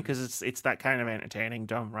it's fine because it's that kind of entertaining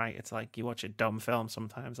dumb, right? It's like you watch a dumb film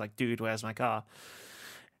sometimes, like Dude, Where's My Car?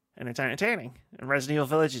 And it's entertaining. And Resident Evil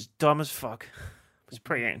Village is dumb as fuck. It's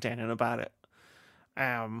pretty entertaining about it.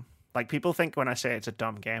 Like people think when I say it's a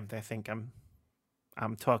dumb game, they think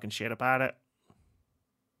I'm talking shit about it.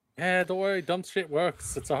 Yeah, don't worry, dumb shit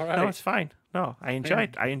works. It's all right. No, it's fine. No, I enjoy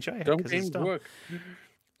it. I enjoy it. Dumb games work.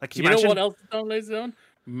 Like you know what else is dumb, ladies and gentlemen?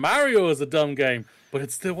 Mario is a dumb game, but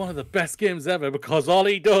it's still one of the best games ever because all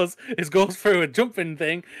he does is goes through a jumping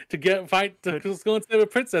thing to go and save a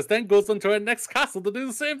princess, then goes on to our next castle to do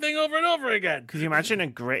the same thing over and over again. Could you imagine a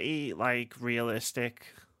gritty, like realistic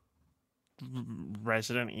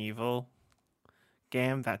Resident Evil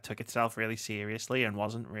game that took itself really seriously and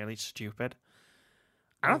wasn't really stupid?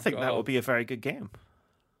 I don't think that would be a very good game.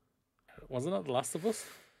 Wasn't that The Last of Us?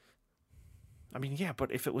 I mean, yeah,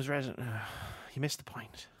 but if it was Resident... you missed the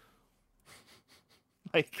point.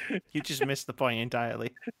 Like, you just missed the point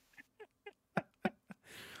entirely.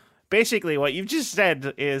 Basically, what you've just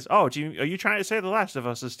said is, are you trying to say The Last of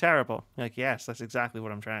Us is terrible? Like, yes, that's exactly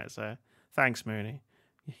what I'm trying to say. Thanks, Mooney.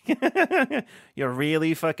 You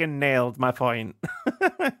really fucking nailed my point.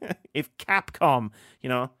 If Capcom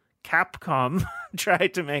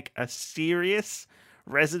tried to make a serious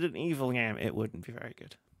Resident Evil game, it wouldn't be very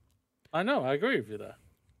good. I know, I agree with you there.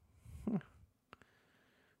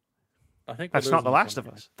 I think that's not The Last of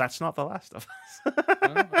Us. That's not The Last of Us.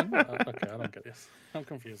 Okay, I don't get this. I'm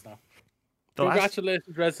confused now.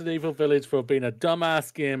 Congratulations, Resident Evil Village, for being a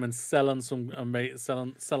dumbass game and selling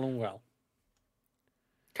well.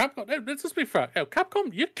 Capcom, let's just be frank.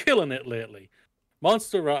 Capcom, you're killing it lately.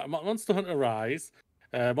 Monster Hunter Rise,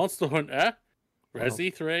 Monster Hunter,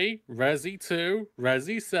 Resi 3, Resi 2,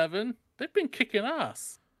 Resi 7. They've been kicking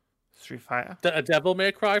ass. Street Fighter. Devil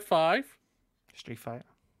May Cry 5. Street Fighter.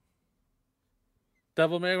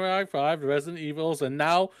 Devil May Cry 5, the Resident Evils, and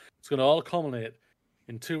now it's going to all culminate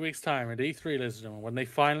in 2 weeks' time at E3, ladies and gentlemen, when they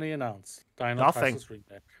finally announce Dino Crisis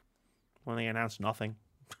Remake. When they announce nothing.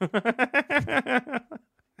 It's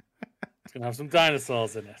going to have some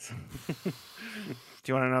dinosaurs in it. Do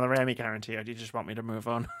you want another Remy guarantee, or do you just want me to move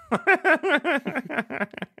on?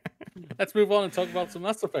 Let's move on and talk about some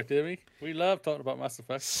Mass Effect, Amy. We love talking about Mass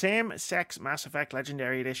Effect. Same-sex Mass Effect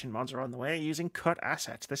Legendary Edition mods are on the way using cut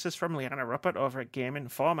assets. This is from Liana Ruppert over at Game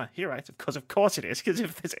Informer. He writes, of course it is, because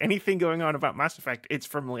if there's anything going on about Mass Effect, it's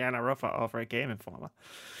from Liana Ruppert over at Game Informer.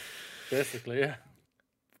 Basically, yeah.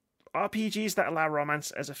 RPGs that allow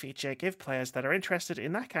romance as a feature give players that are interested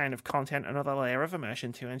in that kind of content another layer of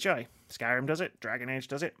immersion to enjoy. Skyrim does it, Dragon Age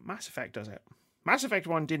does it, Mass Effect does it. Mass Effect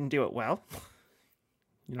 1 didn't do it well.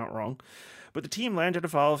 You're not wrong. But the team learned and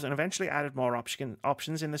evolved and eventually added more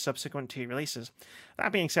options in the subsequent 2 releases.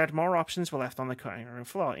 That being said, more options were left on the cutting room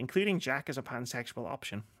floor, including Jack as a pansexual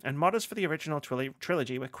option, and modders for the original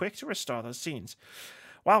trilogy were quick to restore those scenes.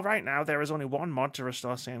 While right now there is only one mod to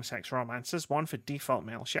restore same-sex romances, one for default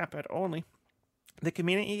male shepherd only, the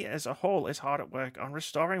community as a whole is hard at work on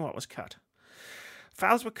restoring what was cut.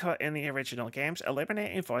 Files were cut in the original games,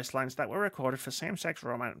 eliminating voice lines that were recorded for same-sex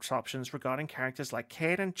romance options regarding characters like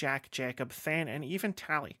Caden, Jack, Jacob, Thane, and even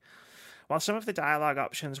Tally. While some of the dialogue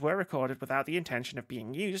options were recorded without the intention of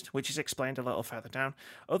being used, which is explained a little further down,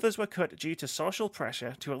 others were cut due to social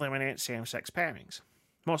pressure to eliminate same-sex pairings.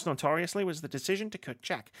 Most notoriously was the decision to cut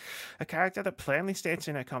Jack, a character that plainly states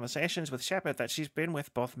in her conversations with Shepard that she's been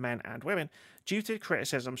with both men and women, due to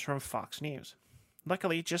criticisms from Fox News.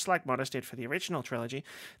 Luckily, just like modders did for the original trilogy,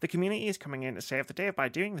 the community is coming in to save the day by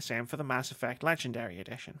doing the same for the Mass Effect Legendary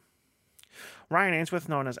Edition. Ryan Ainsworth,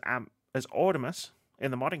 known as Audimus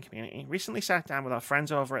in the modding community, recently sat down with our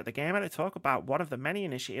friends over at the Gamer to talk about one of the many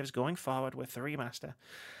initiatives going forward with the remaster.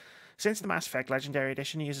 Since the Mass Effect Legendary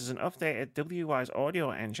Edition uses an updated WWise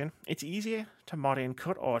audio engine, it's easier to mod in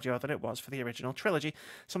cut audio than it was for the original trilogy,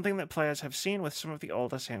 something that players have seen with some of the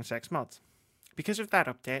older same-sex mods. Because of that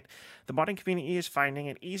update, the modding community is finding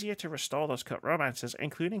it easier to restore those cut romances,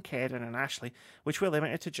 including Caden and Ashley, which were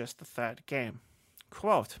limited to just the 3rd game.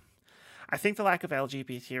 Quote, I think the lack of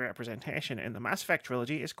LGBT representation in the Mass Effect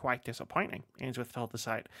trilogy is quite disappointing, Ainsworth told the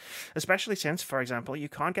site, especially since, for example, you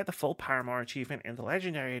can't get the full Paramore achievement in the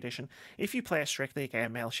Legendary Edition if you play a strictly gay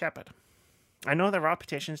male shepherd. I know there are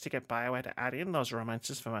petitions to get BioWare to add in those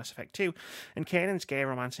romances for Mass Effect 2, and Kanan's gay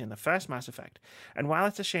romance in the first Mass Effect. And while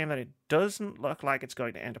it's a shame that it doesn't look like it's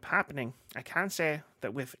going to end up happening, I can say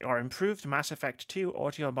that with our improved Mass Effect 2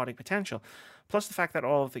 audio modding potential, plus the fact that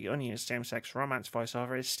all of the unused same-sex romance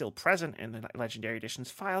voiceover is still present in the Legendary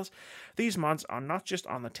Edition's files, these mods are not just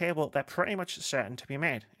on the table, they're pretty much certain to be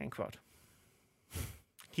made, end quote.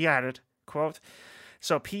 He added, quote,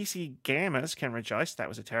 "So PC gamers can rejoice." That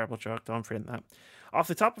was a terrible joke, don't print that. "Off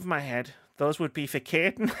the top of my head, those would be for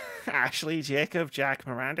Caden, Ashley, Jacob, Jack,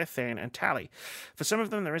 Miranda, Thane, and Tally. For some of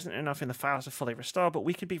them, there isn't enough in the files to fully restore, but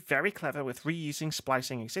we could be very clever with reusing,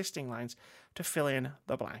 splicing existing lines to fill in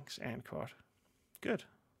the blanks," end quote. Good.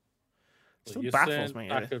 Still You're baffles saying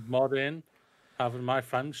me. I could mod in having my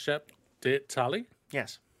friendship date Tally?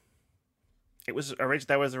 Yes. There was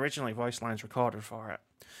originally voice lines recorded for it.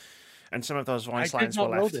 And some of those voice lines were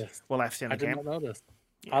left in the game. I did not know this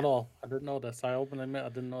at all. I didn't know this. I openly admit I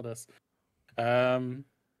didn't know this.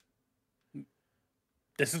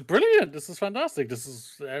 This is brilliant. This is fantastic. This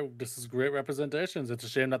is great representations. It's a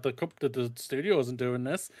shame that the studio isn't doing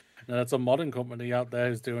this, and that's a modding company out there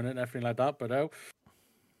who's doing it and everything like that. But at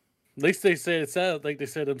least they say like they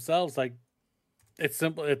say themselves, like it's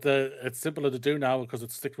simple. It's simpler to do now because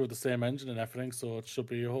it sticks with the same engine and everything. So it should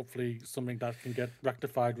be hopefully something that can get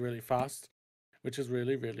rectified really fast, which is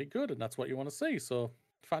really, really good, and that's what you want to see. So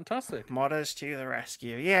fantastic. Modders to the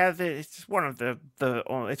rescue. Yeah, it's one of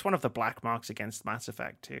the black marks against Mass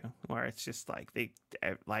Effect 2, where it's just like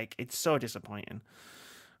it's so disappointing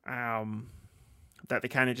that they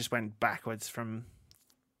kind of just went backwards from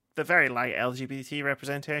the very light LGBT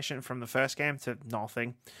representation from the first game to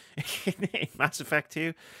nothing in Mass Effect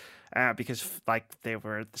 2, because like they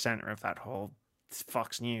were at the center of that whole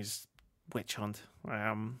Fox News witch hunt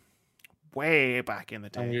way back in the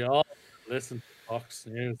day. And we all listen to Fox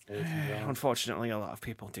News. Unfortunately, a lot of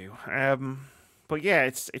people do. But yeah,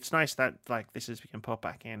 it's nice that like this has been put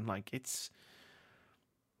back in. Like it's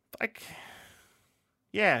like.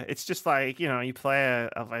 Yeah, it's just like, you play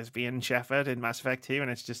a lesbian Shepard in Mass Effect 2,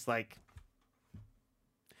 and it's just like,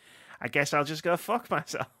 I guess I'll just go fuck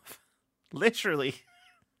myself. Literally.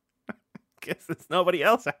 Guess there's nobody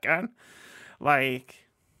else I can. Like,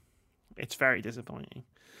 it's very disappointing.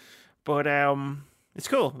 But it's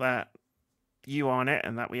cool that you own it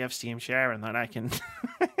and that we have Steam Share and that I can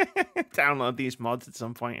download these mods at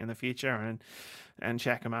some point in the future and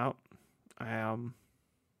check them out.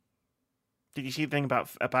 Did you see the thing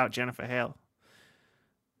about Jennifer Hale?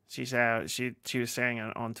 She said she was saying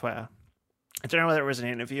it on Twitter. I don't know whether it was an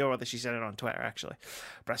interview or whether she said it on Twitter actually,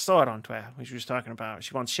 but I saw it on Twitter. She was talking about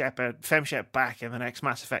she wants FemShep back in the next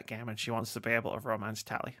Mass Effect game, and she wants to be able to romance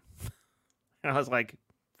Tally. And I was like,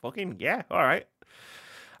 "Fucking yeah, all right,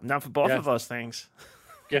 I'm down for both of those things."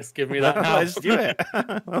 Yes, give me that now. Let's do it.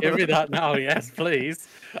 Give me that now, yes, please.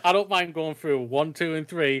 I don't mind going through 1, 2, and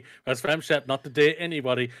 3 as FemShep, not to date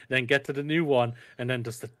anybody, then get to the new one, and then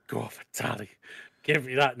just to go for Tally. Give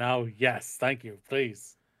me that now, yes, thank you,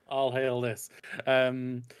 please. I'll hail this.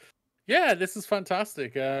 Yeah, this is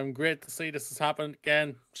fantastic. Great to see this has happened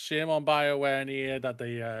again. Shame on BioWare and EA that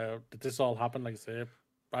that this all happened. Like I say,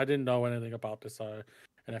 I didn't know anything about this and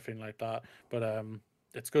anything like that, but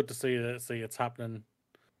it's good to see it's happening.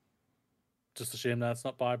 Just a shame that it's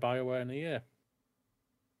not by BioWare in the year.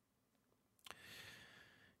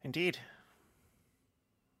 Indeed.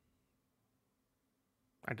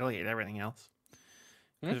 I deleted everything else.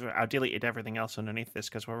 I deleted everything else underneath this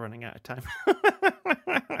because we're running out of time.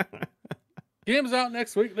 Games out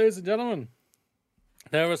next week, ladies and gentlemen.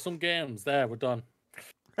 There are some games. There, we're done.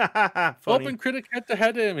 OpenCritic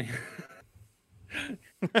Head-To-Head, Amy.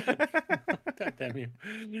 God damn you.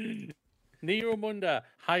 Necromunda,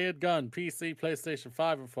 Hired Gun, PC, PlayStation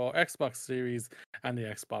 5 and 4, Xbox Series, and the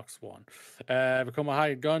Xbox One. Become a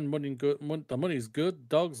hired gun, the money's good,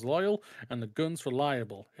 dogs loyal, and the gun's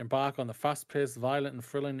reliable. Embark on the fast-paced, violent, and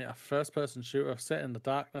thrilling first-person shooter set in the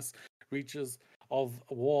darkness reaches of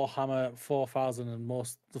Warhammer 4000 and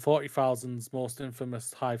 40,000's most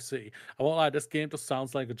infamous Hive City. I won't lie, this game just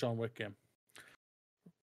sounds like a John Wick game.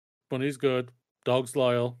 Money's good, dogs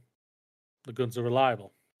loyal, the guns are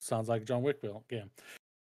reliable. Sounds like a John Wick game.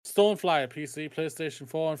 Stoneflyer, PC, PlayStation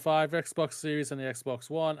 4 and 5, Xbox Series and the Xbox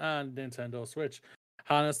One, and Nintendo Switch.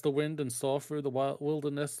 Harness the wind and soar through the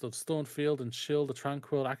wilderness of Stonefield and chill the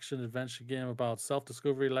tranquil action-adventure game about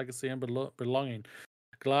self-discovery, legacy, and belonging.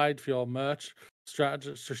 Glide for your merch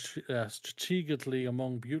strategically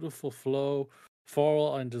among beautiful floral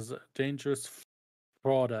and dangerous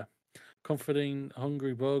border, comforting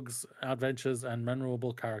hungry bugs, adventures, and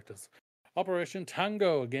memorable characters. Operation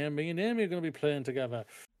Tango, a game me and Amy are going to be playing together.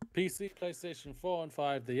 PC, PlayStation 4 and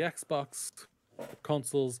 5, the Xbox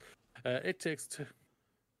consoles. It takes two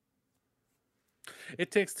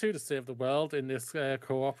to save the world in this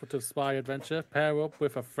cooperative spy adventure. Pair up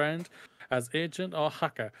with a friend as agent or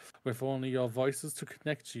hacker with only your voices to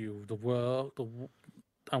connect you,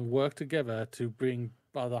 and work together to bring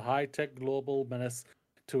the high-tech global menace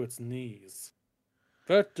to its knees.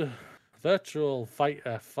 Virtual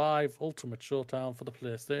Fighter 5 Ultimate Showdown for the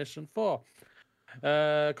PlayStation 4.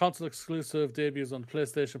 Console exclusive debuts on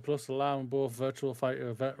PlayStation Plus, allowing both Virtual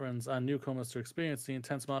Fighter veterans and newcomers to experience the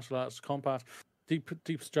intense martial arts combat,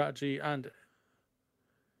 deep strategy, and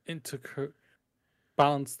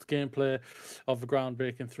balanced gameplay of the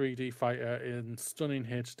groundbreaking 3D fighter in stunning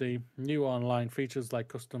HD. New online features like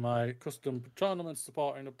custom tournaments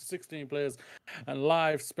supporting up to 16 players and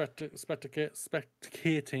live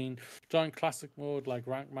spectating. Join classic mode like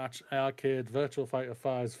rank match, arcade, Virtual Fighter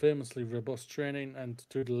 5's famously robust training, and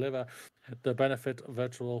to deliver the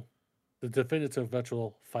definitive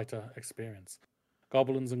Virtual Fighter experience.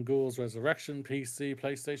 Goblins and Ghouls Resurrection, PC,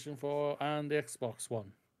 PlayStation 4, and the Xbox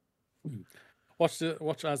One. Watch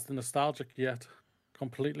as the nostalgic yet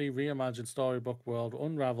completely reimagined storybook world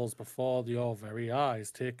unravels before your very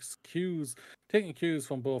eyes. Taking cues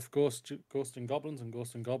from both Ghost and Goblins and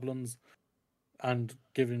Ghost and Goblins, and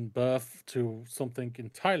giving birth to something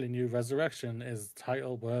entirely new. Resurrection is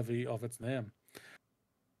title worthy of its name.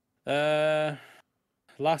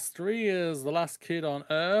 Last 3 is The Last Kid on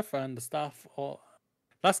Earth and the Staff of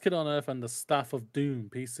Doom,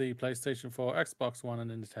 PC, PlayStation 4, Xbox One, and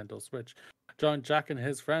Nintendo Switch. Join Jack and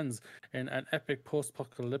his friends in an epic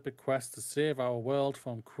post-apocalyptic quest to save our world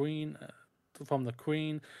from the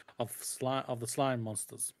queen of the slime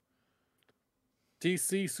monsters.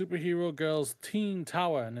 DC Superhero Girls Teen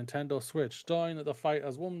Tower, Nintendo Switch. Join the fight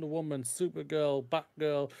as Wonder Woman, Supergirl,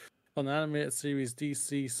 Batgirl from the animated series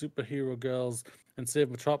DC Superhero Girls, and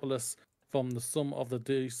save Metropolis from the some of the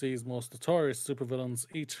DC's most notorious supervillains.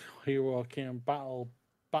 Each hero can battle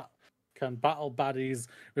baddies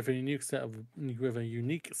with a unique set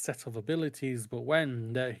of abilities, but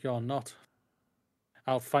when you're not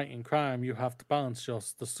out fighting crime, you have to balance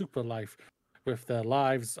the super life with their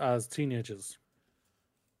lives as teenagers.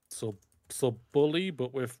 So Bully,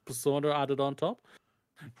 but with Persona added on top,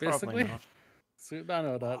 basically. So, I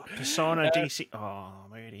know that. Persona DC. Oh,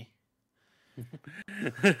 really?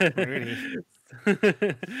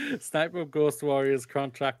 Sniper of Ghost Warriors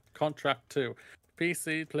Contract 2.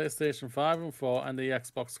 PC, PlayStation 5 and 4, and the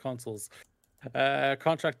Xbox consoles.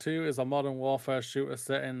 Contract 2 is a modern warfare shooter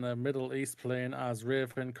set in the Middle East, playing as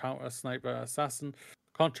Raven, counter-sniper assassin.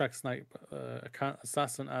 Contract sniper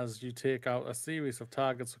assassin as you take out a series of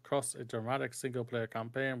targets across a dramatic single-player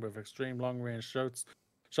campaign with extreme long-range shots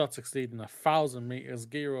exceeding 1,000 meters.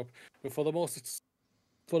 Gear up for the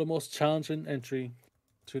most challenging entry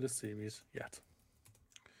to the series yet.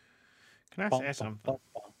 Can I say something?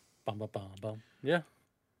 Yeah.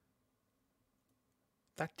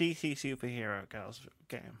 That DC Superhero Girls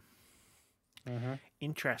game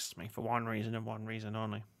interests me for one reason and one reason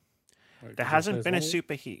only. Wait, there hasn't been a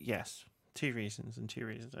superhero. Yes, 2 reasons and 2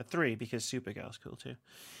 reasons. 3 because Supergirl's cool too.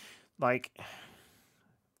 Like,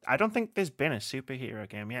 I don't think there's been a superhero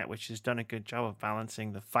game yet which has done a good job of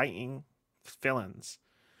balancing the fighting villains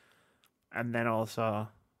and then also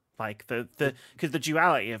like because the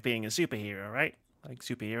duality of being a superhero, right? Like,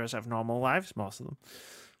 superheroes have normal lives, most of them,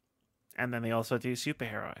 and then they also do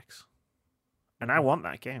superheroics, and I want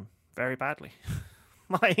that game very badly.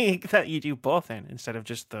 Like, that you do both in instead of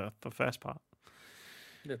just the first part.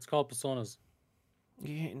 It's called Personas.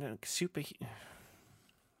 Yeah, no,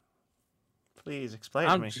 Please explain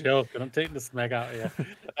to me. I'm joking. I'm taking the smeg out of you.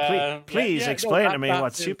 Please explain to me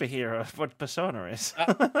what Persona is.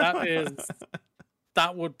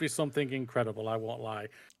 That would be something incredible. I won't lie.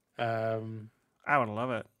 I would love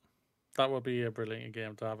it. That would be a brilliant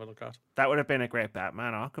game to have a look at. That would have been a great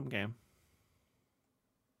Batman Arkham game.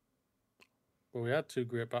 Well, we had 2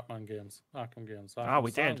 great Batman games, Arkham games.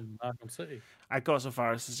 We did. And Arkham City. I'd go so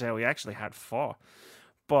far as to say we actually had 4.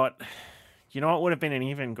 But you know what would have been an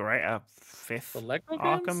even greater 5th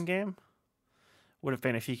Arkham game? Would have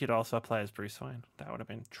been if you could also play as Bruce Wayne. That would have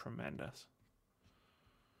been tremendous.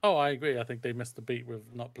 Oh, I agree. I think they missed the beat with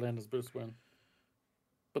not playing as Bruce Wayne.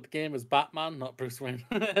 But the game is Batman, not Bruce Wayne.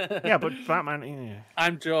 Yeah, but Batman... Yeah.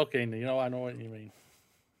 I'm joking. You know, I know what you mean.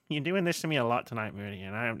 You're doing this to me a lot tonight, Moody.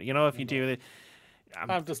 And if you do it...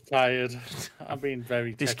 I'm just tired. I'm being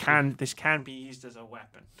very This can be used as a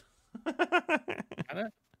weapon. Can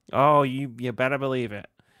it? Oh, you better believe it.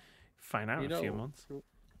 Find out in a few months.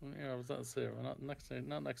 Yeah, I was at 0. Not next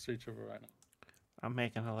to each other right now. I'm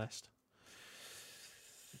making a list.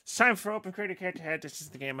 It's time for OpenCritic Head-To-Head. This is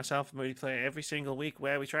the game myself and Moody play every single week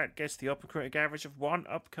where we try to guess the OpenCritic average of one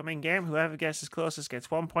upcoming game. Whoever guesses closest gets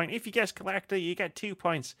 1 point. If you guess correctly, you get 2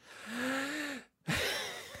 points. You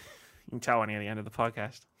can tell when you're at the end of the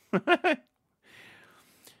podcast.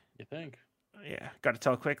 You think? Yeah, got to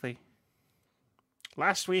tell quickly.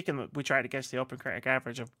 Last week, we tried to guess the OpenCritic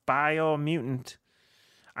average of Biomutant.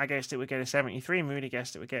 I guessed it would get a 73, Moody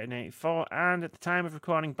guessed it would get an 84, and at the time of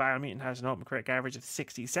recording, Biomutant has an OpenCritic average of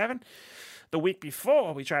 67. The week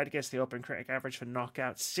before, we tried to guess the OpenCritic average for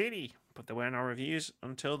Knockout City, but there were no reviews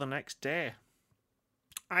until the next day.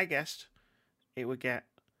 I guessed it would get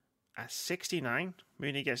a 69,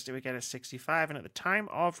 Moody guessed it would get a 65, and at the time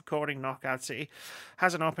of recording, Knockout City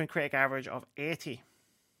has an OpenCritic average of 80.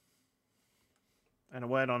 And a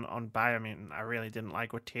word on Biomutant, I really didn't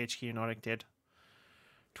like what THQ Nordic did.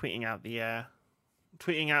 Tweeting out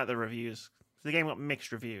the reviews. The game got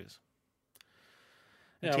mixed reviews.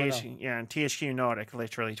 And THQ Nordic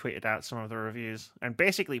literally tweeted out some of the reviews and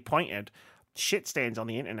basically pointed shit stains on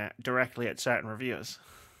the internet directly at certain reviewers.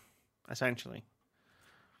 Essentially.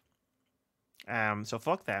 So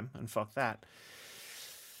fuck them and fuck that.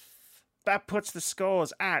 That puts the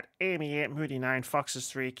scores at Amy 8, Moody 9, Foxes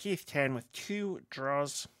 3, Keith 10 with 2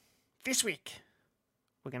 draws. This week,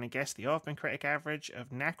 we're going to guess the OpenCritic average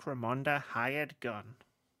of Necromunda Hired Gun.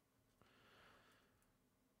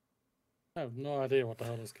 I have no idea what the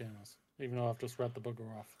hell this game is, even though I've just read the bugger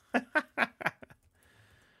off.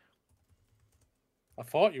 I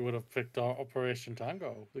thought you would have picked Operation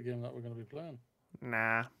Tango, the game that we're going to be playing.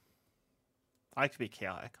 Nah. I like to be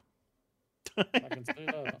chaotic. I can see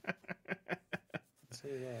that.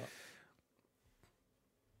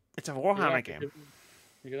 It's a Warhammer game.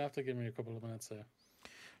 You're going to have to give me a couple of minutes here.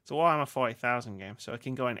 It's a Warhammer 40,000 game, so it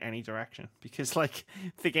can go in any direction. Because, like,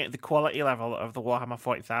 the quality level of the Warhammer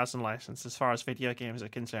 40,000 license, as far as video games are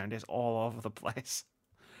concerned, is all over the place.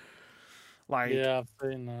 Like, yeah, I've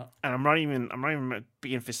seen that. And I'm not even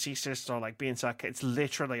being facetious or like being sarcastic. It's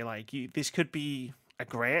literally like this could be a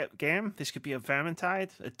great game. This could be a Vermintide,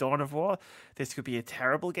 a Dawn of War. This could be a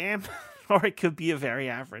terrible game, or it could be a very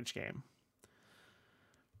average game.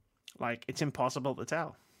 Like, it's impossible to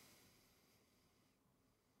tell.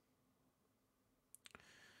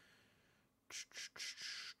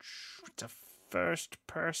 It's a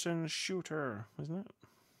first-person shooter, isn't it?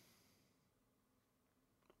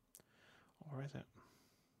 Or is it?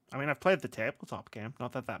 I mean, I've played the tabletop game.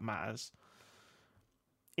 Not that that matters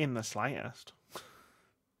in the slightest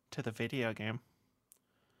to the video game.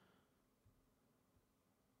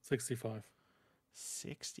 65.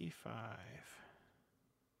 65.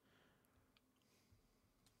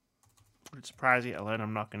 Would surprise you to learn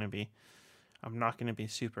I'm not going to be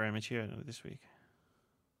super immature this week.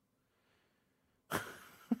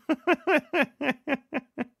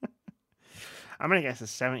 I'm going to guess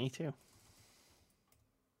it's 72.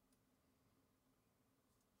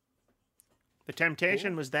 The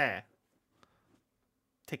temptation was there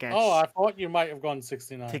to guess. Oh, I thought you might have gone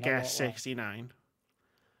 69. To guess 69.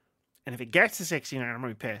 And if it gets to 69, I'm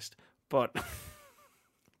going to be pissed. But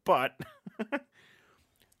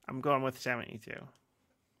I'm going with 72.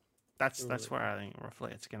 That's where I think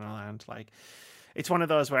roughly it's going to land. Like, it's one of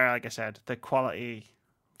those where, like I said, the quality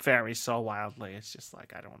varies so wildly. It's just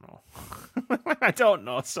like, I don't know. I don't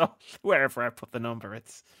know. So wherever I put the number,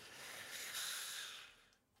 it's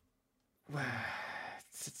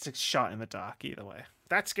a shot in the dark either way.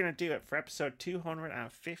 That's going to do it for episode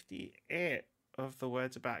 258 of the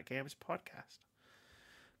Words About Games podcast.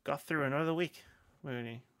 Got through another week,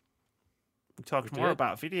 Mooney. We talked more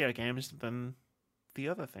about video games than the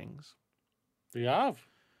other things. We have.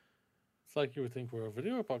 It's like you would think we're a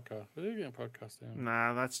video game podcast. Yeah.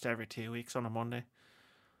 Nah, that's every 2 weeks on a Monday.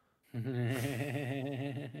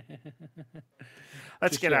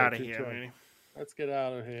 Let's get out of here, Mooney. Let's get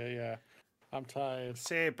out of here, yeah. I'm tired.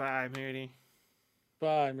 Say bye, Mooney.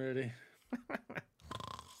 Bye, Moody.